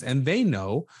times, and they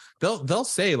know they'll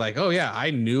say like, oh yeah, I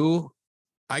know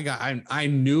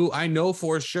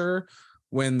for sure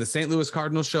when the St. Louis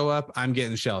Cardinals show up, I'm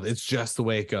getting shelled. It's just the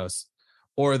way it goes.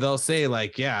 Or they'll say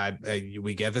like, yeah,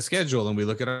 we get the schedule and we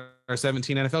look at our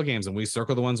 17 NFL games and we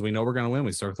circle the ones we know we're going to win.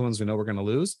 We circle the ones we know we're going to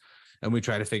lose. And we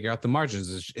try to figure out the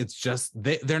margins. It's just,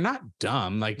 they're not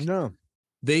dumb. Like, no,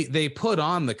 they put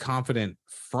on the confident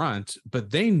front,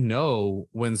 but they know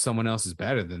when someone else is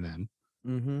better than them.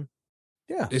 Mm-hmm.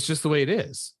 Yeah. It's just the way it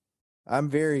is. I'm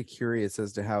very curious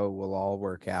as to how it will all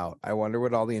work out. I wonder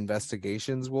what all the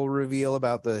investigations will reveal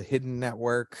about the hidden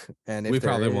network. And if we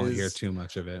probably won't hear too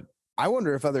much of it. I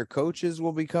wonder if other coaches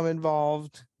will become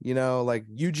involved. You know, like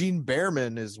Eugene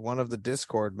Behrman is one of the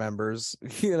Discord members,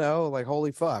 you know, like,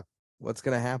 holy fuck, what's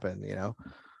going to happen, you know?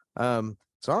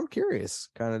 So I'm curious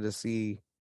kind of to see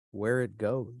where it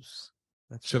goes.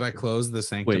 Should I close the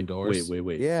sanctum doors?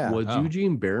 Wait. Yeah. Was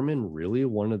Eugene Behrman really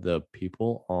one of the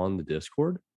people on the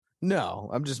Discord? No,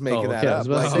 I'm just making that up.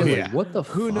 What the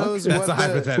who fuck? knows? That's a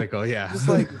hypothetical. Yeah. Just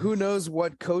like, who knows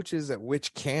what coaches at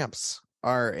which camps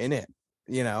are in it,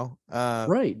 you know?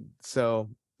 Right. So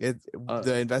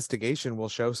the investigation will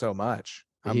show so much.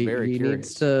 I'm very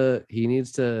curious. He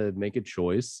needs to make a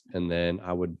choice. And then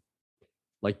I would,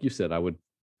 like you said, I would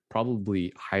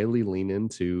probably highly lean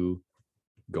into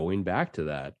going back to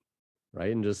that.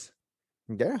 Right. And just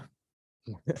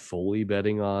fully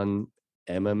betting on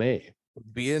MMA.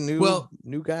 Be a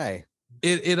new guy.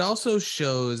 It also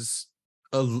shows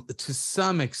to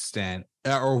some extent,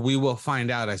 or we will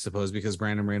find out, I suppose, because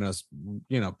Brandon Moreno's,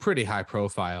 pretty high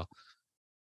profile.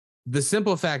 The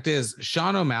simple fact is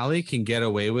Sean O'Malley can get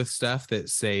away with stuff that,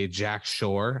 say, Jack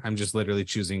Shore. I'm just literally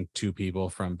choosing two people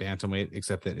from bantamweight,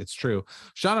 except that it's true.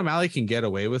 Sean O'Malley can get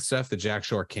away with stuff that Jack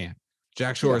Shore can't.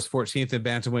 Jack Shore is 14th in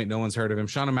bantamweight. No one's heard of him.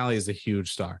 Sean O'Malley is a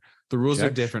huge star. The rules are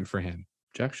different for him.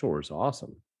 Jack Shore is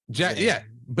awesome.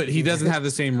 But he doesn't have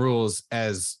the same rules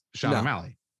as Sean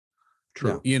O'Malley.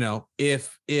 True.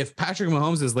 If Patrick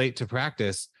Mahomes is late to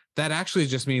practice, that actually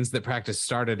just means that practice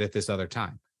started at this other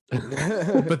time.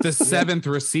 But the seventh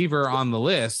receiver on the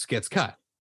list gets cut.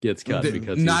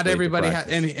 Because not everybody has.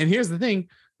 And here's the thing,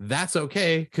 that's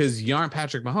okay because you aren't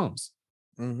Patrick Mahomes.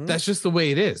 Mm-hmm. That's just the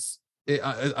way it is.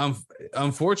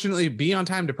 Unfortunately, be on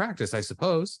time to practice, I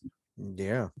suppose.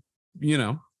 Yeah.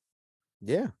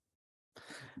 Yeah.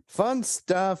 Fun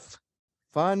stuff,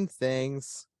 fun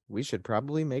things. We should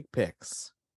probably make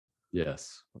picks.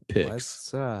 Yes,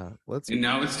 picks. Let's. And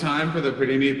now it's time for the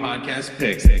Pretty Neat Podcast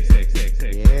picks.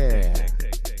 Yeah.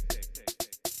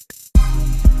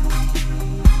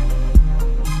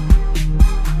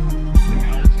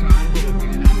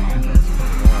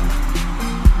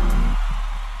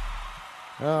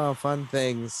 Oh, fun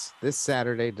things. This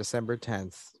Saturday, December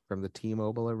 10th, from the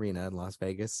T-Mobile Arena in Las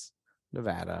Vegas,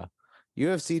 Nevada.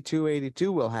 UFC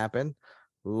 282 will happen.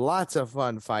 Lots of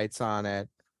fun fights on it.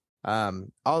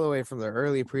 All the way from the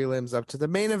early prelims up to the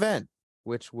main event,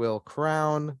 which will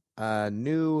crown a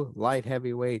new light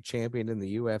heavyweight champion in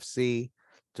the UFC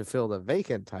to fill the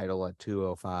vacant title at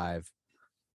 205.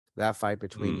 That fight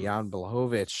between Jan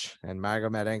Blachowicz and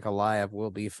Magomed Ankalaev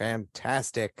will be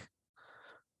fantastic.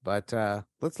 But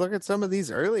let's look at some of these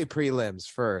early prelims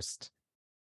first.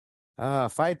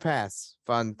 Fight Pass,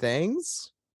 fun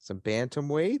things. Some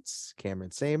bantamweights, Cameron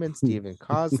Saman, Steven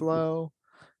Kozlow,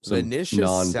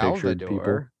 Vinicius Salvador.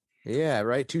 People. Yeah,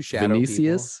 right. Two shadow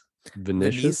people.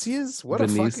 Vinicius? What a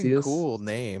fucking cool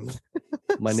name.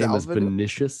 My name is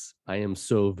Vinicius. I am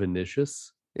so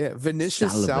Vinicius. Yeah,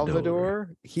 Vinicius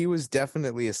Salvador. He was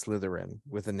definitely a Slytherin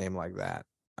with a name like that.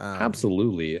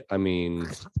 Absolutely. I mean,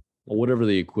 whatever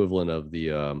the equivalent of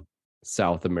the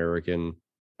South American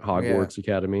Hogwarts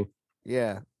Academy.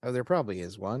 Yeah. Oh, there probably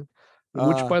is one.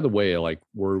 Which, by the way, like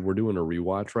we're doing a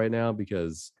rewatch right now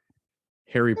because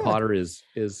Harry Potter is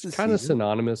kind of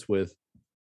synonymous with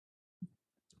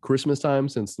Christmas time,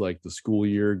 since like the school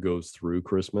year goes through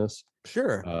Christmas.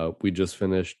 Sure. We just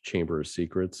finished Chamber of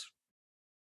Secrets.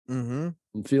 Mm-hmm.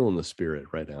 I'm feeling the spirit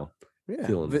right now. Yeah.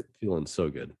 Feeling so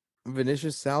good.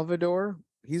 Vinicius Salvador.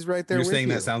 He's right there. You're with saying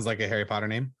you. That sounds like a Harry Potter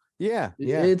name? Yeah.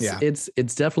 It's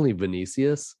definitely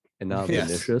Vinicius. And not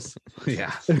Vinicius.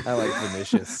 Yeah. I like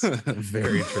Vinicius.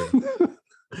 Very true.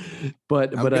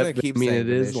 But I mean, it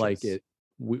Vinicius. Is like it.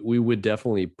 We would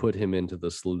definitely put him into the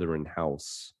Slytherin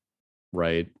house,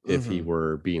 right? If he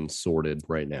were being sorted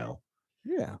right now.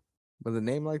 Yeah. With a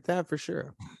name like that, for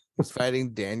sure. He's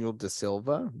fighting Daniel Da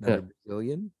Silva, another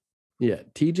Brazilian. Yeah,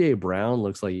 TJ Brown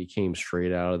looks like he came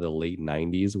straight out of the late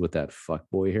 90s with that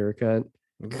fuckboy haircut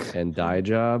and dye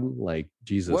job. Like,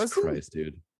 Jesus Christ,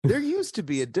 dude. There used to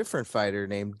be a different fighter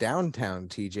named Downtown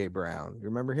TJ Brown. You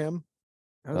remember him?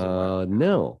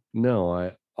 No.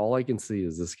 All I can see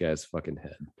is this guy's fucking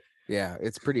head. Yeah,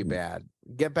 it's pretty bad.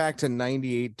 Get back to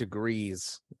 98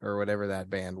 Degrees or whatever that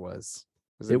band was.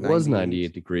 It was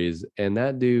 98 Degrees. And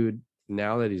that dude,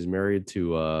 now that he's married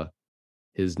to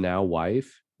his now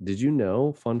wife, did you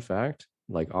know, fun fact,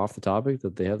 like off the topic,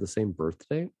 that they have the same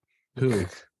birthday? Who? Nick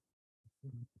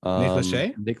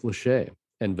Lachey? Nick Lachey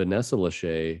and Vanessa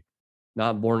Lachey,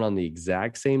 not born on the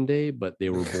exact same day, but they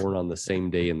were born on the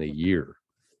same day in the year.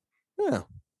 Yeah,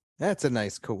 that's a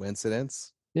nice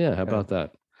coincidence. Yeah, how about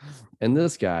that? And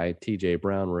this guy, TJ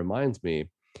Brown, reminds me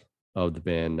of the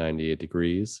band 98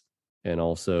 Degrees and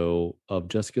also of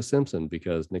Jessica Simpson,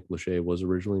 because Nick Lachey was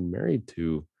originally married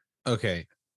to. Okay.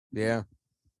 Yeah.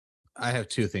 I have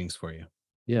two things for you.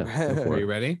 Yeah. Are you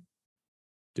ready?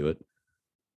 Do it.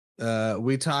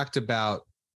 We talked about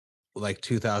like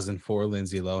 2004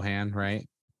 Lindsay Lohan, right?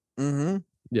 Mm-hmm.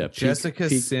 Yeah. Jessica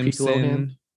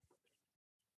Simpson.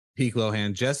 Peak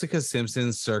Lohan. Jessica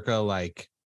Simpson circa like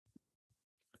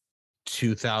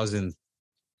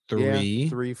 2003.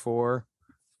 3-4.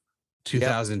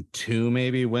 2002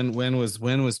 maybe. When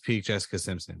was peak Jessica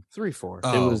Simpson?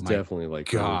 3-4. It was definitely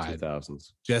like early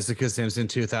 2000s. Jessica Simpson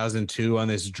 2002 on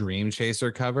this Dream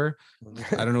Chaser cover.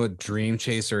 I don't know what Dream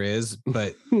Chaser is,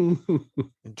 but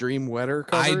Dream Wetter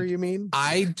cover, you mean?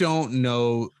 I don't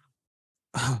know.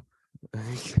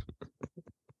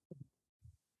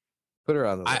 Put her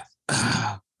on the list.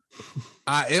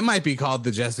 It might be called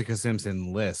the Jessica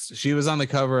Simpson list. She was on the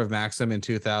cover of Maxim in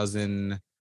 2000.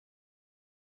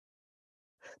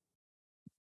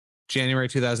 January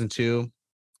 2002,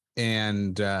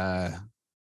 and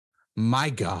my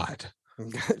God,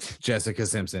 Jessica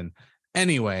Simpson.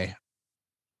 Anyway,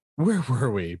 where were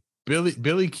we?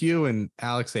 Billy Q and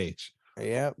Alex H.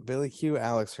 Yeah, Billy Q,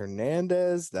 Alex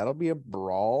Hernandez. That'll be a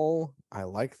brawl. I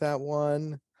like that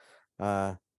one.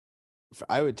 I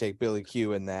would take Billy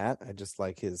Q in that. I just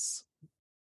like his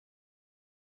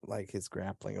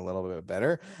grappling a little bit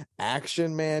better.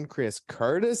 Action Man Chris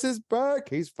Curtis is back.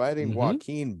 He's fighting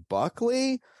Joaquin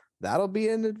Buckley. That'll be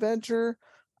an adventure.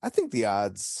 I think the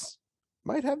odds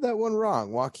might have that one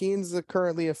wrong. Joaquin's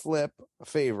currently a flip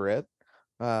favorite,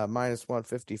 minus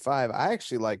 155. I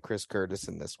actually like Chris Curtis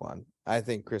in this one. I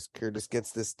think Chris Curtis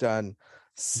gets this done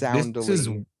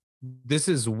soundly. This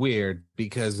is weird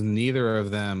because neither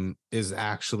of them is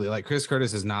actually, like, Chris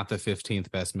Curtis is not the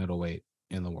 15th best middleweight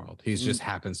in the world. He's just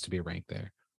happens to be ranked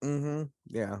there. Mm-hmm.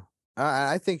 Yeah.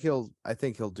 I think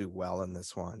he'll do well in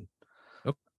this one.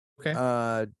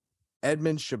 Okay.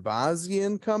 Edmund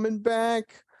Shabazian coming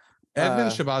back.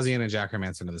 Edmund Shabazian and Jack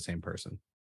Hermanson are the same person.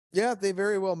 Yeah, they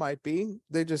very well might be.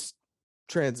 They just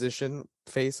transition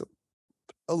face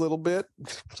a little bit.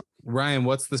 Ryan,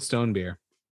 what's the Stone beer?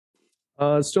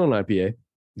 Stone IPA.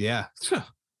 Yeah.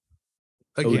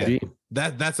 Again, OG.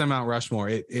 that's a Mount Rushmore.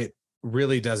 It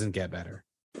really doesn't get better.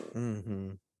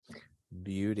 Mm-hmm.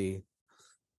 Beauty.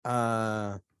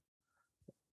 Paul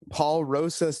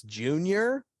Rosas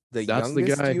Jr., that's the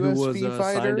guy who was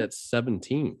signed at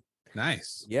 17.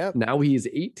 Nice. Yep. Now he's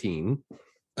 18.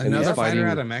 Another fighter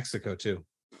out of Mexico too.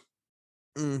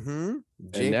 Mm-hmm.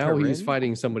 And now he's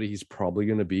fighting somebody he's probably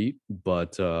going to beat.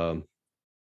 But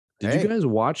did you guys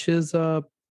watch his?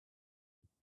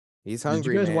 He's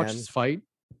hungry. Did you guys man. watch his fight?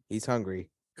 He's hungry.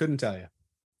 Couldn't tell you.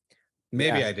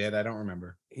 Maybe I did. I don't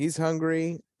remember. He's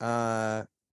hungry. And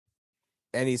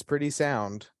he's pretty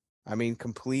sound. I mean,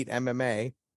 complete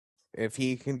MMA. If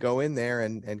he can go in there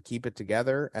and keep it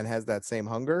together and has that same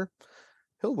hunger,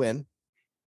 he'll win.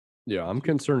 Yeah, I'm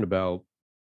concerned about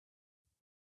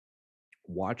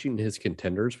watching his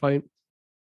contenders fight.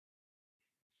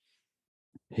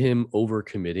 Him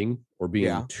overcommitting or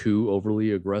being too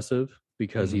overly aggressive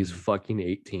because he's fucking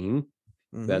 18.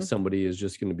 That somebody is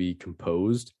just going to be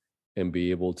composed and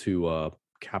be able to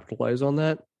capitalize on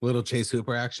that. Little Chase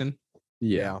Hooper action.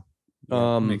 Yeah.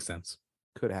 Makes sense.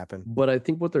 Could happen. But I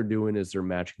think what they're doing is they're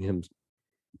matching him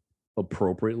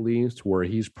appropriately to where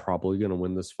he's probably going to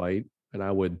win this fight. And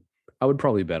I would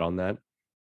probably bet on that.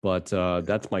 But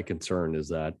that's my concern, is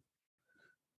that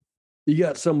you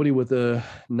got somebody with a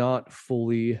not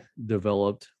fully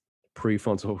developed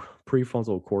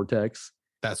prefrontal cortex.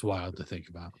 That's wild to think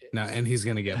about. Now, and he's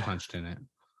going to get punched in it.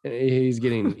 He's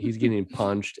getting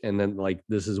punched, and then like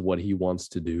this is what he wants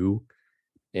to do,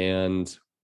 and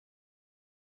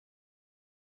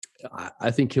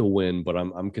I think he'll win, but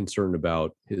I'm concerned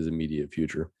about his immediate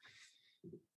future.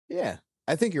 Yeah,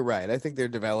 I think you're right. I think they're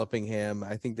developing him.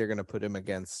 I think they're going to put him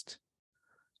against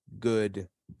good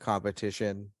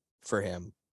competition for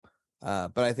him.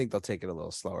 But I think they'll take it a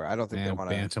little slower. I don't think they want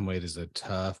to. Bantamweight is a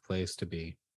tough place to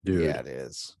be. Dude, yeah, it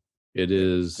is. It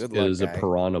is. Good It luck, is a guy.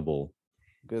 piranable.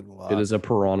 Good luck. It is a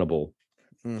piranable.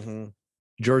 Mm-hmm.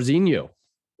 Jairzinho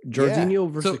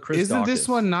versus Chris Isn't Daukaus. this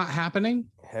one not happening?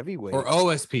 Heavyweight. Or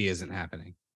OSP isn't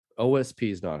happening?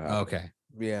 OSP is not happening. Okay.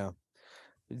 Yeah.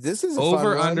 This is a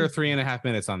over fun under one. 3.5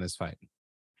 minutes on this fight.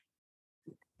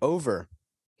 Over.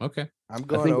 Okay. I'm I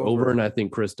going think over. and I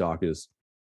think Chris Daukaus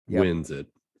wins it.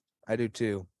 I do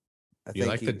too. You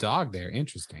like the dog there.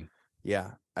 Interesting.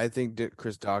 Yeah. I think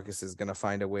Chris Daukaus is going to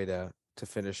find a way to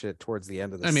finish it towards the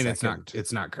end of the second.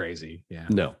 it's not crazy. Yeah.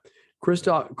 No. Chris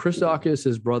Daukaus,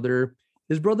 his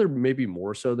brother maybe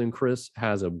more so than Chris,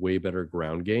 has a way better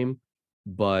ground game,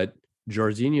 but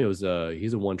Jairzinho's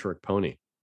he's a one-trick pony,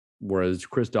 whereas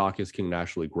Chris Daukaus can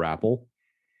actually grapple.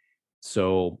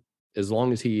 So as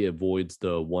long as he avoids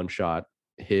the one-shot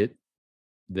hit,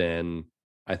 then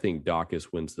I think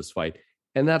Daukaus wins this fight.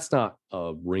 And that's not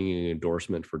a ringing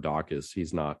endorsement for Daukaus.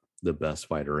 He's not the best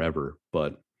fighter ever,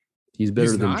 but he's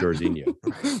better than Jairzinho.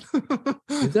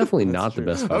 He's definitely not the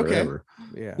best fighter ever.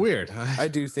 Yeah. Weird. I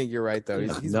do think you're right though.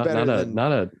 He's not, better than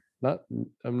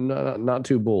I'm not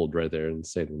too bold right there in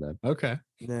stating that. Okay.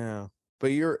 No.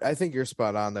 But I think you're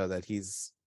spot on though that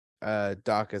he's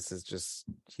Daukaus is just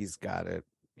he's got it.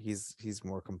 He's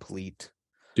more complete.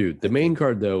 Dude, the main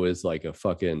card though is like a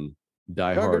fucking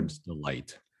diehard's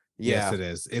delight. Yeah. Yes, it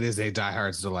is. It is a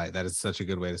diehard's delight. That is such a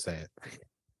good way to say it.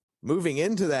 Moving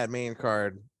into that main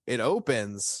card, it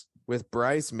opens with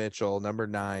Bryce Mitchell, number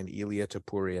 9, Ilia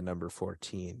Topuria, number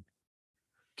 14.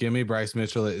 Give me Bryce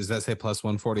Mitchell. Does that say plus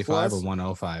 145 or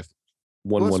 105?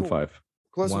 115.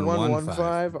 Plus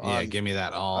 115. Yeah, give me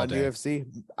that all on day. UFC.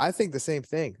 I think the same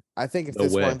thing. I think if No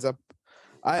this way. winds up,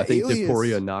 I think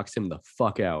Topuria knocks him the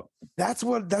fuck out. That's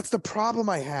the problem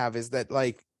I have is that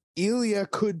like Ilia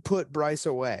could put Bryce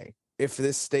away if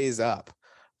this stays up,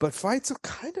 but fights will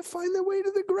kind of find their way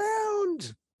to the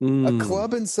ground. A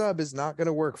club and sub is not going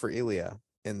to work for Ilia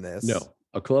in this. No,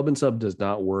 a club and sub does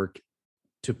not work.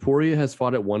 Topuria has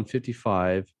fought at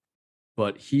 155,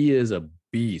 but he is a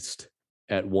beast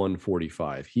at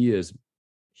 145. He is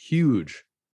huge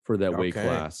for that weight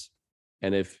class.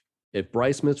 And if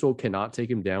Bryce Mitchell cannot take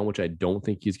him down, which I don't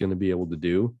think he's going to be able to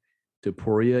do,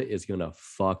 Topuria is going to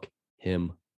fuck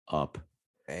him up.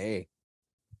 Hey,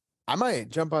 I might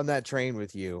jump on that train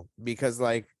with you because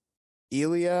like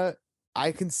Ilia,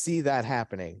 I can see that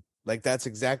happening. Like that's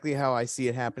exactly how I see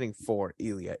it happening for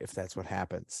Ilia if that's what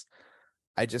happens.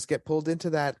 I just get pulled into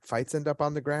that. Fights end up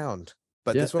on the ground,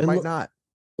 but this one might not.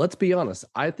 Let's be honest.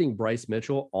 I think Bryce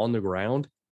Mitchell on the ground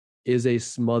is a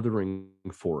smothering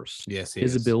force. Yes,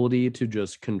 his ability to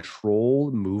just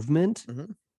control movement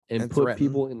and put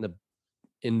people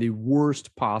in the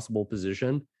worst possible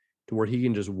position to where he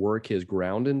can just work his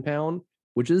ground and pound,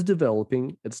 which is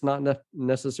developing. It's not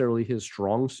necessarily his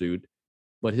strong suit,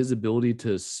 but his ability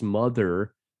to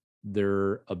smother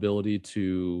their ability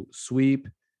to sweep,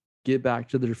 get back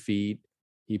to their feet.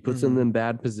 He puts them in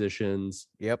bad positions.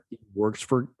 Yep. He works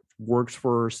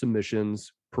for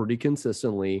submissions pretty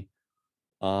consistently.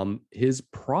 His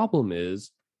problem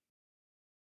is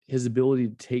his ability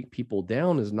to take people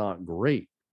down is not great.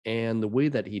 And the way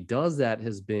that he does that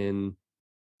has been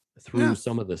through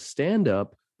some of the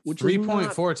stand-up, which 3.4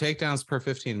 takedowns per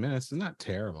 15 minutes. Isn't that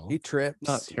terrible? He trips.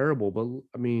 Not terrible, but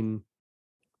I mean,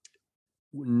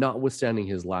 notwithstanding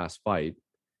his last fight,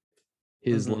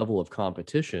 his level of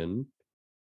competition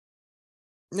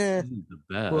isn't the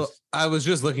best. Well, I was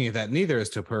just looking at that. Neither is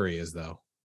Topuria's, though.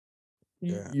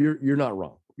 You're not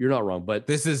wrong. You're not wrong. But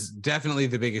this is definitely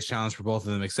the biggest challenge for both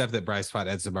of them, except that Bryce fought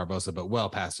Edson Barbosa, but well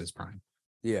past his prime.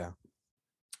 Yeah.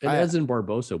 And Edson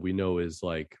Barbosa, we know, is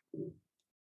like,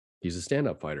 he's a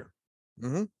stand-up fighter.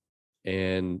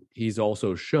 And he's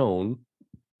also shown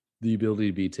the ability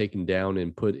to be taken down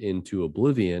and put into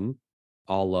oblivion,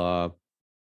 a la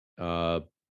God.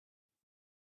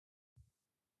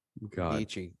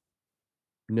 Gaethje.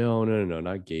 No,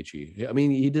 not Gaethje. I mean,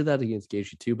 he did that against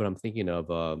Gaethje too, but I'm thinking of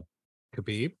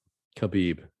Khabib.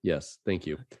 Khabib. Yes, thank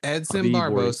you. Edson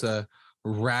Barbosa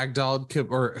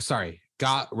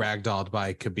got ragdolled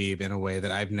by Khabib in a way that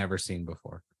I've never seen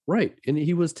before. Right. And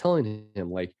he was telling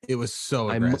him, like, it was so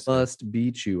aggressive. I must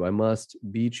beat you. I must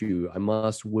beat you. I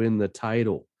must win the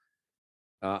title.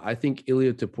 I think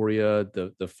Ilia Topuria,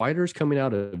 the fighters coming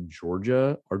out of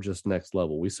Georgia are just next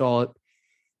level. We saw it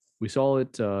We saw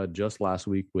it just last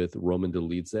week with Roman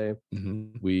Dolidze.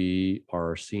 Mm-hmm. We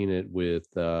are seeing it with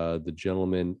the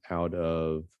gentleman out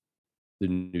of the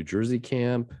New Jersey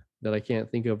camp that I can't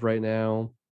think of right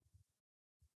now.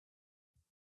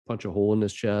 Punch a hole in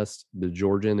his chest. The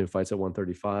Georgian who fights at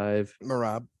 135.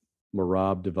 Merab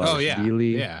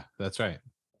Devashvili. Yeah, that's right.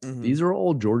 Mm-hmm. These are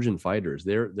all Georgian fighters.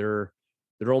 They're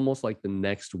almost like the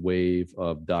next wave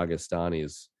of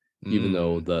Dagestanis, even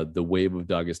though the wave of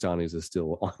Dagestanis is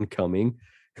still oncoming.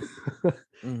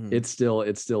 Mm-hmm. It's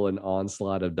still an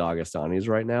onslaught of Dagestanis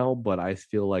right now, but I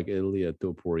feel like Ilia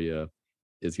Topuria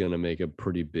is going to make a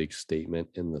pretty big statement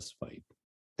in this fight.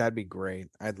 That'd be great.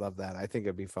 I'd love that. I think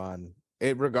it'd be fun.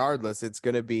 Regardless, it's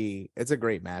a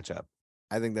great matchup.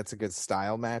 I think that's a good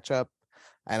style matchup,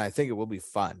 and I think it will be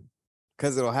fun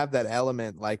because it'll have that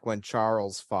element like when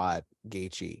Charles fought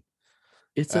Gaethje.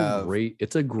 It's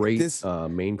a great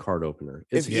main card opener.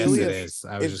 It is.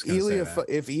 I was just going to say that.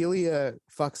 If Ilia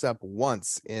fucks up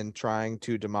once in trying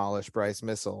to demolish Bryce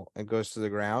Missile and goes to the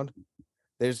ground,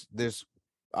 there's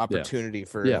opportunity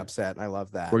for an upset, and I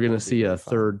love that. We're going to see a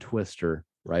third twister,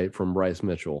 right, from Bryce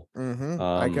Mitchell. Mm-hmm.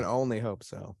 I can only hope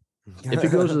so. If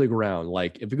it goes to the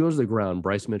ground,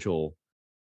 Bryce Mitchell,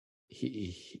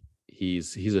 he's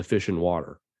a fish in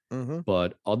water. Mm-hmm.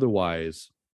 But otherwise,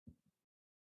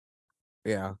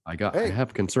 yeah, I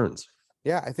have concerns.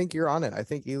 Yeah, I think you're on it. I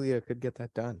think Ilia could get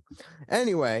that done.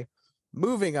 Anyway,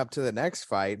 moving up to the next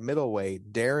fight,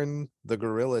 middleweight, Darren the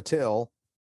Gorilla Till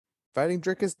fighting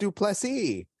Dricus du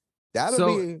Plessis.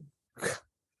 That'll be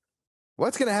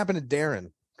what's going to happen to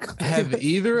Darren. Have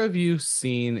either of you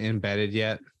seen Embedded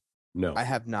yet? No, I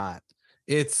have not.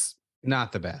 It's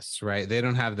not the best, right? They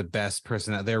don't have the best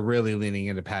personality. They're really leaning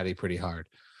into Patty pretty hard.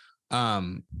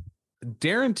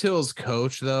 Darren Till's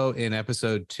coach, though, in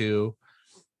episode 2,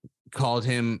 called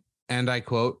him, and I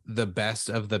quote, the best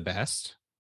of the best.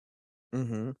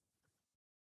 Mm-hmm.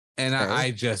 And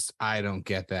okay. I don't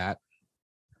get that.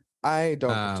 I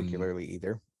don't particularly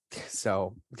either.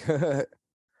 So I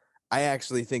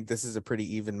actually think this is a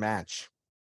pretty even match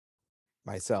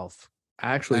myself.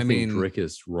 I think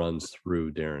Dricus runs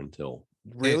through Darren Till.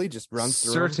 Really? Just runs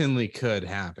through? Certainly could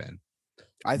happen.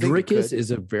 I think Dricus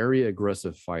is a very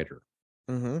aggressive fighter.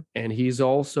 Mm-hmm. And he's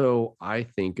also, I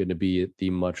think, going to be the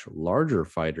much larger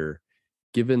fighter,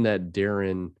 given that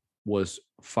Darren was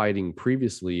fighting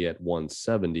previously at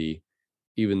 170,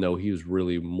 even though he was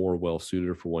really more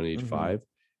well-suited for 185.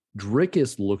 Mm-hmm.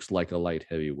 Dricus looks like a light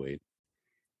heavyweight.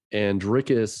 And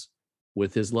Dricus,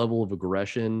 with his level of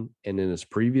aggression and in his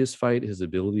previous fight, his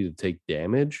ability to take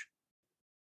damage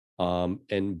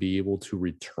and be able to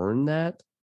return that,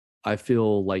 I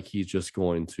feel like he's just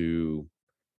going to...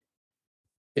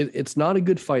 It's not a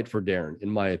good fight for Darren, in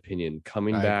my opinion,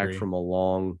 coming back from a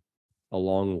long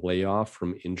layoff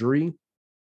from injury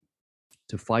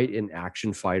to fight an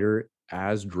action fighter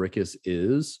as Dricus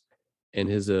is, and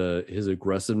his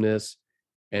aggressiveness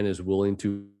and is willing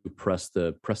to press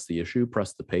the issue,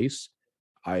 press the pace.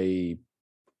 I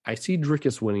see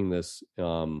Dricus winning this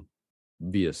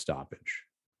via stoppage.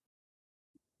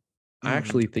 I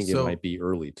actually think it might be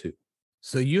early too.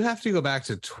 So you have to go back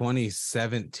to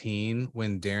 2017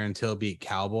 when Darren Till beat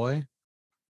Cowboy,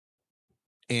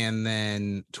 and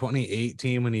then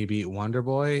 2018 when he beat Wonder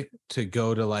Boy to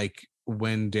go to like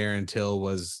when Darren Till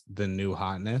was the new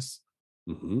hotness.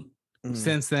 Mm-hmm. Mm-hmm.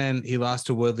 Since then, he lost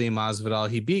to Woodley Masvidal.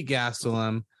 He beat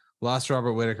Gastelum, lost to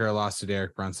Robert Whittaker, lost to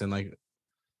Derek Brunson. Like,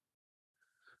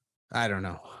 I don't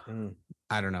know.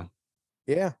 I don't know.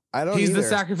 Yeah, I don't. He's either. the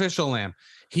sacrificial lamb.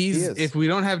 If we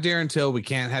don't have Darren Till, we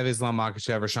can't have Islam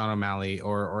Makhachev or Sean O'Malley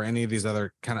or any of these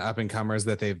other kind of up and comers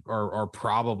that they've or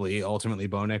probably ultimately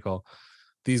Bo Nickel.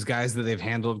 These guys that they've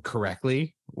handled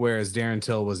correctly, whereas Darren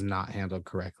Till was not handled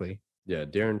correctly. Yeah,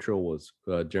 Darren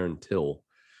Till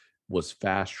was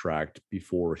fast tracked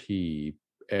before he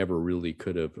ever really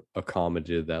could have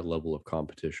accommodated that level of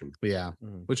competition. Yeah,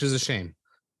 which is a shame.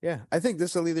 Yeah, I think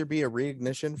this will either be a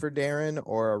reignition for Darren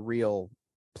or a real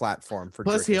platform for.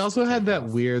 Plus, he also had that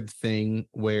weird thing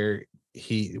where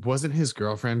he wasn't his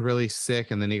girlfriend really sick,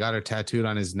 and then he got her tattooed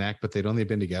on his neck, but they'd only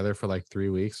been together for like 3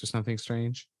 weeks or something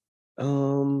strange.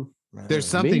 There's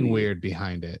something weird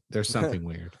behind it. There's something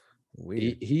weird.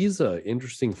 He's an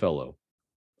interesting fellow.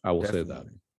 I will say that.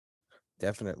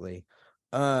 Definitely.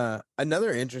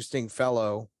 Another interesting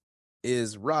fellow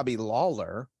is Robbie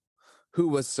Lawler, who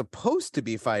was supposed to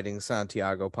be fighting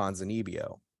Santiago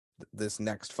Ponzinibbio, this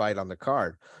next fight on the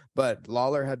card. But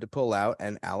Lawler had to pull out,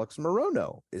 and Alex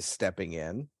Morono is stepping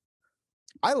in.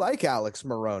 I like Alex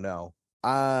Morono.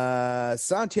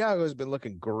 Santiago's been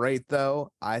looking great,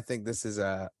 though. I think this is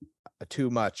a too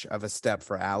much of a step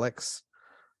for Alex.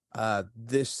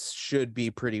 This should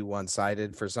be pretty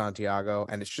one-sided for Santiago,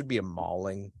 and it should be a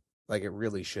mauling. Like, it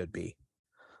really should be.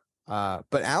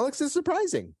 But Alex is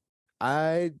surprising.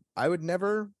 I would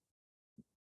never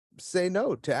say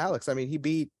no to Alex. I mean, he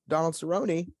beat Donald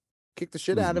Cerrone, kicked the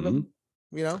shit out of him.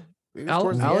 You know,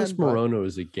 Alex Morono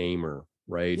is a gamer,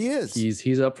 right? He is.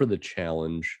 He's up for the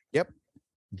challenge. Yep.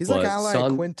 He's like Ally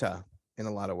Quinta in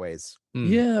a lot of ways.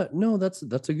 Yeah, no, that's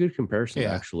a good comparison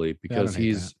actually, because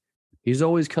he's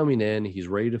always coming in. He's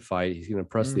ready to fight. He's going to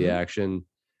press the action.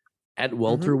 At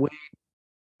welterweight,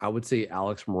 I would say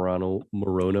Alex Morono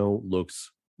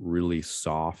looks really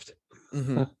soft.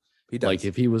 He does. Like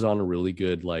if he was on a really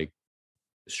good like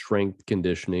strength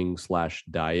conditioning /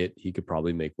 diet, he could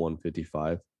probably make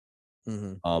 155.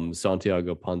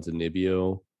 Santiago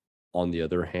Ponzinibbio, on the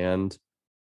other hand,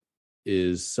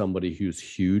 is somebody who's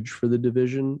huge for the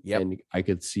division, and I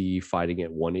could see fighting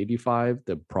at 185.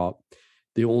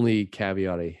 The only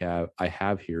caveat I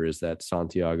have here is that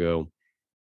Santiago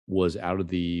was out of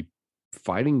the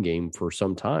fighting game for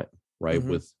some time, right,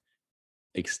 with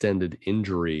extended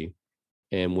injury,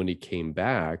 and when he came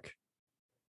back,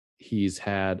 he's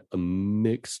had a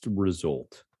mixed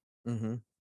result. Yeah,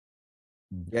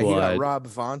 he got Rob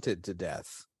Fonted to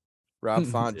death. Rob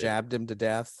Font jabbed him to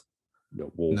death. No,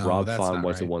 Rob Font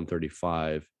was at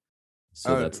 135,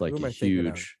 so that's like a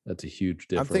huge difference.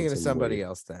 I'm thinking of somebody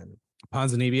else then.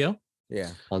 Ponzinibbio?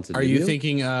 Yeah. Are you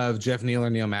thinking of Jeff Neal or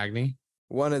Neil Magny?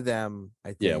 One of them, I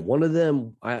think. Yeah, one of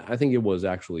them. I think it was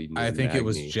actually Neil Magny. It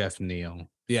was Jeff Neal.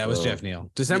 Yeah, it was Jeff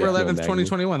Neal. December 11th,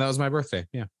 2021. That was my birthday.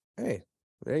 Yeah. Hey.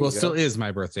 Well, still is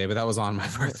my birthday, but that was on my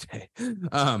birthday.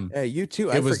 Hey, you too.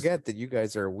 I forget that you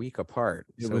guys are a week apart.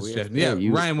 It was Jeff. Yeah,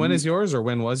 Ryan, when is yours, or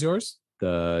when was yours?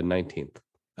 The 19th.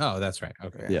 Oh, that's right.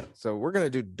 Okay. Yeah. So we're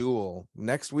gonna do dual.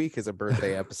 Next week is a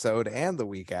birthday episode, and the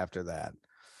week after that.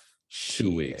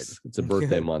 2 weeks. It's a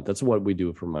birthday month. That's what we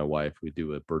do for my wife. We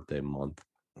do a birthday month.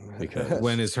 Because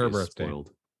when is her birthday?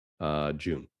 Spoiled.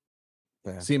 June.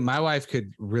 Yeah. See, my wife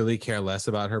could really care less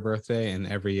about her birthday, and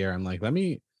every year I'm like,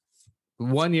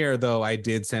 one year though, I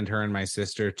did send her and my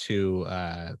sister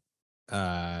to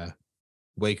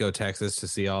Waco, Texas to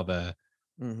see all the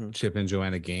Chip and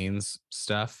Joanna Gaines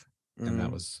stuff. And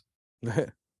that was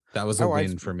a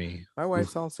win for me. My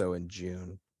wife's also in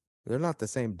June. They're not the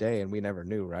same day, and we never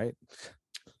knew, right?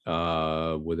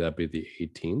 Would that be the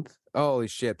 18th? Holy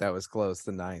shit, that was close.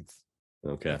 The 9th.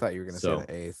 Okay. I thought you were gonna say the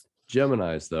 8th.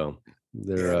 Geminis, though,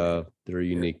 they're a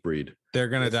unique breed. They're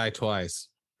gonna die twice.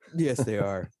 Yes, they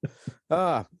are.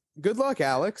 Good luck,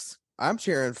 Alex. I'm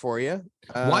cheering for you.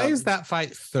 Why is that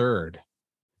fight third?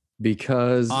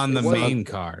 Because on the main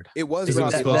card, it was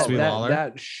supposed to be Lawler.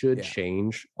 That should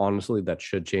change. Honestly, that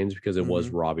should change because it was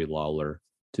Robbie Lawler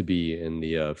to be in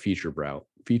the feature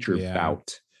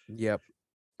bout. Yep.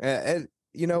 And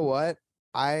you know what?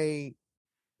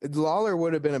 Lawler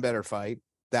would have been a better fight.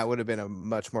 That would have been a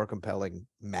much more compelling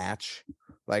match,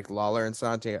 like Lawler and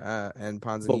Santiago and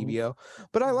Ponzinibbio.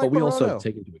 But I like. But we Morono. also have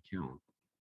to take into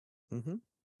account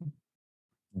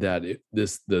that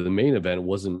the main event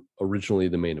wasn't originally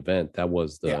the main event. That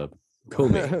was the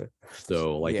co-main.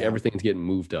 So everything's getting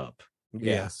moved up.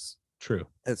 Yes, true.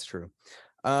 That's true.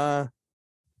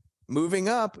 Moving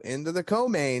up into the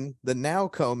co-main, the now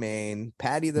co-main,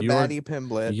 Paddy the Batty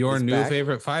Pimblett. Your new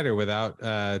favorite fighter without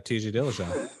TJ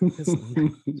Dillashaw.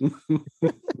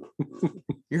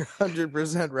 You're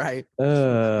 100% right.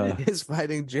 Is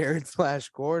fighting Jared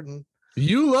 /Gordon.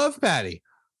 You love Paddy.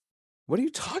 What are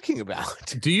you talking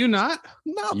about? Do you not?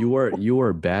 No. You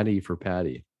are Batty for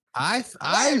Paddy. I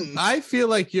feel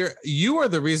like you are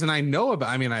the reason I know about.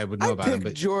 I mean, I would know about him,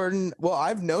 but Jordan. Well,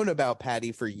 I've known about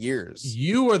Paddy for years.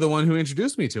 You are the one who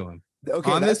introduced me to him.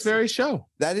 Okay, on this very show.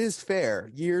 That is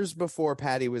fair. Years before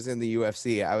Paddy was in the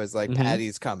UFC, I was like,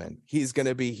 Paddy's coming. He's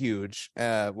gonna be huge.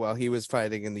 Well, he was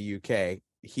fighting in the UK.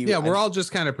 We're all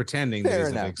just kind of pretending that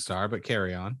he's a big star, but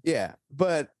carry on. Yeah,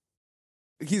 but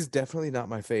he's definitely not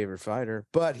my favorite fighter,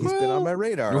 but he's been on my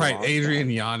radar. Right, Adrian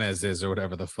Yanez is, or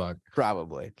whatever the fuck.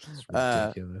 Probably. It's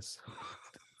ridiculous.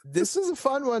 This is a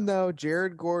fun one though.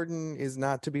 Jared Gordon is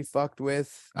not to be fucked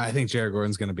with. I think Jared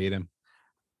Gordon's gonna beat him.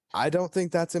 I don't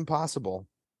think that's impossible.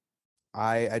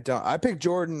 I don't. I picked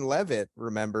Jordan Levitt,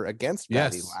 remember, against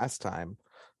Paddy last time.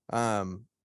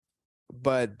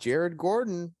 But Jared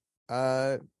Gordon,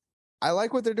 I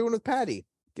like what they're doing with Paddy,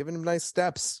 giving him nice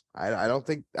steps. I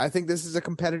think this is a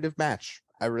competitive match.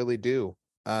 I really do.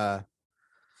 I'm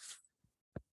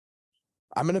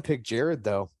gonna pick Jared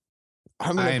though.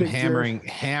 I am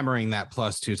hammering that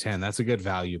plus 210. That's a good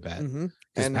value bet.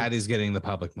 Because Paddy's getting the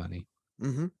public money.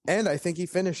 And I think he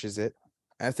finishes it.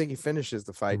 I think he finishes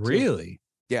the fight. Really? Too.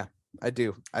 Yeah. I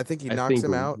do. I think he knocks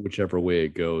him out. Whichever way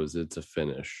it goes, it's a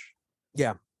finish.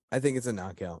 Yeah, I think it's a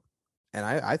knockout. And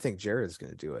I think Jared's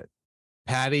going to do it.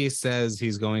 Patty says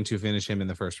he's going to finish him in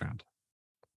the first round.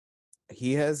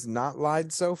 He has not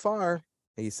lied so far.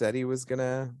 He said he was going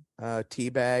to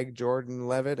teabag Jordan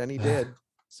Levitt, and he did.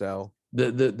 So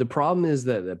the problem is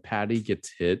that Patty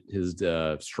gets hit. His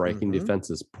striking defense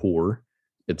is poor.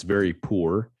 It's very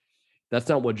poor. That's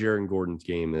not what Jared Gordon's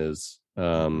game is.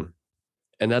 And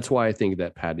that's why I think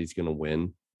that Patty's going to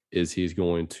win. Is he's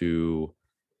going to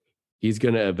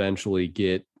eventually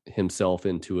get himself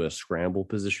into a scramble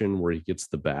position where he gets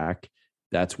the back.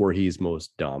 That's where he's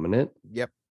most dominant. Yep.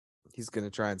 He's going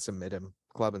to try and submit him,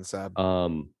 club and sub.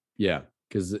 Yeah,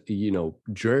 because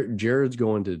Jared's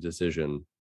going to decision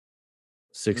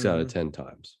 6 out of 10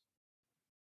 times.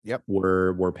 Yep.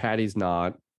 Where Patty's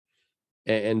not,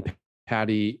 and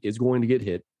Patty is going to get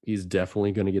hit. He's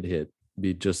definitely going to get hit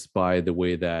just by the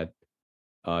way that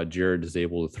Jared is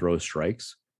able to throw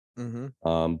strikes.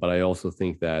 But I also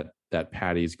think that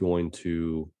Patty's going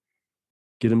to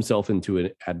get himself into an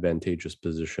advantageous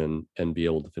position and be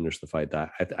able to finish the fight.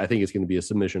 That I think it's going to be a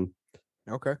submission.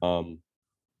 Okay.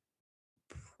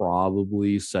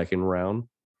 Probably second round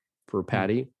for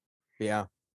Patty. Yeah,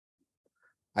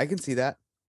 I can see that.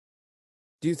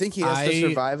 Do you think he has to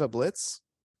survive a blitz?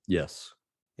 Yes.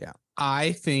 Yeah.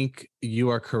 I think you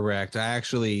are correct. I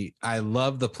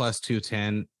love the plus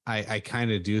 210. I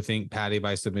kind of do think Patty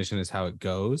by submission is how it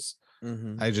goes.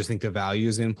 I just think the value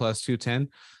is in plus 210.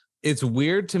 It's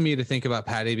weird to me to think about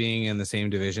Patty being in the same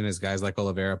division as guys like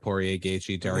Oliveira, Poirier,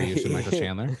 Gaethje, Dariush, and Michael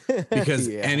Chandler, because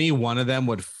any one of them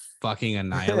would fucking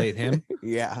annihilate him.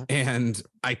 Yeah. And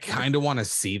I kind of want to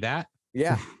see that.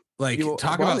 Yeah. Like,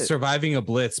 talk about surviving a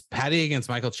blitz. Patty against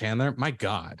Michael Chandler. My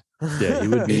God. Yeah, he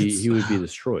would be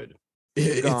destroyed.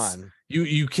 Gone.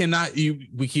 You cannot.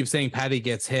 We keep saying Patty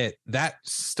gets hit. That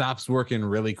stops working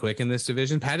really quick in this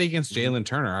division. Patty against Jalen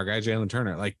Turner, our guy Jalen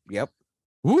Turner. Like, yep.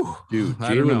 Woo, dude,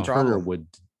 Jalen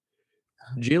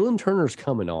Turner's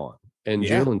coming on, and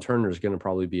Jalen Turner is going to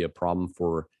probably be a problem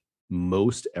for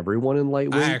most everyone in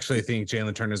lightweight. I actually think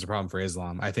Jalen Turner is a problem for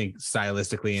Islam. I think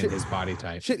stylistically in his body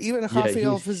type. Even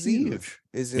Rafael Fiziev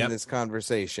is in this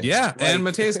conversation. Yeah, and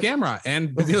Mateus Gamrot and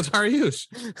Beneil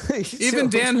Dariush. Even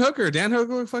Dan Hooker. Dan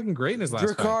Hooker looked fucking great in his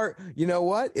last fight. You know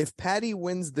what? If Patty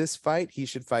wins this fight, he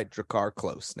should fight Drakkar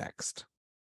Close next.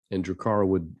 And Drakkar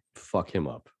would fuck him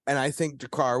up. And I think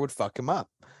Drakkar would fuck him up.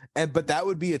 But that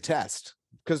would be a test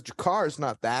because Drakkar is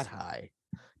not that high.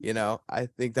 I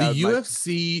think that the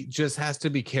UFC just has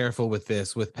to be careful with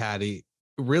this with Patty.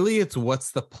 Really, it's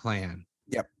what's the plan?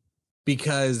 Yep.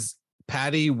 Because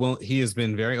Patty he has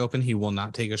been very open. He will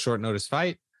not take a short notice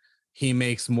fight. He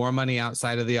makes more money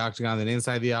outside of the octagon than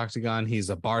inside the octagon. He's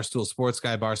a Barstool sports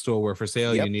guy. Barstool, we're for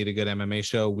sale. Yep. You need a good MMA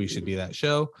show. We should be that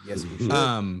show. Yes, we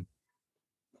should.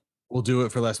 We'll do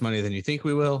it for less money than you think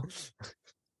we will.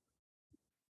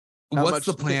 What's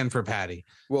the plan for Patty?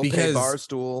 We'll pay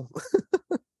Barstool.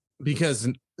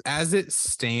 Because as it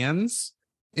stands,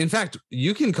 in fact,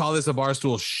 you can call this a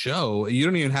Barstool show. You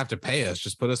don't even have to pay us.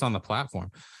 Just put us on the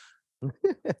platform.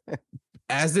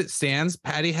 As it stands,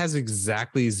 Patty has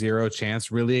exactly zero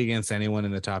chance really against anyone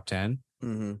in the top 10.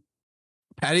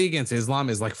 Patty against Islam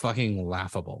is like fucking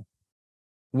laughable.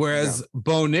 Whereas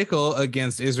Bo Nickel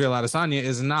against Israel Adesanya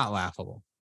is not laughable.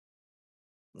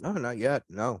 No, not yet.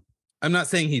 No. I'm not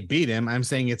saying he'd beat him. I'm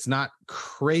saying it's not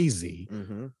crazy.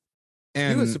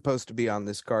 And he was supposed to be on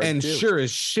this card. And too. Sure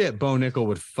as shit, Bo Nickel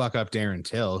would fuck up Darren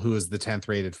Till, who is the 10th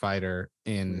rated fighter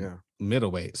in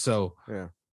middleweight. So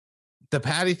the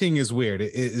Patty thing is weird.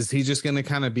 Is he just going to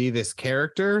kind of be this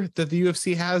character that the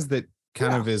UFC has that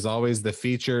kind of is always the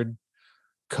featured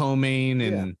co-main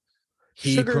and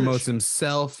he promotes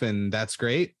himself and that's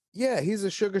great? Yeah, he's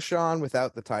a Sugar Sean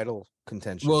without the title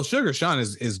contention. Well, Sugar Sean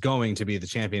is going to be the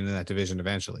champion in that division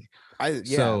eventually.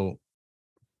 So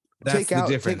that's the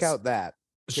difference. Take out that.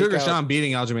 Sugar Sean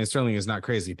beating Aljamain Sterling is not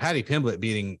crazy. Patty Pimblett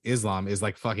beating Islam is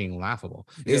like fucking laughable.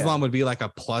 Islam would be like a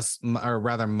plus or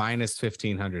rather minus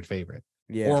 1,500 favorite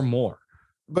or more.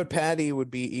 But Patty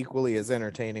would be equally as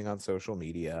entertaining on social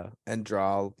media and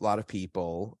draw a lot of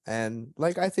people. And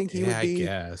like, I think he would be. I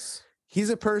guess. He's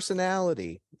a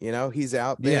personality, he's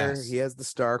out there. Yes. He has the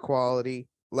star quality.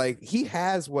 Like he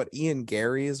has what Ian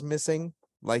Gary is missing.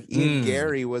 Like Ian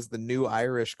Gary was the new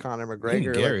Irish Conor McGregor.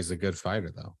 Ian Gary's a good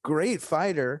fighter though. Great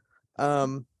fighter.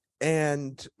 But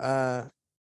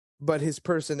his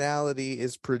personality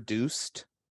is produced.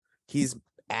 He's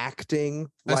acting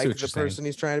like the person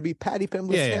he's trying to be. Patty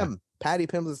Pimblett's him. Patty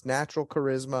Pimblett's natural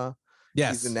charisma.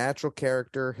 Yes. He's a natural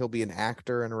character. He'll be an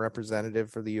actor and a representative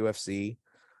for the UFC.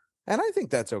 And I think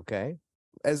that's okay.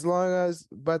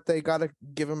 but they got to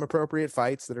give him appropriate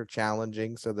fights that are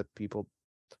challenging so that people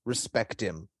respect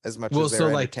him as much as they're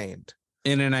entertained.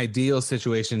 In an ideal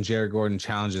situation, Jared Gordon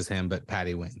challenges him, but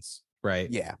Patty wins, right?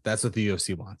 Yeah. That's what the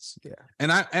UFC wants. Yeah.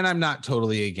 And I'm not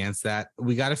totally against that.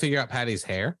 We got to figure out Patty's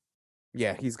hair.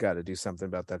 Yeah, he's got to do something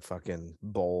about that fucking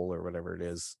bowl or whatever it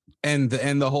is. And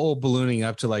the whole ballooning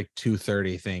up to like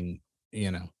 230 thing,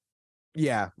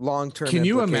 Yeah, long-term Can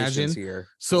you implications imagine? here.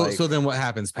 So then what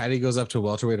happens? Patty goes up to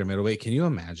welterweight or middleweight. Can you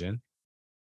imagine?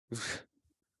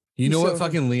 You know what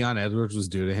fucking Leon Edwards was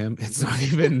due to him? It's not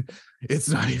even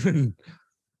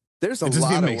There's a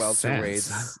lot of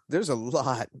welterweights. There's a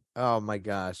lot. Oh my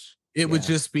gosh. It would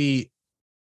just be,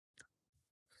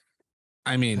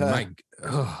 I mean,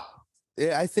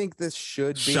 yeah, I think this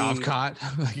should be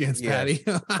Shavkat against Patty.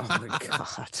 Oh my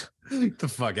god. Get the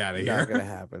fuck out of here. Not gonna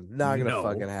happen. Not gonna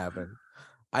fucking happen.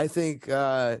 I think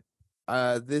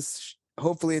this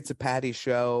hopefully it's a Patty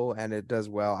show and it does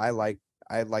well. I like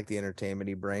the entertainment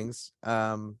he brings.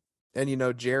 And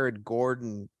Jared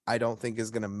Gordon, I don't think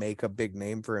is gonna make a big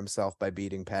name for himself by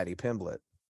beating Patty Pimblett.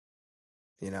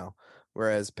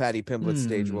 Whereas Patty Pimblett's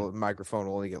microphone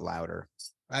will only get louder.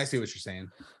 I see what you're saying.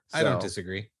 I don't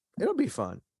disagree. It'll be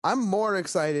fun. I'm more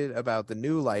excited about the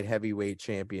new light heavyweight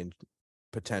champion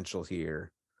potential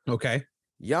here. Okay.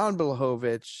 Jan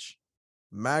Blachowicz,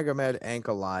 Magomed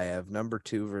Ankalaev, number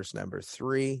 2 versus number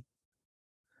 3,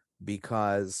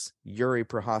 because Yuri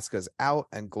Prohaska's out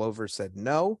and Glover said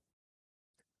no.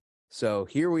 So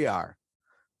here we are.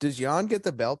 Does Jan get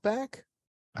the belt back?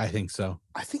 I think so.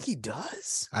 I think he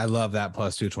does. I love that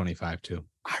plus 225 too.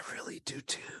 I really do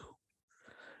too.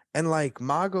 And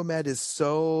Magomed is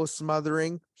so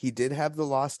smothering. He did have the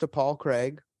loss to Paul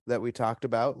Craig that we talked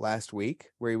about last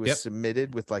week, where he was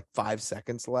submitted with 5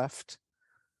 seconds left.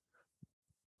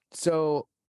 So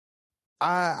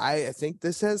I think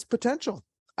this has potential.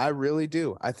 I really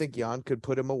do. I think Jan could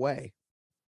put him away.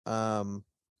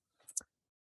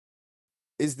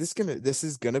 This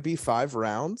is gonna be 5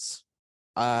 rounds.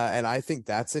 And I think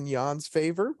that's in Jan's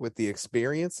favor with the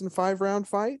experience in 5-round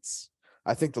fights.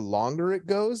 I think the longer it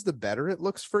goes, the better it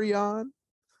looks for Jan.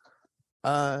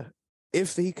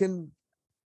 If he can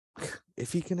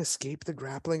escape the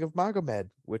grappling of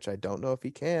Magomed, which I don't know if he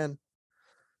can.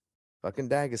 Fucking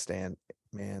Dagestan,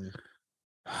 man.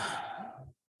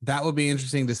 That would be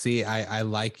interesting to see. I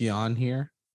like Jan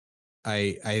here.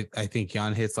 I think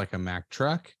Jan hits like a Mack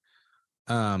truck.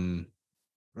 Ankalaev,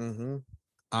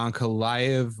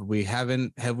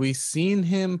 have we seen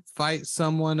him fight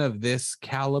someone of this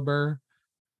caliber?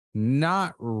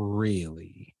 Not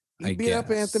really. He beat up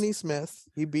Anthony Smith.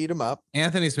 He beat him up.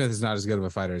 Anthony Smith is not as good of a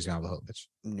fighter as Jan Blachowicz.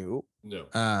 No.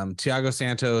 Thiago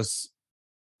Santos,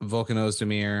 Volkan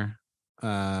Ozdemir,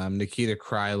 Nikita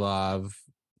Krylov,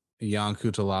 Jan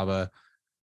Kutalaba,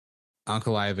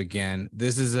 Ankalaev again.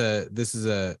 This is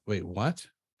a wait, what?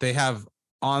 They have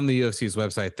on the UFC's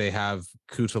website, they have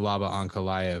Kutalaba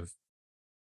Ankalaev,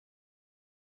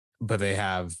 but they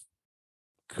have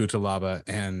Kutalaba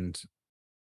and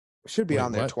should be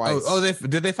on there twice.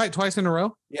 Did they fight twice in a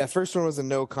row? Yeah, first one was a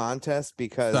no contest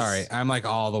because sorry, I'm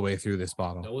all the way through this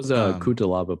bottle. That was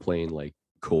Kutalaba playing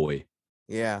coy.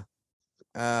 Yeah.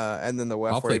 And then the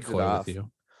ref waved it off. With you.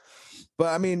 But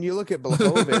I mean, you look at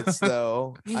Blachowicz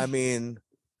though. I mean,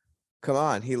 come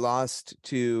on, he lost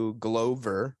to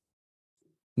Glover.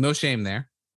 No shame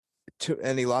there.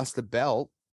 And he lost the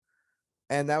belt.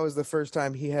 And that was the first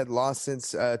time he had lost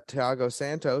since Thiago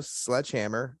Santos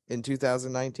Sledgehammer in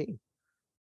 2019.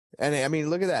 And I mean,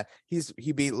 look at that.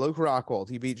 He beat Luke Rockhold.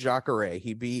 He beat Jacare.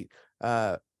 He beat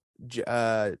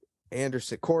Anderson,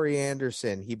 Corey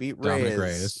Anderson. He beat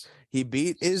Reyes. He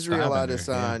beat Israel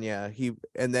Adesanya. Yeah.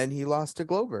 And then he lost to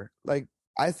Glover. I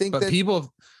think that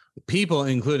people,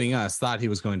 including us, thought he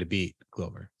was going to beat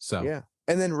Glover. So yeah.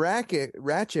 And then Rakic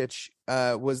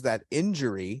was that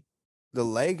injury. The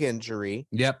leg injury.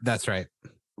 Yep, that's right.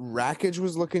 Rakic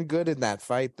was looking good in that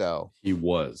fight, though. He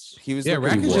was. Yeah,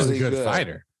 Rakic is a good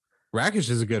fighter. Rakic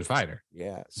is a good fighter.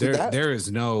 Yeah. So there is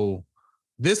no.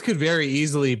 This could very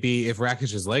easily be if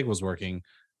Rakic's leg was working,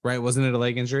 right? Wasn't it a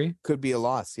leg injury? Could be a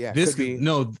loss. Yeah. This could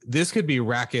be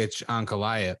Rakic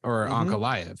Ankalaev or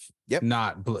Ankalaev. Yep.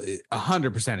 Not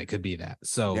 100%. It could be that.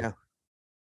 So yeah.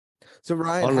 So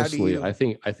Ryan, honestly, I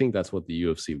think that's what the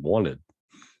UFC wanted.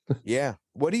 Yeah.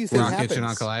 What do you think happens? And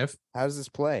Ankalaev? How does this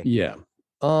play? Yeah.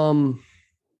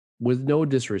 With no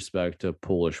disrespect to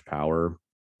Polish power,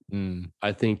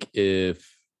 I think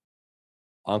if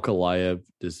Ankalaev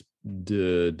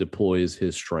deploys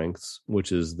his strengths,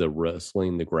 which is the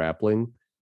wrestling, the grappling,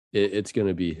 it's going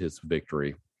to be his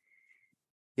victory.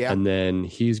 Yeah. And then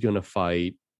he's going to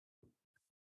fight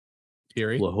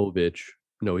Blachowicz.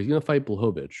 No, he's going to fight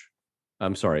Blachowicz.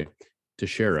 I'm sorry,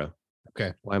 Teixeira.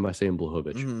 Okay. Why am I saying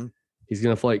Blachowicz? Mm-hmm. He's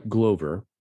going to fight Glover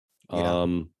Yeah.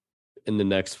 in the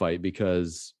next fight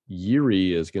because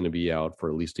Yuri is going to be out for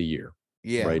at least a year.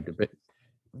 Yeah. Right.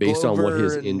 Based on what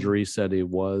his Glover injury said it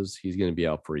was, he's going to be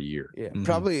out for a year. Yeah.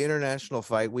 Probably International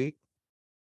Fight Week.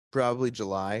 Probably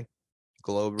July.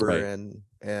 Glover Right.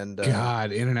 and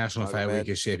God, International Fight Magomed. Week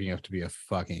is shaping up to be a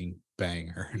fucking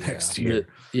banger next year.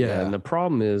 And the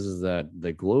problem is that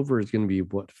the Glover is going to be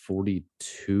what,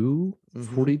 42,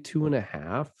 42 and a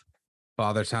half.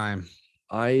 Father time.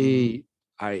 I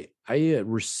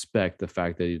respect the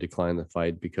fact that he declined the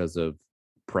fight because of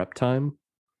prep time.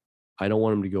 I don't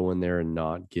want him to go in there and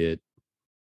not get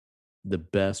the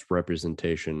best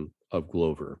representation of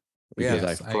Glover because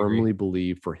I firmly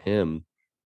believe for him,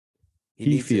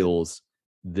 he feels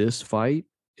this fight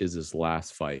is his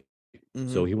last fight.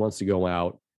 So he wants to go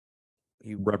out,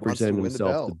 represent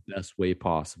himself the best way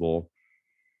possible.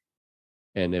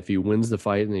 And if he wins the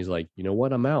fight and he's like, you know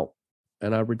what, I'm out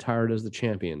and I retired as the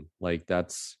champion. Like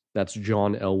that's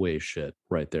John Elway shit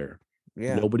right there.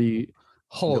 Yeah.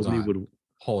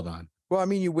 Hold on. Well, I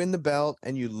mean, you win the belt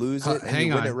and you lose it and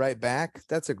you win it right back.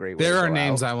 That's a great way. There are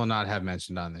names I will not have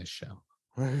mentioned on this show.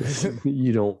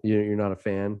 You're not a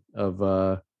fan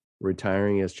of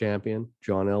retiring as champion,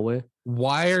 John Elway?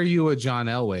 Why are you a John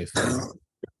Elway fan?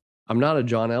 I'm not a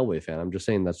John Elway fan. I'm just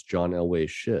saying that's John Elway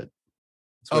shit.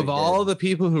 Of all the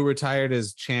people who retired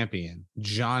as champion,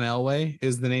 John Elway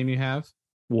is the name you have?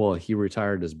 Well, he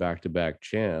retired as back-to-back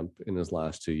champ in his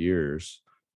last 2 years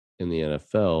in the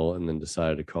NFL and then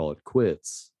decided to call it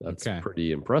quits. That's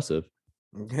pretty impressive.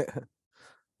 Yeah.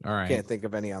 All right. Can't think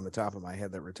of any on the top of my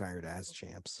head that retired as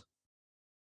champs.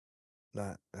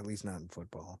 At least not in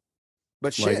football.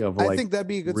 But shit, I think that'd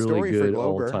be a good really story good for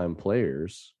Glover. All-time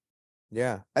players.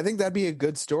 Yeah, I think that'd be a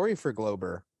good story for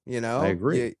Glover. You know, I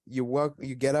agree.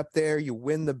 You get up there, you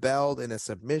win the belt in a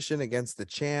submission against the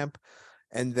champ,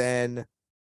 and then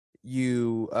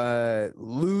you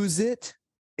lose it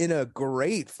in a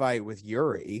great fight with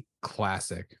Yuri.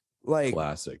 Classic.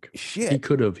 Shit. He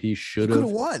could have. He should have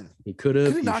won. He could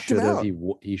have. He knocked him should have.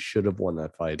 out. He should have won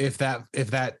that fight. If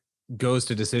that goes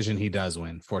to decision, he does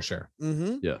win for sure.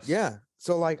 Yes. Yeah.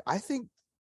 So I think,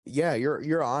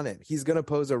 you're on it. He's gonna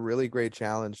pose a really great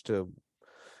challenge to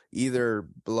either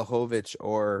Blachowicz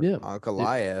or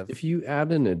Ankalaev. If you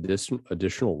add an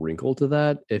additional wrinkle to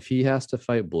that, if he has to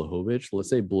fight Blachowicz,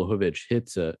 let's say Blachowicz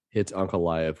hits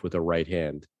Ankalaev with a right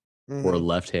hand or a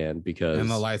left hand because and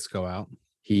the lights go out.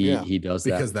 He does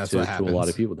that because that's to, what happens to a lot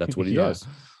of people. That's what he does.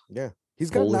 Yeah.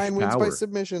 He's got Polish 9 wins by power.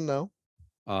 submission though.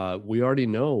 We already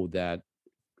know that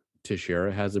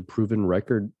Teixeira has a proven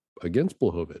record against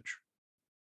Blachowicz.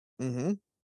 And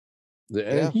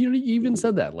he even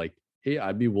said that, like, hey,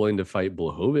 I'd be willing to fight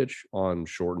Blachowicz on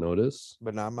short notice.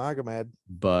 But not Magomed.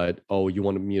 But, you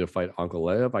wanted me to fight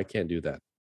Ankalaev? I can't do that.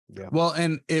 Yeah. Well,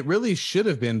 and it really should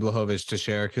have been Blachowicz to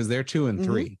share because they're 2 and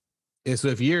 3. So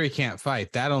if Yuri can't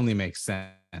fight, that only makes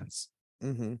sense.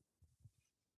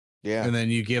 Yeah. And then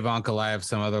you give Ankalaev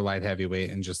some other light heavyweight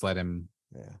and just let him.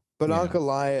 Yeah. But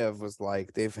Ankalaev was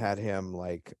they've had him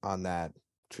on that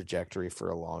trajectory for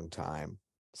a long time.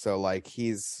 So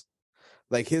his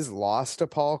loss to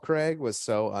Paul Craig was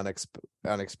so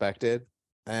unexpected.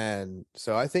 And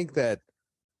so I think that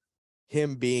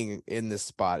him being in this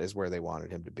spot is where they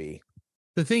wanted him to be.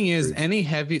 The thing is, any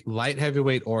light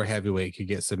heavyweight or heavyweight could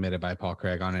get submitted by Paul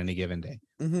Craig on any given day.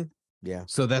 Yeah.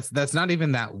 So that's not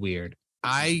even that weird.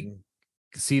 I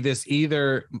see this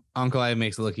either Ankalaev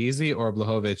makes it look easy or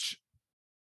Blachowicz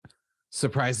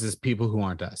surprises people who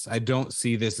aren't us. I don't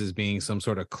see this as being some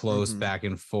sort of close back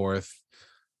and forth.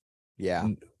 Yeah.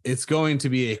 It's going to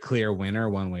be a clear winner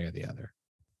one way or the other.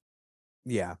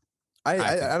 Yeah.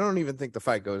 I don't even think the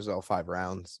fight goes all 5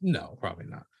 rounds. No, probably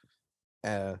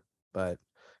not. But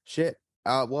shit.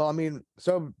 Well, I mean,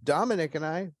 so Dominic and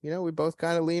I, we both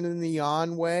kind of lean in the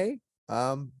Jan way.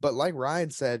 But like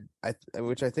Ryan said,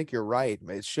 which I think you're right,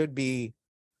 it should be,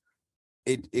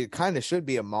 it kind of should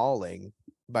be a mauling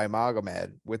by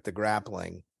Magomed with the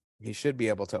grappling. He should be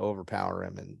able to overpower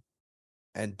him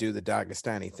and do the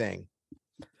Dagestani thing.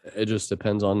 It just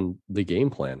depends on the game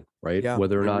plan, right? Yeah,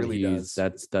 whether or not really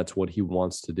that's what he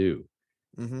wants to do.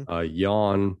 Mm-hmm.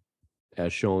 Jan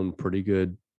has shown pretty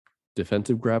good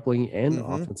defensive grappling and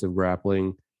offensive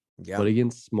grappling, but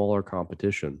against smaller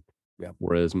competition. Yeah.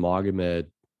 Whereas Magomed,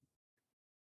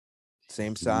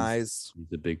 same size,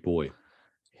 he's a big boy.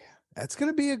 Yeah, that's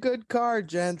gonna be a good card,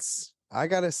 gents. I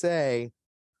gotta say,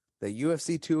 the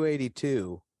UFC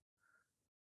 282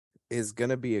 is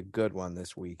gonna be a good one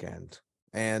this weekend.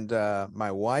 And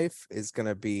my wife is going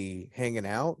to be hanging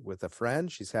out with a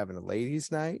friend. She's having a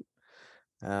ladies' night.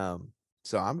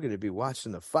 So I'm going to be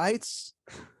watching the fights.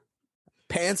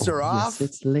 Pants are off. Yes,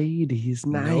 it's ladies'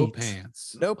 night. No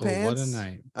pants. No pants. What a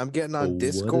night. I'm getting on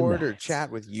Discord or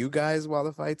chat with you guys while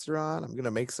the fights are on. I'm going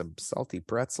to make some salty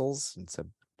pretzels and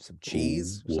some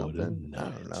cheese or something. I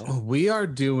don't know. We are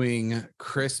doing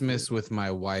Christmas with my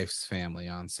wife's family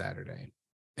on Saturday.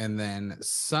 And then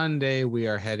Sunday, we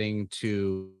are heading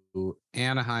to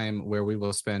Anaheim, where we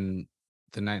will spend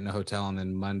the night in a hotel, and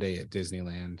then Monday at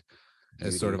Disneyland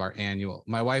as sort of our annual.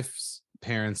 My wife's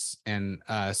parents and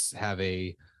us have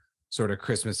a sort of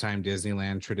Christmas time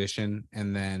Disneyland tradition.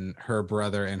 And then her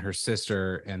brother and her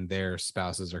sister and their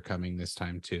spouses are coming this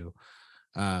time too.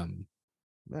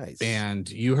 Nice. And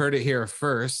you heard it here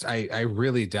first. I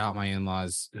really doubt my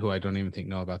in-laws, who I don't even think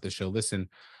know about the show, listen.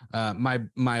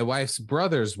 My wife's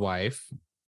brother's wife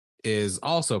is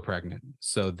also pregnant,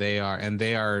 so they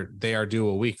are due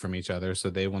a week from each other,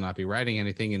 so they will not be writing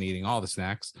anything and eating all the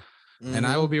snacks, and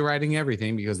I will be writing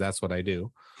everything because that's what I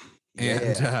do.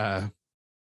 And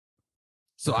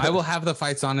so I will have the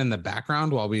fights on in the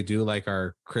background while we do like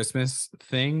our Christmas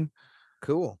thing.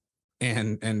 Cool.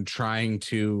 And trying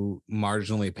to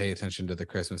marginally pay attention to the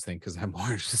Christmas thing because I'm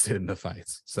more interested in the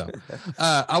fights. So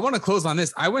I want to close on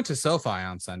this. I went to SoFi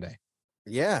on Sunday.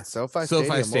 Yeah, SoFi Stadium.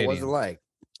 What was it like?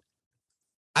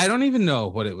 I don't even know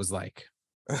what it was like.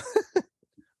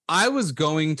 I was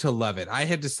going to love it. I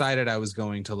had decided I was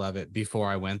going to love it before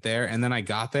I went there. And then I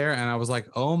got there and I was like,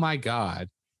 oh my God,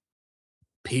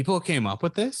 people came up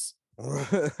with this?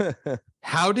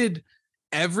 How did...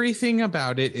 Everything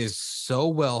about it is so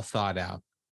well thought out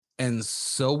and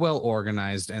so well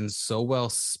organized and so well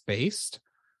spaced.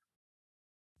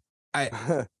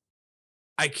 I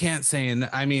can't say, and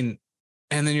I mean,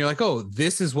 and then you're like, oh,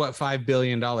 this is what $5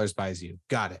 billion buys you.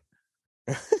 Got it.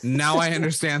 Now I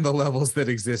understand the levels that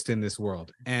exist in this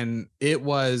world. And it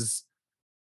was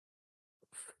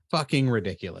fucking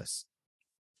ridiculous.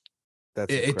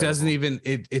 It doesn't even.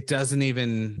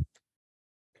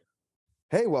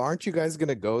 Hey, well, aren't you guys going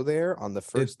to go there on the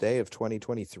first day of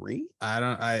 2023?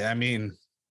 I mean,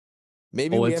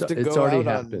 maybe we have to go. It's already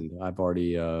out happened. I've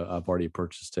already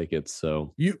purchased tickets.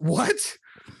 So you what?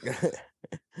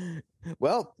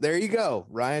 Well, there you go.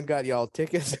 Ryan got y'all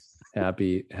tickets.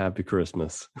 Happy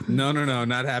Christmas. No,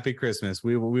 not happy Christmas.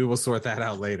 We will sort that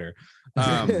out later.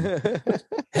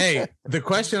 Hey, the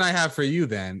question I have for you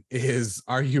then is,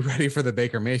 are you ready for the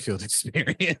Baker Mayfield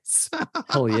experience?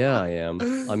 Hell yeah, I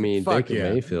am. I mean, Fuck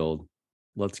Baker Mayfield.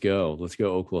 Let's go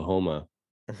Oklahoma.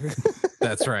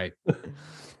 That's right.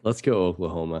 Let's go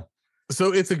Oklahoma.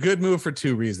 So it's a good move for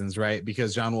two reasons, right?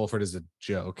 Because John Wolford is a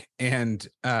joke, and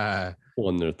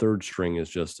and their third string is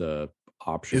just a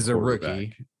option. Is a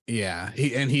rookie. Yeah,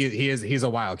 he's a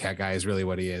wildcat guy is really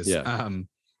what he is. Yeah.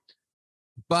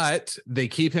 But they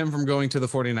keep him from going to the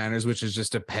 49ers, which is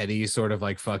just a petty sort of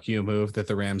like fuck you move that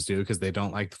the Rams do because they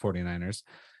don't like the 49ers.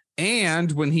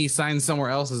 And when he signs somewhere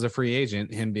else as a free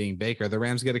agent, him being Baker, the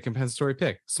Rams get a compensatory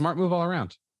pick. Smart move all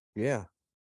around. Yeah.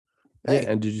 Hey.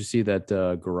 And did you see that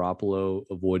Garoppolo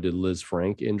avoided Liz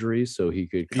Frank injury so he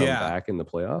could come back in the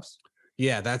playoffs?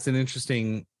 Yeah, that's an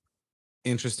interesting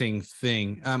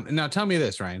thing. Now tell me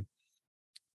this, Ryan.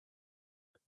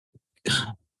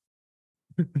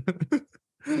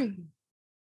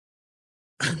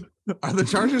 Are the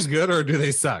Chargers good or do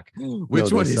they suck?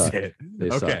 Which one is it?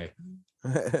 Okay.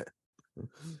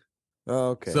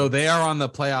 Okay. So they are on the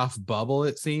playoff bubble,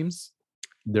 it seems.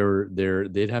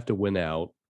 They'd have to win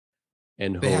out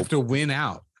and they have to win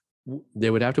out. They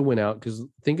would have to win out because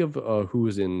think of who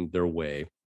is in their way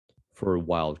for a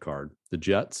wild card. The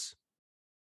Jets,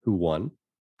 who won.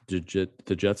 The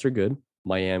Jets are good.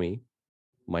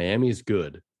 Miami's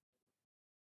good.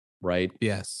 Right?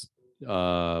 Yes.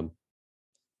 Baltimore's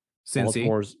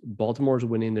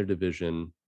winning their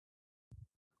division.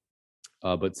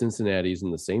 But Cincinnati's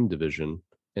in the same division,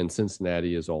 and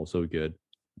Cincinnati is also good.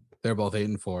 They're both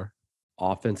 8-4.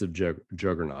 Offensive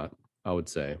juggernaut, I would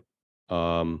say.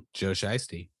 Joe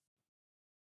Shiesty.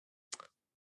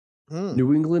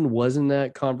 New England was in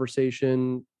that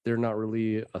conversation. They're not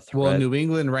really a threat. Well, New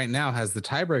England right now has the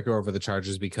tiebreaker over the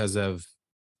Chargers because of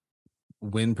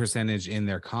win percentage in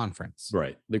their conference.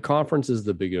 Right. The conference is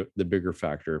the bigger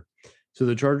factor. So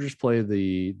the Chargers play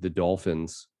the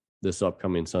Dolphins this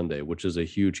upcoming Sunday, which is a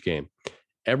huge game.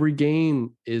 Every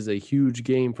game is a huge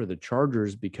game for the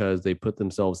Chargers because they put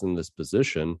themselves in this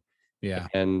position. Yeah.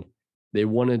 And they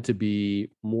wanted to be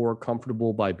more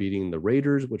comfortable by beating the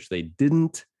Raiders, which they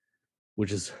didn't,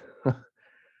 which is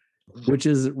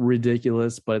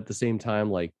ridiculous. But at the same time,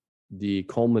 like the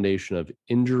culmination of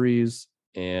injuries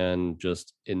and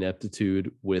just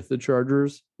ineptitude with the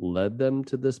Chargers led them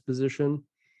to this position.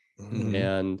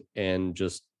 And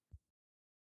just,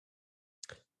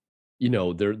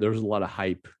 there's a lot of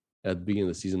hype at the beginning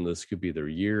of the season. This could be their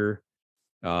year.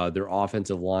 Their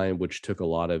offensive line, which took a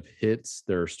lot of hits,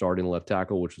 their starting left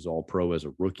tackle, which was all pro as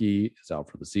a rookie, is out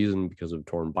for the season because of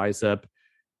torn bicep.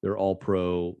 Their all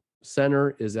pro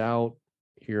center is out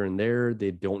here and there.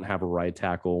 They don't have a right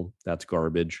tackle. That's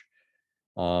garbage.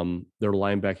 Their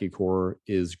linebacking core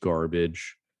is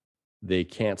garbage. They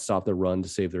can't stop the run to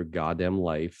save their goddamn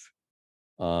life.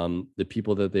 The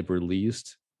people that they've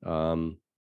released, who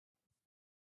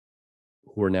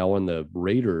are now on the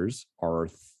Raiders, are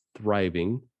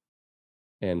thriving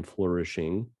and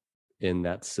flourishing in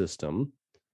that system.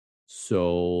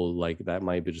 So that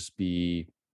might just be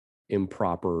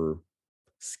improper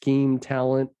scheme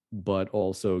talent, but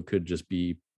also could just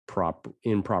be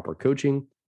improper coaching.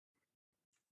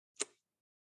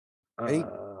 I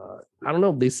don't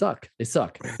know. They suck. They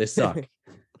suck.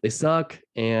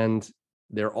 And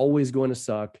they're always going to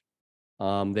suck.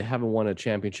 They haven't won a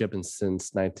championship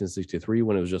since 1963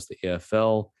 when it was just the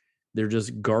AFL. They're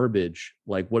just garbage.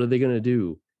 What are they going to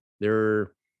do?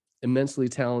 They're immensely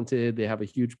talented. They have a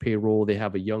huge payroll. They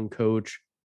have a young coach.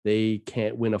 They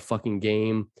can't win a fucking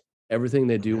game. Everything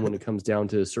they do when it comes down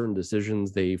to certain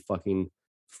decisions, they fucking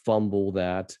fumble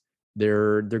that.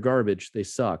 They're garbage. They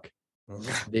suck.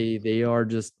 They are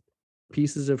just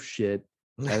pieces of shit,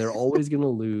 and they're always going to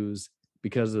lose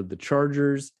because of the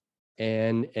Chargers.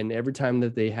 And every time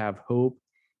that they have hope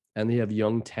and they have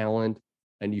young talent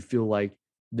and you feel like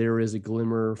there is a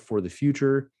glimmer for the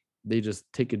future, they just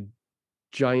take a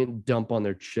giant dump on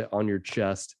on your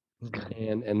chest,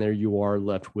 and there you are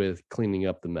left with cleaning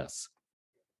up the mess.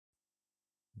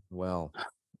 Well,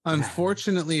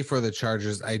 unfortunately for the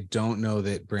Chargers, I don't know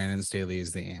that Brandon Staley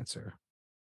is the answer,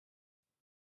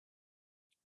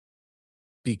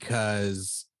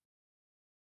 because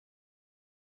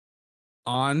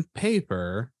on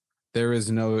paper there is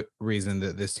no reason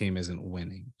that this team isn't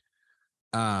winning,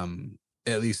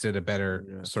 at least at a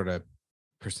better sort of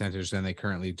percentage than they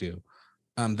currently do.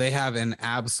 They have an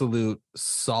absolute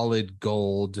solid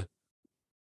gold,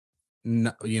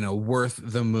 worth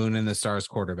the moon and the stars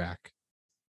quarterback.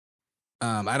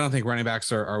 I don't think running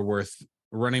backs are a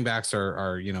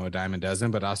dime a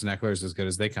dozen, but Austin Eckler is as good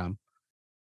as they come.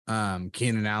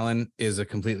 Keenan Allen is a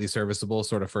completely serviceable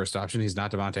sort of first option. He's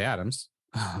not Devontae Adams,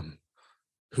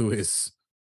 who was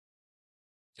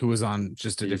on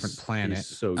just a different planet.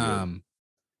 He's so good.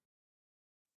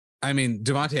 I mean,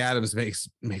 Devontae Adams makes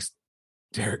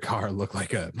Derek Carr look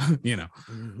like a,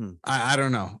 I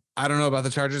don't know. I don't know about the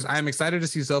Chargers. I'm excited to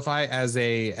see SoFi as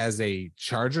a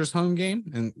Chargers home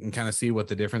game and kind of see what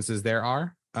the differences there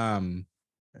are.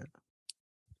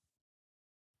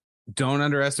 Don't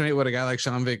underestimate what a guy like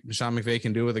Sean McVay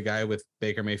can do with a guy with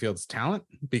Baker Mayfield's talent,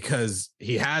 because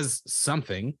he has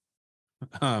something.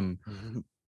 The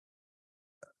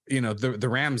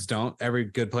Rams don't. Every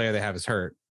good player they have is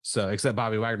hurt. So except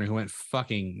Bobby Wagner, who went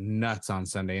fucking nuts on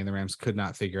Sunday, and the Rams could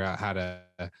not figure out how to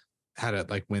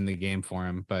win the game for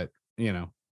him. But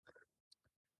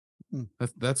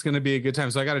that's going to be a good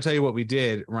time. So I got to tell you what we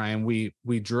did, Ryan. We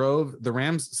drove. The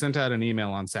Rams sent out an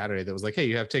email on Saturday that was like, "Hey,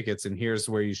 you have tickets, and here's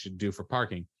where you should do for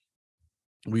parking."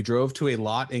 We drove to a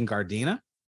lot in Gardena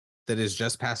that is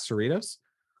just past Cerritos.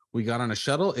 We got on a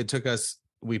shuttle. It took us.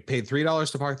 We paid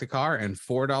 $3 to park the car and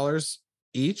 $4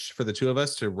 each for the two of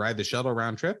us to ride the shuttle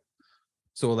round trip.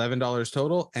 So $11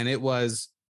 total. And it was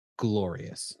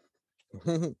glorious.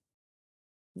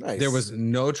 Nice. There was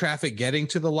no traffic getting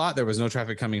to the lot. There was no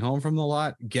traffic coming home from the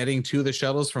lot. Getting to the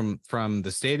shuttles from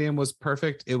the stadium was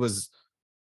perfect. It was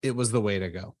the way to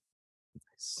go.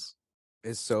 Nice.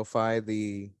 Is SoFi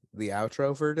the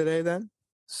outro for today then?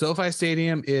 SoFi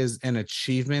Stadium is an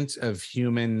achievement of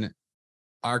human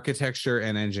architecture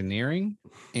and engineering.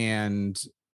 And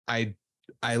I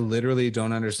literally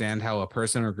don't understand how a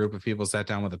person or group of people sat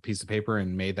down with a piece of paper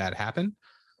and made that happen.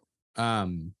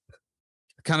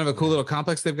 Kind of a cool little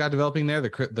complex they've got developing there.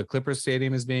 The Clippers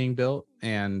Stadium is being built,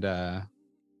 and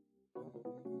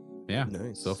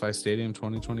nice. SoFi Stadium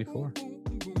 2024. Hey,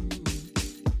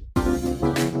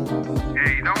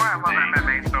 you know why I love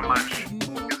MMA so much?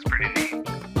 It's pretty neat.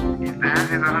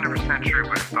 That is 100% true,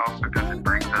 but it's also because it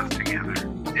brings us together.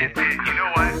 You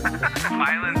know what?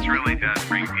 Violence really does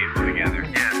bring people together.